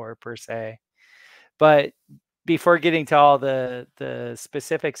up for, per se. But before getting to all the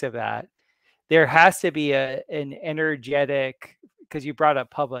specifics of that, there has to be an energetic, because you brought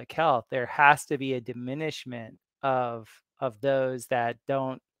up public health, there has to be a diminishment of those that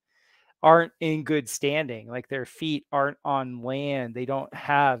aren't in good standing, like their feet aren't on land, they don't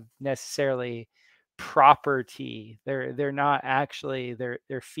have necessarily property, they're not actually,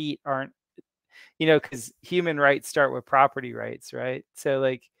 their feet aren't, because human rights start with property rights, right? So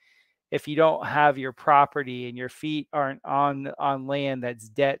like, if you don't have your property and your feet aren't on land that's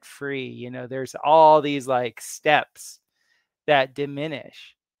debt free, there's all these like steps that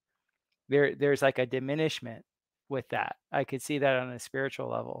diminish. There's like a diminishment with that. I could see that on a spiritual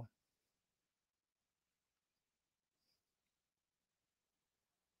level.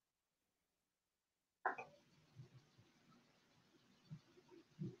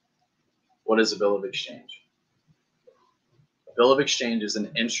 What is a bill of exchange? A bill of exchange is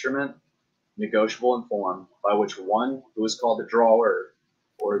an instrument, negotiable in form, by which one who is called the drawer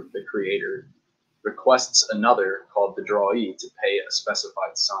or the creator requests another called the drawee to pay a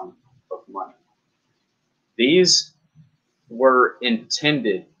specified sum of money. These were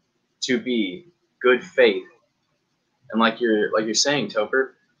intended to be good faith, and like you're saying,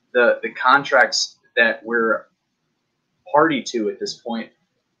 Topher, the contracts that we're party to at this point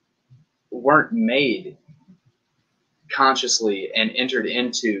weren't made consciously and entered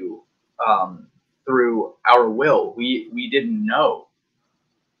into through our will. We didn't know,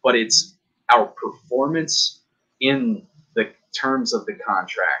 but it's our performance in the terms of the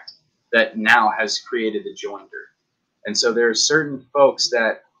contract that now has created the joinder. And so there are certain folks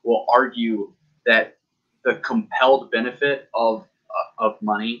that will argue that the compelled benefit of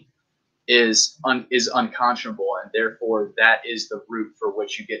money is unconscionable, and therefore that is the route for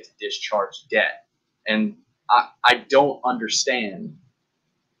which you get to discharge debt. And I don't understand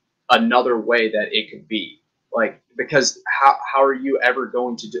another way that it could be, like, because how are you ever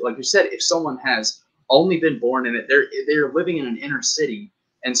going to do, like you said, if someone has only been born in it, they're living in an inner city,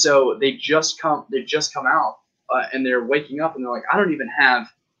 and so they just come out and they're waking up and they're like, I don't even have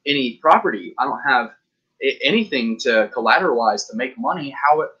any property, I don't have anything to collateralize to make money.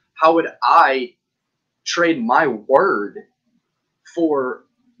 How would I trade my word for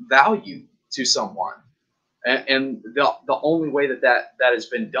value to someone? And the only way that has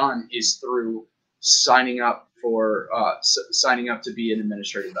been done is through signing up to be an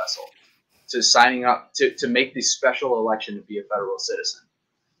administrative vessel, to signing up to make the special election to be a federal citizen,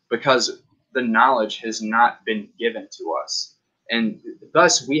 because the knowledge has not been given to us, and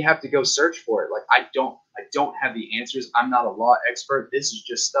thus we have to go search for it. Like, I don't have the answers. I'm not a law expert. This is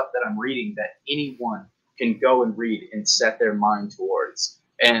just stuff that I'm reading that anyone can go and read and set their mind towards.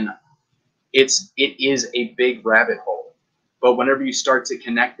 And it is a big rabbit hole. But whenever you start to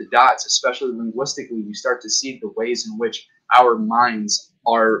connect the dots, especially linguistically, you start to see the ways in which our minds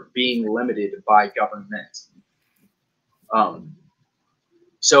are being limited by government.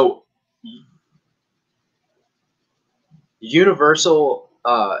 So universal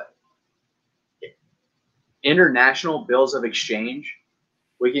international bills of exchange.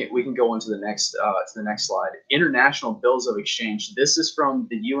 We can go on to the next slide. International bills of exchange. This is from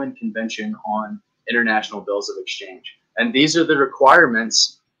the UN Convention on International Bills of Exchange, and these are the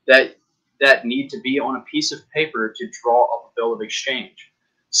requirements that need to be on a piece of paper to draw up a bill of exchange.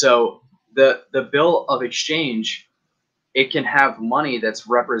 So the bill of exchange, it can have money that's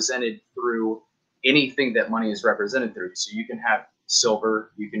represented through anything that money is represented through. So you can have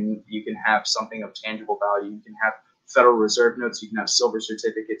silver, you can have something of tangible value, you can have Federal Reserve notes, you can have silver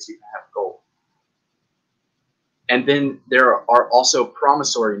certificates, you can have gold. And then there are also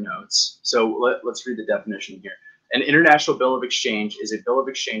promissory notes. So let's read the definition here. An international bill of exchange is a bill of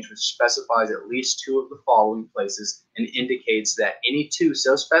exchange which specifies at least two of the following places and indicates that any two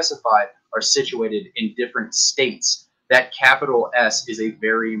so specified are situated in different states. That capital S is a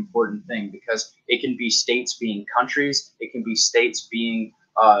very important thing, because it can be states being countries, it can be states being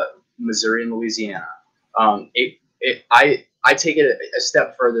Missouri and Louisiana. I take it a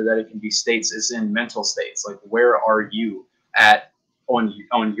step further, that it can be states as in mental states, like where are you at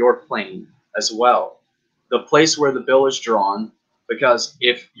on your plane as well. The place where the bill is drawn, because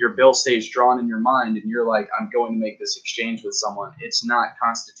if your bill stays drawn in your mind and you're like, I'm going to make this exchange with someone, it's not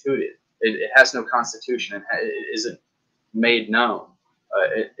constituted. It has no constitution. It isn't made known.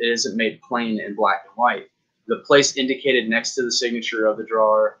 It isn't made plain in black and white. The place indicated next to the signature of the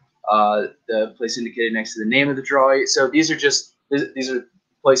drawer, the place indicated next to the name of the drawer. So these are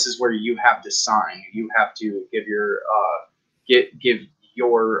places where you have to sign. You have to give your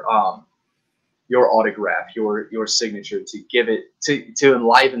autograph, your signature, to give it to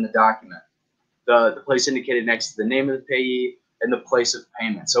enliven the document. The place indicated next to the name of the payee and the place of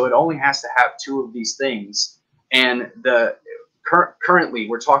payment. So it only has to have two of these things. And currently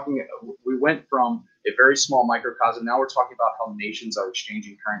we went from a very small microcosm. Now we're talking about how nations are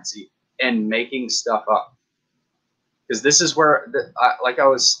exchanging currency and making stuff up. Because this is where, like I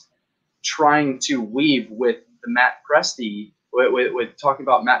was trying to weave with the Matt Presti, with talking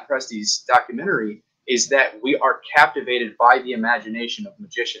about Matt Presti's documentary, is that we are captivated by the imagination of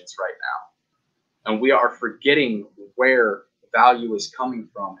magicians right now. And we are forgetting where value is coming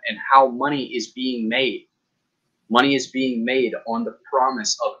from and how money is being made. Money is being made on the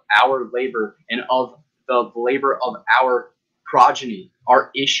promise of our labor and of the labor of our progeny.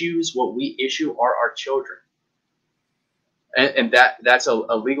 Our issues, what we issue, are our children. And that's a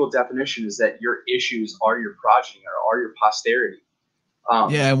legal definition, is that your issues are your progeny or are your posterity.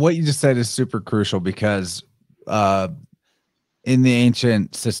 Yeah, and what you just said is super crucial because in the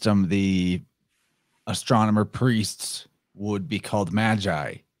ancient system, the astronomer priests would be called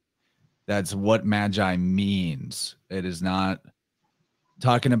magi. That's what magi means. It is not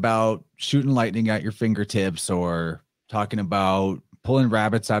talking about shooting lightning at your fingertips or talking about pulling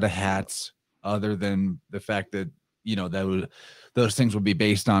rabbits out of hats, other than the fact that, you know, those things would be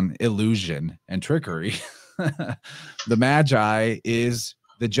based on illusion and trickery. The magi is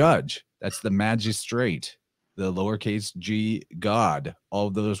the judge. That's the magistrate, the lowercase g God. All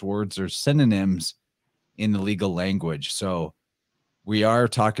of those words are synonyms in the legal language. So we are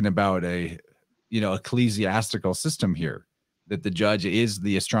talking about a, you know, ecclesiastical system here, that the judge is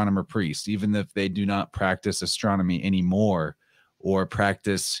the astronomer priest, even if they do not practice astronomy anymore or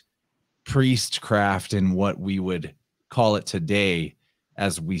practice priestcraft in what we would call it today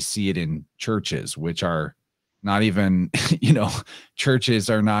as we see it in churches, which are not even, you know, churches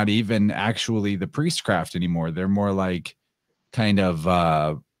are not even actually the priestcraft anymore. They're more like kind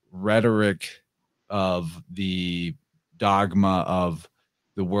of rhetoric of the dogma of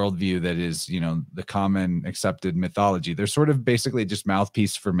the worldview that is, you know, the common accepted mythology. They're sort of basically just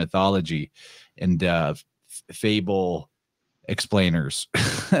mouthpiece for mythology and fable explainers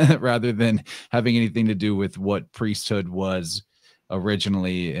rather than having anything to do with what priesthood was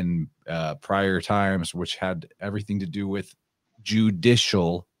originally in prior times, which had everything to do with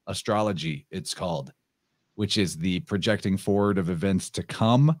judicial astrology, it's called, which is the projecting forward of events to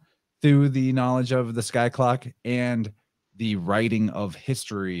come through the knowledge of the sky clock and the writing of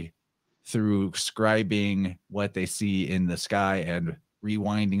history through scribing what they see in the sky and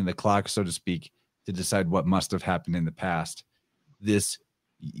rewinding the clock, so to speak, to decide what must have happened in the past. This,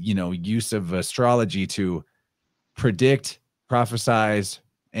 you know, use of astrology to predict, prophesize,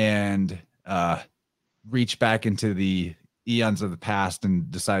 and reach back into the eons of the past and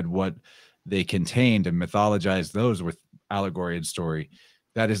decide what they contained and mythologize those with allegory and story.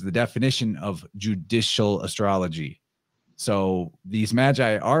 That is the definition of judicial astrology. So these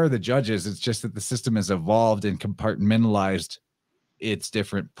magi are the judges. It's just that the system has evolved and compartmentalized its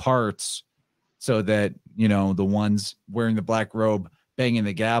different parts so that, you know, the ones wearing the black robe banging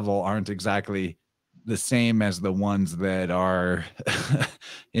the gavel aren't exactly the same as the ones that are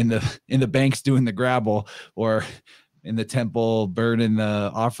in the banks doing the grabble or in the temple burning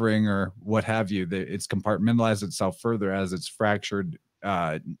the offering or what have you. It's compartmentalized itself further as it's fractured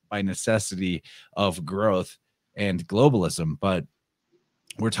by necessity of growth and globalism. But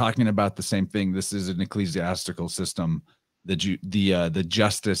we're talking about the same thing. This is an ecclesiastical system, the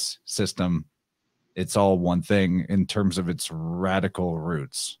justice system. It's all one thing in terms of its radical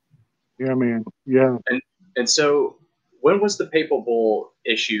roots. Yeah, man. Yeah. And so when was the papal bull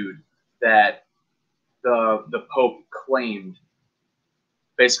issued that the Pope claimed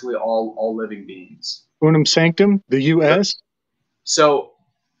basically all living beings? Unum Sanctum, the U.S. So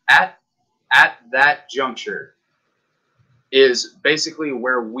at that juncture is basically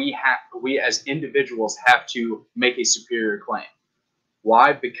where we as individuals have to make a superior claim.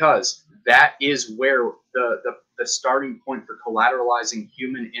 Why? Because that is where the starting point for collateralizing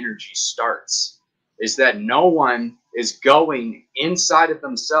human energy starts, is that no one is going inside of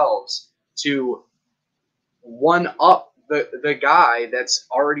themselves to one up the guy that's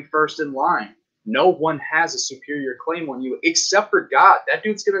already first in line. No one has a superior claim on you except for God.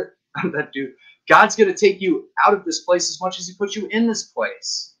 God's gonna take you out of this place as much as he put you in this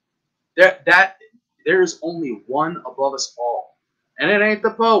place. There's only one above us all, and it ain't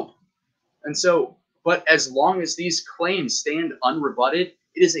the Pope. And so, but as long as these claims stand unrebutted, it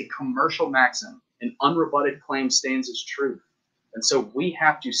is a commercial maxim. An unrebutted claim stands as truth. And so we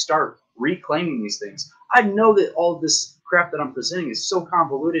have to start reclaiming these things. I know that all of this crap that I'm presenting is so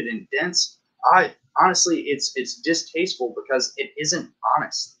convoluted and dense. Honestly, it's distasteful because it isn't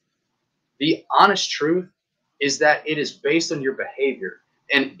honest. The honest truth is that it is based on your behavior,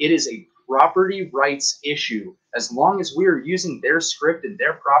 and it is a property rights issue. As long as we are using their script and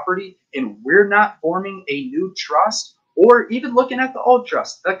their property, and we're not forming a new trust, or even looking at the old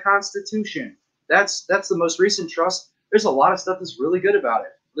trust, the Constitution, that's the most recent trust. There's a lot of stuff that's really good about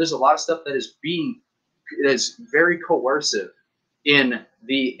it. There's a lot of stuff that is very coercive in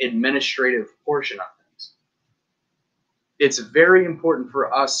the administrative portion of things. It's very important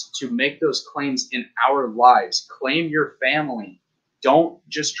for us to make those claims in our lives. Claim your family. Don't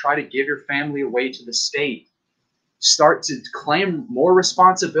just try to give your family away to the state. Start to claim more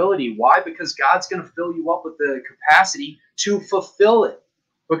responsibility. Why? Because God's going to fill you up with the capacity to fulfill it,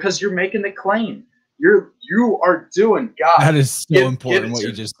 because you're making the claim. You are doing God. That is so important what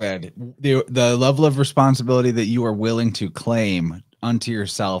you just said. The level of responsibility that you are willing to claim unto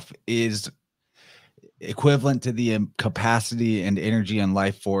yourself is equivalent to the capacity and energy and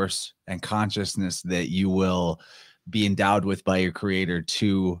life force and consciousness that you will be endowed with by your creator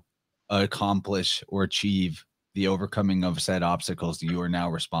to accomplish or achieve the overcoming of said obstacles you are now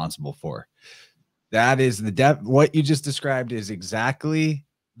responsible for. That is the depth. What you just described is exactly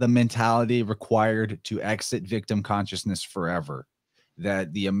the mentality required to exit victim consciousness forever.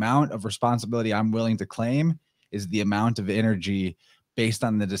 That the amount of responsibility I'm willing to claim is the amount of energy based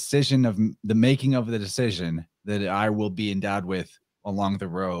on the decision of the making of the decision that I will be endowed with along the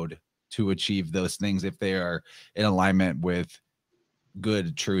road to achieve those things if they are in alignment with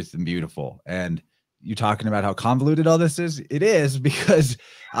good, truth, and beautiful. And you talking about how convoluted all this is? It is, because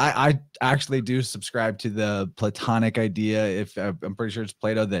I actually do subscribe to the Platonic idea. If I'm pretty sure it's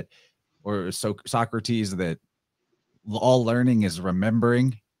Plato that, or Socrates, that all learning is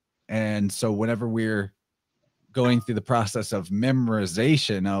remembering. And so whenever we're going through the process of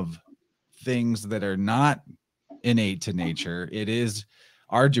memorization of things that are not innate to nature, it is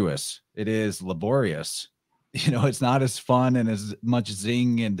arduous, it is laborious. You know, it's not as fun and as much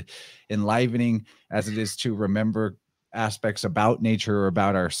zing and enlivening as it is to remember aspects about nature or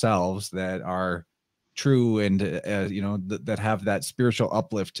about ourselves that are true and you know, that have that spiritual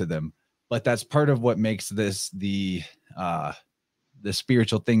uplift to them. But that's part of what makes this the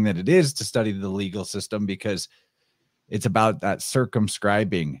spiritual thing that it is to study the legal system, because it's about that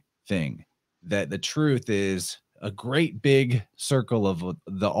circumscribing thing, that the truth is a great big circle of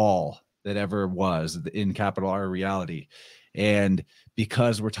the all that ever was, in capital R reality. And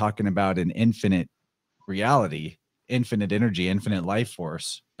because we're talking about an infinite reality, infinite energy, infinite life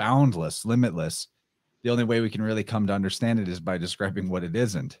force, boundless, limitless, the only way we can really come to understand it is by describing what it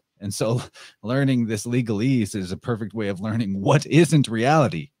isn't. And so learning this legalese is a perfect way of learning what isn't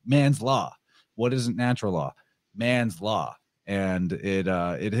reality, man's law. What isn't natural law? Man's law. And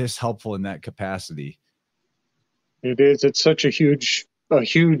it is helpful in that capacity. It is. It's such a huge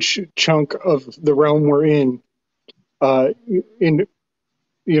chunk of the realm we're in. In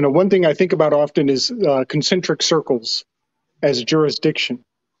you know, one thing I think about often is concentric circles as jurisdiction,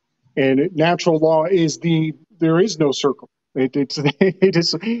 and natural law is there is no circle. It is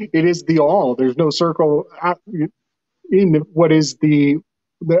the all. There's no circle in what is the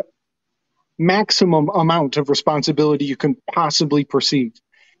maximum amount of responsibility you can possibly perceive.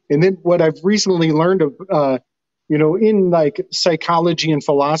 And then what I've recently learned of, you know, in like psychology and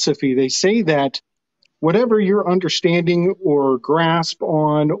philosophy, they say that whatever your understanding or grasp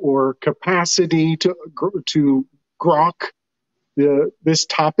on or capacity to grok this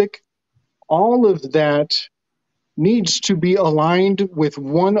topic, all of that needs to be aligned with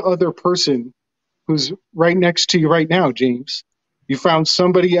one other person who's right next to you right now, James. You found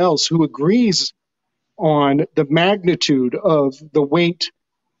somebody else who agrees on the magnitude of the weight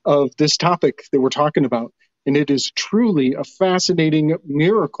of this topic that we're talking about. And it is truly a fascinating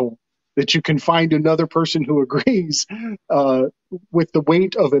miracle that you can find another person who agrees with the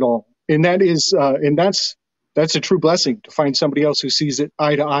weight of it all. And that is, and that's a true blessing, to find somebody else who sees it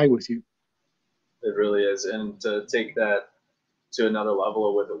eye to eye with you. It really is. And to take that to another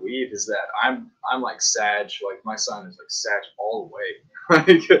level with a weave is that I'm like Sag, like my son is like Sag all the way. Like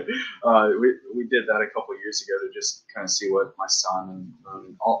we did that a couple of years ago to just kind of see what my son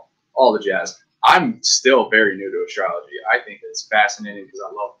and all the jazz. I'm still very new to astrology. I think it's fascinating because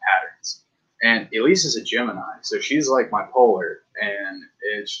I love patterns. And Elise is a Gemini, so she's like my polar, and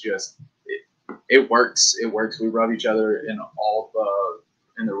it's just it works. It works. We rub each other in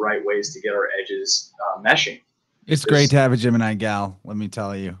the right ways to get our edges meshing. It's great to have a Gemini gal, let me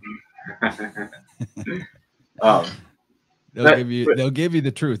tell you. They'll give you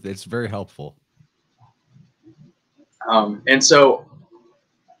the truth. It's very helpful. And so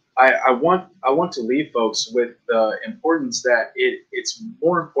I want to leave folks with the importance that it's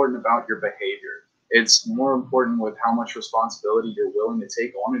more important about your behavior. It's more important with how much responsibility you're willing to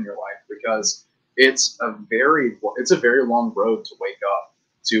take on in your life, because it's a very long road to wake up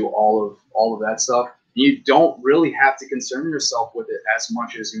to all of that stuff. You don't really have to concern yourself with it as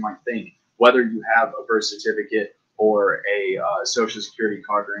much as you might think, whether you have a birth certificate or a social security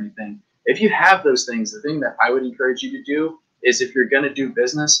card or anything. If you have those things, the thing that I would encourage you to do is, if you're going to do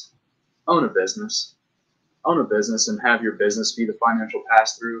business, own a business and have your business be the financial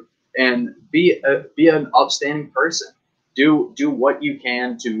pass-through, and be an upstanding person. Do what you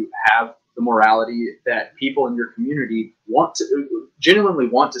can to have the morality that people in your community genuinely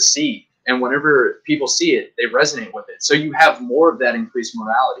want to see. And whenever people see it, they resonate with it. So you have more of that increased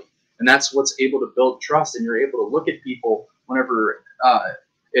morality. And that's what's able to build trust. And you're able to look at people whenever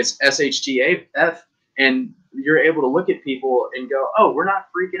it's SHTF And you're able to look at people and go, oh, we're not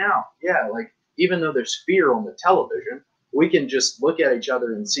freaking out. Yeah, like even though there's fear on the television, we can just look at each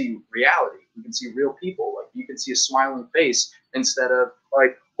other and see reality. We can see real people. Like you can see a smiling face instead of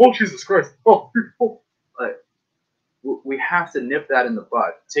like, oh, Jesus Christ. Oh. Like, we have to nip that in the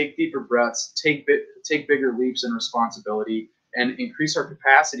bud. Take deeper breaths, take bigger leaps in responsibility, and increase our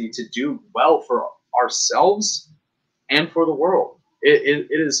capacity to do well for ourselves and for the world. It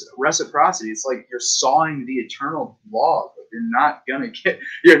is reciprocity. It's like you're sawing the eternal log. You're not gonna get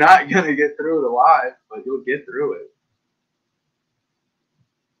through it alive, but you'll get through it.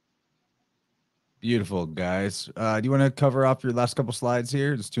 Beautiful, guys. Do you want to cover off your last couple slides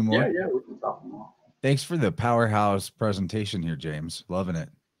here? Just two more. Yeah, we can talk more. Thanks for the powerhouse presentation here, James. Loving it.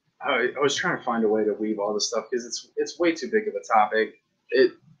 I was trying to find a way to weave all this stuff because it's way too big of a topic.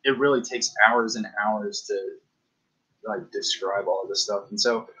 It really takes hours and hours to like describe all of this stuff, and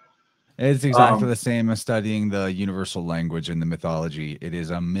so it's exactly the same as studying the universal language and the mythology. It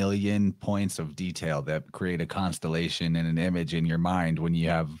is a million points of detail that create a constellation and an image in your mind when you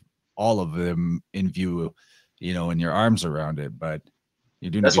have all of them in view, you know, and your arms around it. But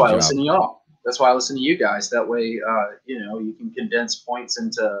you're doing. That's why I listen to y'all. That's why I listen to you guys. That way, you know, you can condense points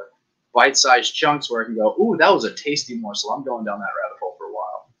into bite-sized chunks where I can go, ooh, that was a tasty morsel. I'm going down that rabbit hole for a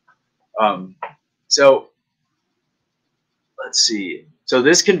while. So let's see. So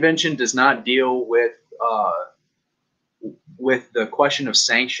this convention does not deal with the question of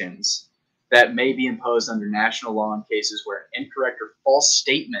sanctions that may be imposed under national law in cases where an incorrect or false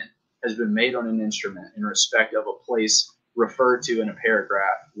statement has been made on an instrument in respect of a place referred to in a paragraph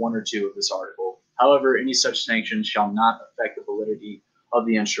 1 or 2 of this article. However, any such sanctions shall not affect the validity of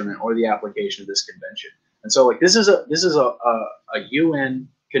the instrument or the application of this convention. And so, like, this is a UN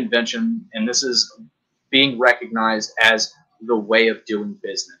convention, and this is being recognized as the way of doing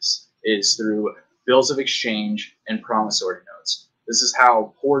business is through bills of exchange and promissory notes. This is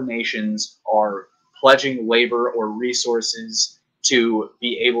how poor nations are pledging labor or resources to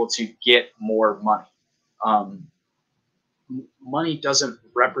be able to get more money. Money doesn't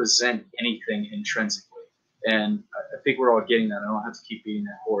represent anything intrinsically. And I think we're all getting that. I don't have to keep beating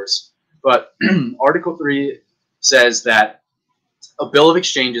that horse. But Article 3 says that a bill of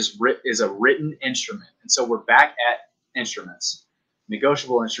exchange is a written instrument. And so we're back at instruments,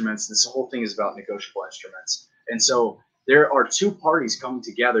 negotiable instruments. This whole thing is about negotiable instruments. And so there are two parties coming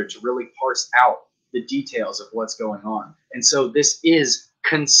together to really parse out the details of what's going on. And so this is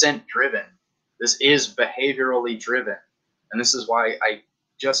consent driven. This is behaviorally driven. And this is why I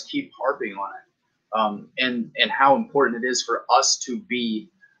just keep harping on it, and how important it is for us to be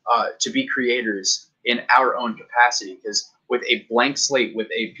creators in our own capacity. Because with a blank slate, with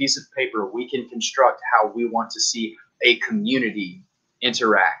a piece of paper, we can construct how we want to see a community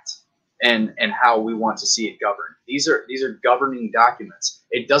interact and how we want to see it governed. These are governing documents.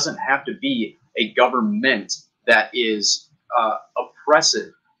 It doesn't have to be a government that is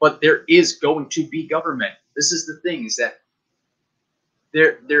oppressive, but there is going to be government. This is the thing, is that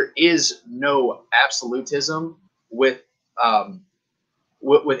there is no absolutism with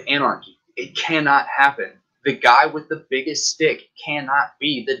anarchy. It cannot happen. The guy with the biggest stick cannot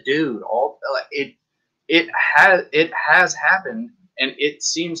be the dude. It has happened, and it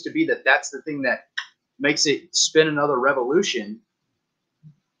seems to be that that's the thing that makes it spin another revolution.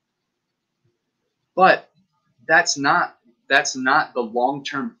 But that's not the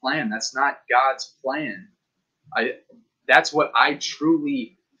long-term plan. That's not God's plan. That's what I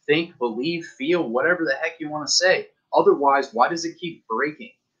truly think, believe, feel, whatever the heck you want to say. Otherwise, why does it keep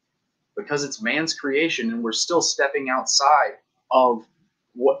breaking? Because it's man's creation, and we're still stepping outside of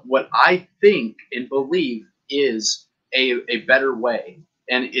what I think and believe is a better way.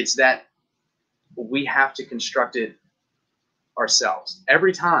 And it's that we have to construct it ourselves.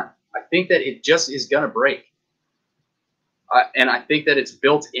 Every time, I think that it just is going to break. And I think that it's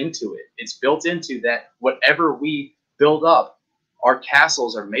built into it. It's built into that whatever we build up, our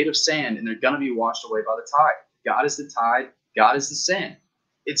castles are made of sand, and they're going to be washed away by the tide. God is the tide. God is the sand.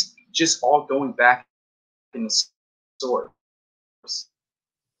 It's just all going back in the source.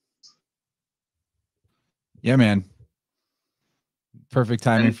 Yeah, man. Perfect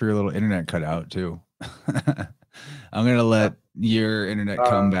timing for your little internet cutout too. I'm going to let your internet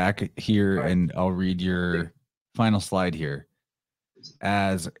come back here, and I'll read your final slide here.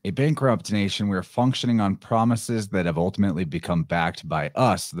 As a bankrupt nation, we're functioning on promises that have ultimately become backed by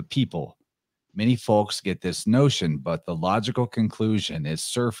us, the people. Many folks get this notion, but the logical conclusion is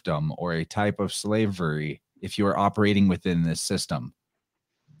serfdom or a type of slavery if you are operating within this system.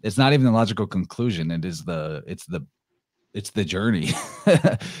 It's not even the logical conclusion. It's the it's the journey.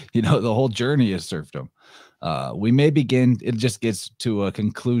 You know, the whole journey is serfdom. We may begin, it just gets to a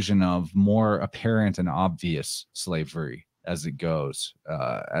conclusion of more apparent and obvious slavery as it goes,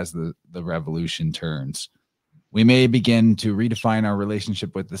 as the revolution turns. We may begin to redefine our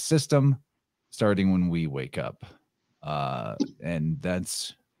relationship with the system starting when we wake up. And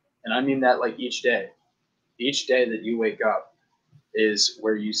I mean that like each day that you wake up is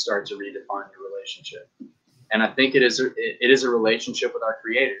where you start to redefine your relationship. And I think it is a relationship with our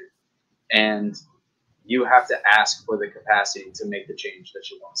Creator. And you have to ask for the capacity to make the change that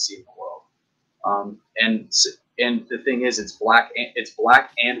you want to see in the world. And the thing is, it's black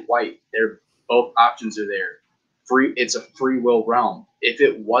and white. Both options are there. It's a free will realm. If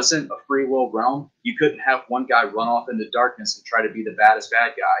it wasn't a free will realm, you couldn't have one guy run off into darkness and try to be the baddest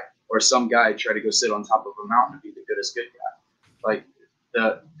bad guy, or some guy try to go sit on top of a mountain and be the goodest good guy. Like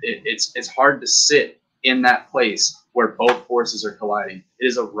it's hard to sit in that place where both forces are colliding. It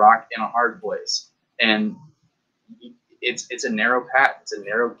is a rock and a hard place, and it's a narrow path. It's a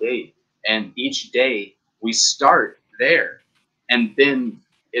narrow gate, and each day we start there, and then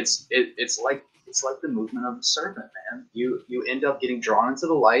it's like the movement of the serpent, man. You end up getting drawn into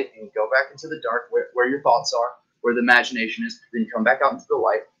the light and you go back into the dark where your thoughts are, where the imagination is. Then you come back out into the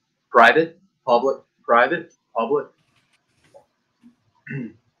light. Private, public, private, public.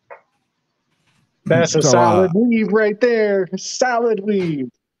 That's a solid weave right there. Solid weave.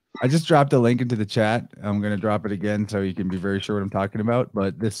 I just dropped a link into the chat. I'm going to drop it again so you can be very sure what I'm talking about.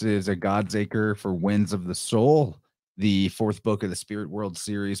 But this is A God's Acre for Winds of the Soul, the 4th book of the Spirit World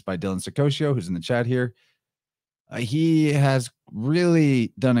series by Dylan Sicosio, who's in the chat here. He has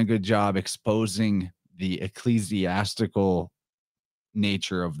really done a good job exposing the ecclesiastical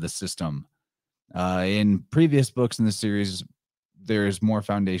nature of the system. In previous books in the series, there's more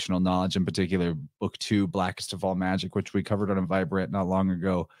foundational knowledge, in particular, book 2, Blackest of All Magic, which we covered on a Vibrant not long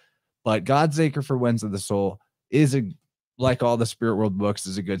ago. But God's Acre for Winds of the Soul is, like all the Spirit World books,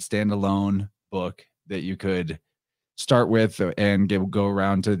 is a good standalone book that you could start with and go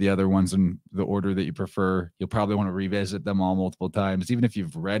around to the other ones in the order that you prefer. You'll probably want to revisit them all multiple times. Even if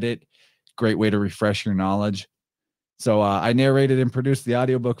you've read it, great way to refresh your knowledge. So I narrated and produced the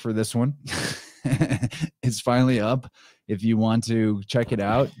audiobook for this one. It's finally up. If you want to check it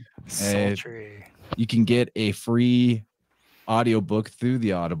out, you can get a free audiobook through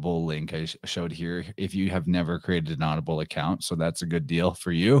the Audible link I showed here if you have never created an Audible account. So that's a good deal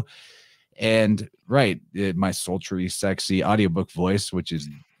for you. And my sultry, sexy audiobook voice, which is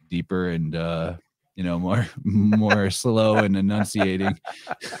deeper and more slow and enunciating.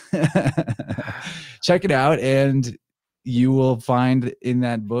 Check it out, and you will find in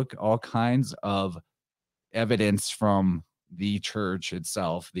that book all kinds of evidence from the church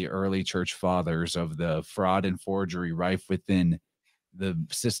itself, the early church fathers, of the fraud and forgery rife within the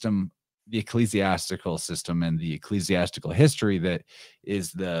system, the ecclesiastical system, and the ecclesiastical history that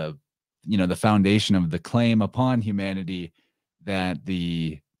is the foundation of the claim upon humanity that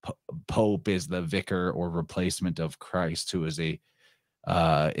the Pope is the vicar or replacement of Christ, who is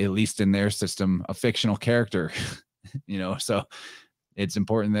at least in their system, a fictional character. So it's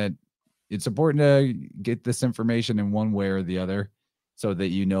important to get this information in one way or the other so that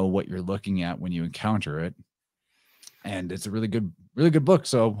you know what you're looking at when you encounter it. And it's a really good book.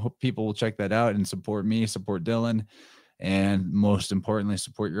 So hope people will check that out and support me, support Dylan, and most importantly,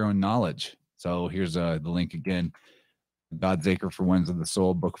 support your own knowledge. So here's the link again. God's Acre for Winds of the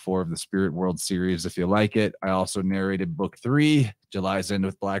Soul, book 4 of the Spirit World series, if you like it. I also narrated book 3, July's End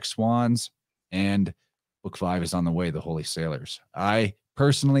with Black Swans, and book 5 is on the way, The Holy Sailors. I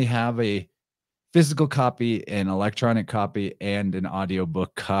personally have a physical copy, an electronic copy, and an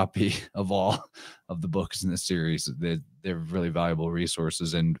audiobook copy of all of the books in the series. They're really valuable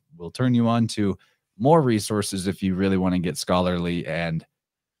resources and will turn you on to more resources if you really want to get scholarly and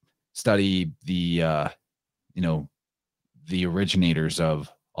study the originators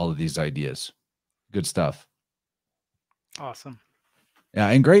of all of these ideas. Good stuff. Awesome. Yeah,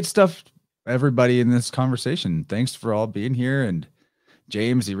 and great stuff, everybody in this conversation. Thanks for all being here. And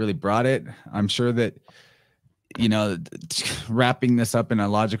James, he really brought it. I'm sure that, wrapping this up in a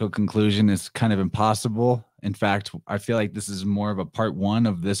logical conclusion is kind of impossible. In fact, I feel like this is more of a part 1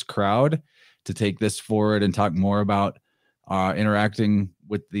 of this crowd to take this forward and talk more about interacting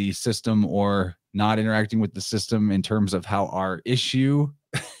with the system or not interacting with the system in terms of how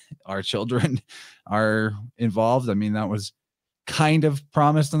our children are involved. I mean, that was kind of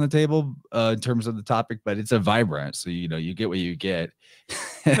promised on the table in terms of the topic, but it's a Vibrant, so you get what you get.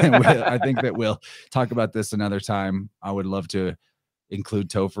 I think that we'll talk about this another time. I would love to include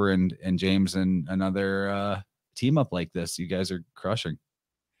Topher and James in another team up like this. You guys are crushing.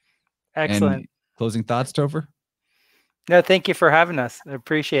 Excellent. And closing thoughts, Topher? No, thank you for having us. I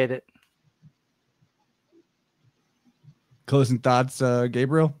appreciate it. Closing thoughts,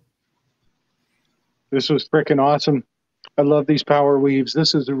 Gabriel? This was freaking awesome. I love these power weaves.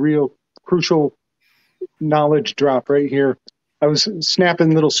 This is a real crucial knowledge drop right here. I was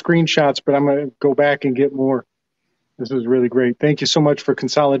snapping little screenshots, but I'm going to go back and get more. This was really great. Thank you so much for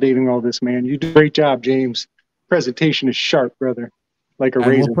consolidating all this, man. You did a great job, James. Presentation is sharp, brother. Like a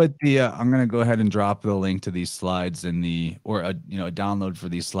razor. We'll put the I'm going to go ahead and drop the link to these slides in the, or a download for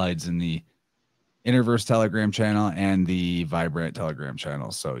these slides in the InnerVerse Telegram channel and the Vibrant Telegram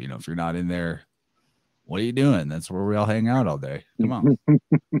channel. So, if you're not in there, what are you doing? That's where we all hang out all day. Come on.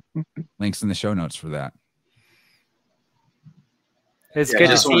 Links in the show notes for that. It's good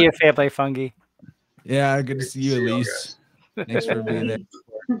to see you, family Fungi. Yeah, good to see you, Elise. Thanks for being there.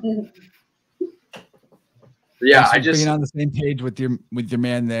 Yeah, Thanks for being on the same page with your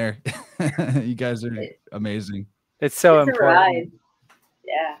man there. You guys are amazing. It's so important.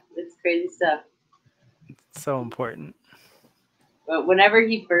 Yeah, it's crazy stuff. It's so important. But whenever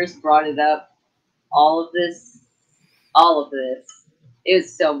he first brought it up, all of this, it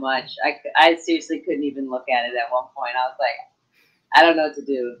was so much. I seriously couldn't even look at it at one point. I was like, I don't know what to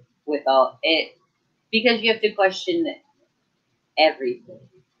do with all it, because you have to question everything,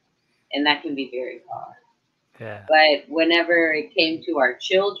 and that can be very hard. Yeah. But whenever it came to our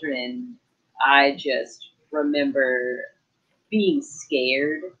children, I just remember being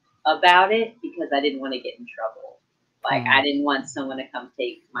scared about it because I didn't want to get in trouble. Like, I didn't want someone to come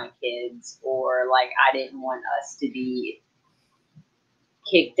take my kids, or like, I didn't want us to be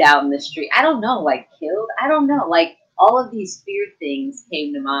kicked out in the street. I don't know, like killed. I don't know. Like, all of these fear things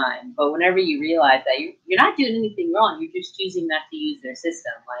came to mind. But whenever you realize that you're not doing anything wrong, you're just choosing not to use their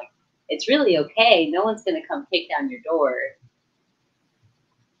system. Like, it's really okay. No one's going to come kick down your door.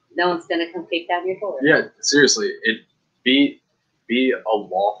 No one's going to come kick down your door. Yeah, seriously. Be a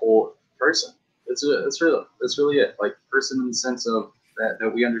lawful person. That's really it. Like, person in the sense of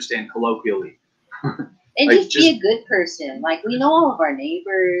that we understand colloquially. And like, just be a good person. Like, we know all of our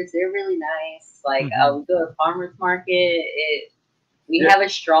neighbors. They're really nice. Like, we go to a farmer's market. We have a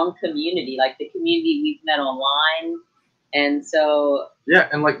strong community. Like, the community we've met online. And so... Yeah,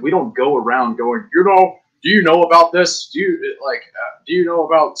 and, like, we don't go around going, do you know about this? Do you know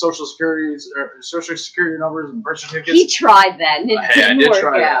about Social Security numbers and birth certificates? He tried that, and it didn't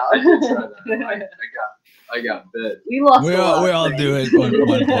work out. I did try that. I got bit. We lost. We all do it at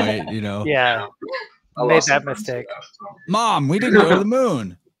one point, Yeah. I made that mistake. Mom, we didn't go to the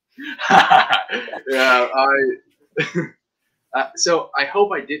moon. Yeah, so I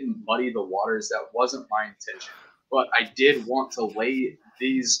hope I didn't muddy the waters. That wasn't my intention, but I did want to lay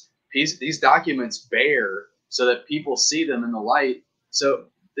these documents bare so that people see them in the light. So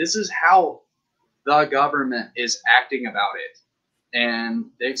this is how the government is acting about it, and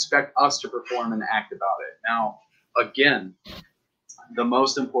they expect us to perform and act about it. Now, again, the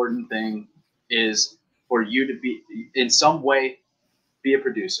most important thing is for you to be, in some way, be a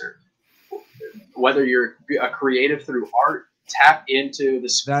producer. Whether you're a creative through art, tap into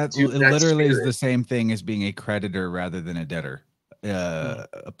this. That literally is the same thing as being a creditor rather than a debtor,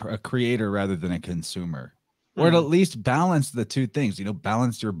 a creator rather than a consumer, or to at least balance the two things.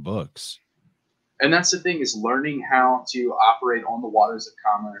 Balance your books. And that's the thing, is learning how to operate on the waters of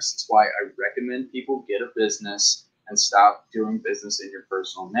commerce. That's why I recommend people get a business and stop doing business in your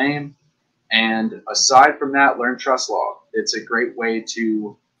personal name. And aside from that, learn trust law. It's a great way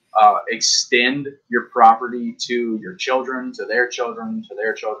to extend your property to your children, to their children, to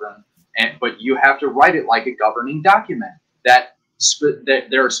their children. But you have to write it like a governing document. That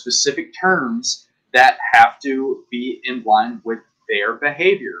there are specific terms that have to be in line with their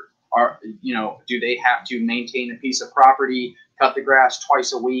behavior. Do they have to maintain a piece of property, cut the grass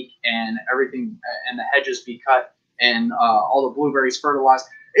twice a week, and everything, and the hedges be cut, and all the blueberries fertilized?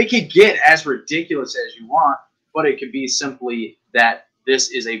 It could get as ridiculous as you want, but it could be simply that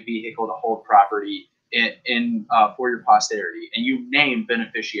this is a vehicle to hold property for your posterity, and you name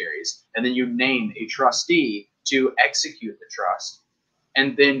beneficiaries, and then you name a trustee to execute the trust,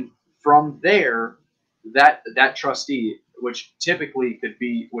 and then from there, that trustee, which typically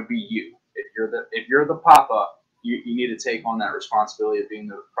would be you, if you're the papa, you need to take on that responsibility of being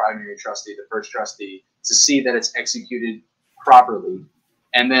the primary trustee, the first trustee, to see that it's executed properly,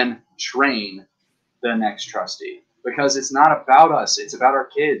 and then train the next trustee, because it's not about us, it's about our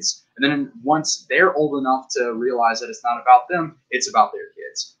kids. And then once they're old enough to realize that it's not about them, it's about their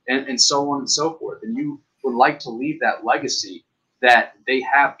kids, and so on and so forth. And you would like to leave that legacy that they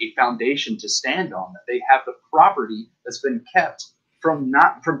have a foundation to stand on, that they have the property that's been kept from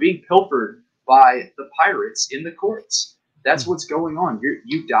being pilfered by the pirates in the courts. That's what's going on.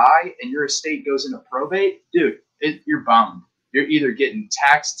 You die and your estate goes into probate, dude. You're bummed. You're either getting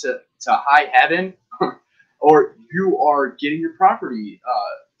taxed to high heaven, or you are getting your property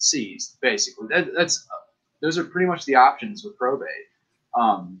seized. Basically, those are pretty much the options with probate.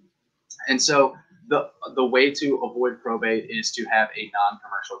 And so the way to avoid probate is to have a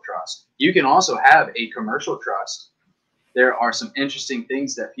non-commercial trust. You can also have a commercial trust. There are some interesting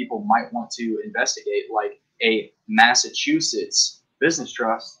things that people might want to investigate, like a Massachusetts business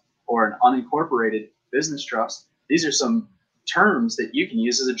trust or an unincorporated business trust. These are some terms that you can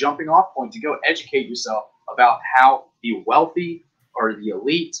use as a jumping off point to go educate yourself about how the wealthy or the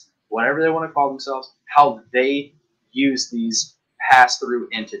elite, whatever they want to call themselves, how they use these pass-through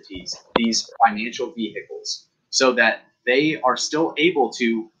entities, these financial vehicles, so that they are still able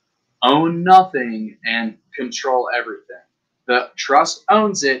to own nothing and control everything. The trust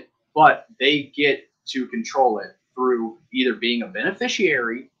owns it, but they get to control it through either being a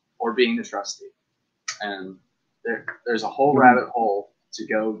beneficiary or being the trustee. And there's a whole rabbit hole to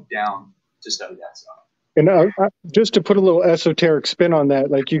go down to study that stuff. And just to put a little esoteric spin on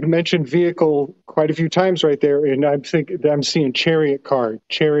that, like you mentioned vehicle quite a few times right there, and I'm seeing chariot card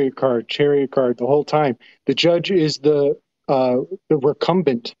the whole time. The judge is the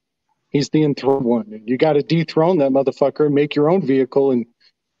recumbent. He's the enthroned one. And you got to dethrone that motherfucker and make your own vehicle and,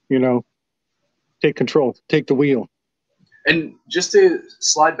 take control, take the wheel. And just to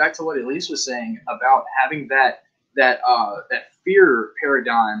slide back to what Elise was saying about having that fear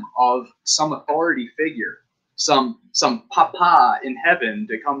paradigm of some authority figure, some papa in heaven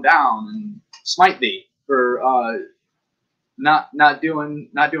to come down and smite thee for not doing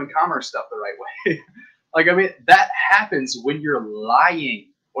commerce stuff the right way. Like, I mean, that happens when you're lying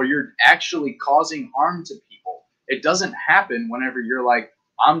or you're actually causing harm to people. It doesn't happen whenever you're like,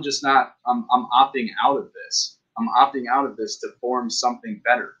 I'm opting out of this. I'm opting out of this to form something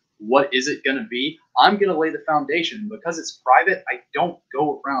better. What is it going to be? I'm going to lay the foundation. Because it's private, I don't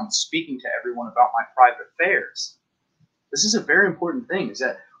go around speaking to everyone about my private affairs. This is a very important thing, is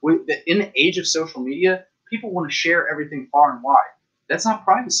that in the age of social media, people want to share everything far and wide. That's not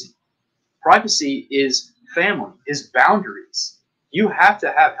privacy. Privacy is family, is boundaries. You have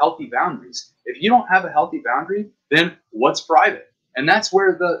to have healthy boundaries. If you don't have a healthy boundary, then what's private? And that's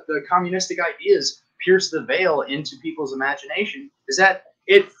where the communistic ideas pierce the veil into people's imagination, is that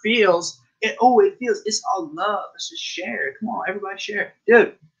it feels it's all love. Let's just share. Come on, everybody share.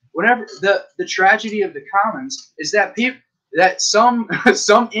 Dude, whenever the tragedy of the commons is that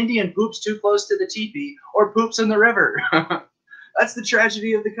some Indian poops too close to the teepee or poops in the river. That's the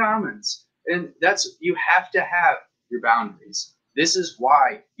tragedy of the commons. And you have to have your boundaries. This is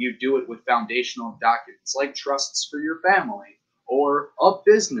why you do it with foundational documents like trusts for your family or a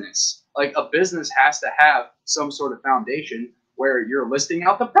business. Like, a business has to have some sort of foundation where you're listing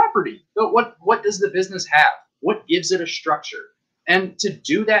out the property. But what does the business have? What gives it a structure? And to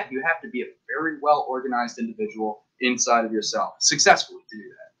do that, you have to be a very well organized individual inside of yourself, successfully to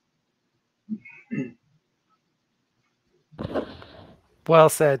do that. Well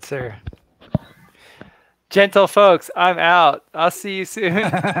said, sir. Gentle folks, I'm out. I'll see you soon. Thank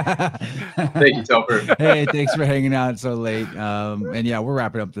you, Topher. Hey, thanks for hanging out so late. And yeah, we're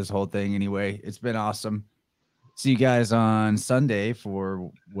wrapping up this whole thing anyway. It's been awesome. See you guys on Sunday for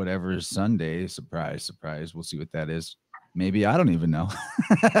whatever Sunday. Surprise, surprise. We'll see what that is. Maybe, I don't even know.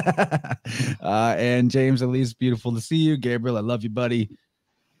 And James, Elise, beautiful to see you. Gabriel, I love you, buddy.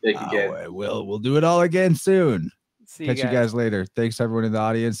 Thank you, Gabe. We'll do it all again soon. Catch you guys later. Thanks everyone in the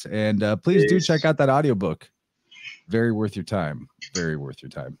audience, and please do check out that audiobook. Very worth your time. Very worth your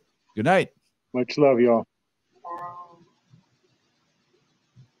time. Good night. Much love, y'all.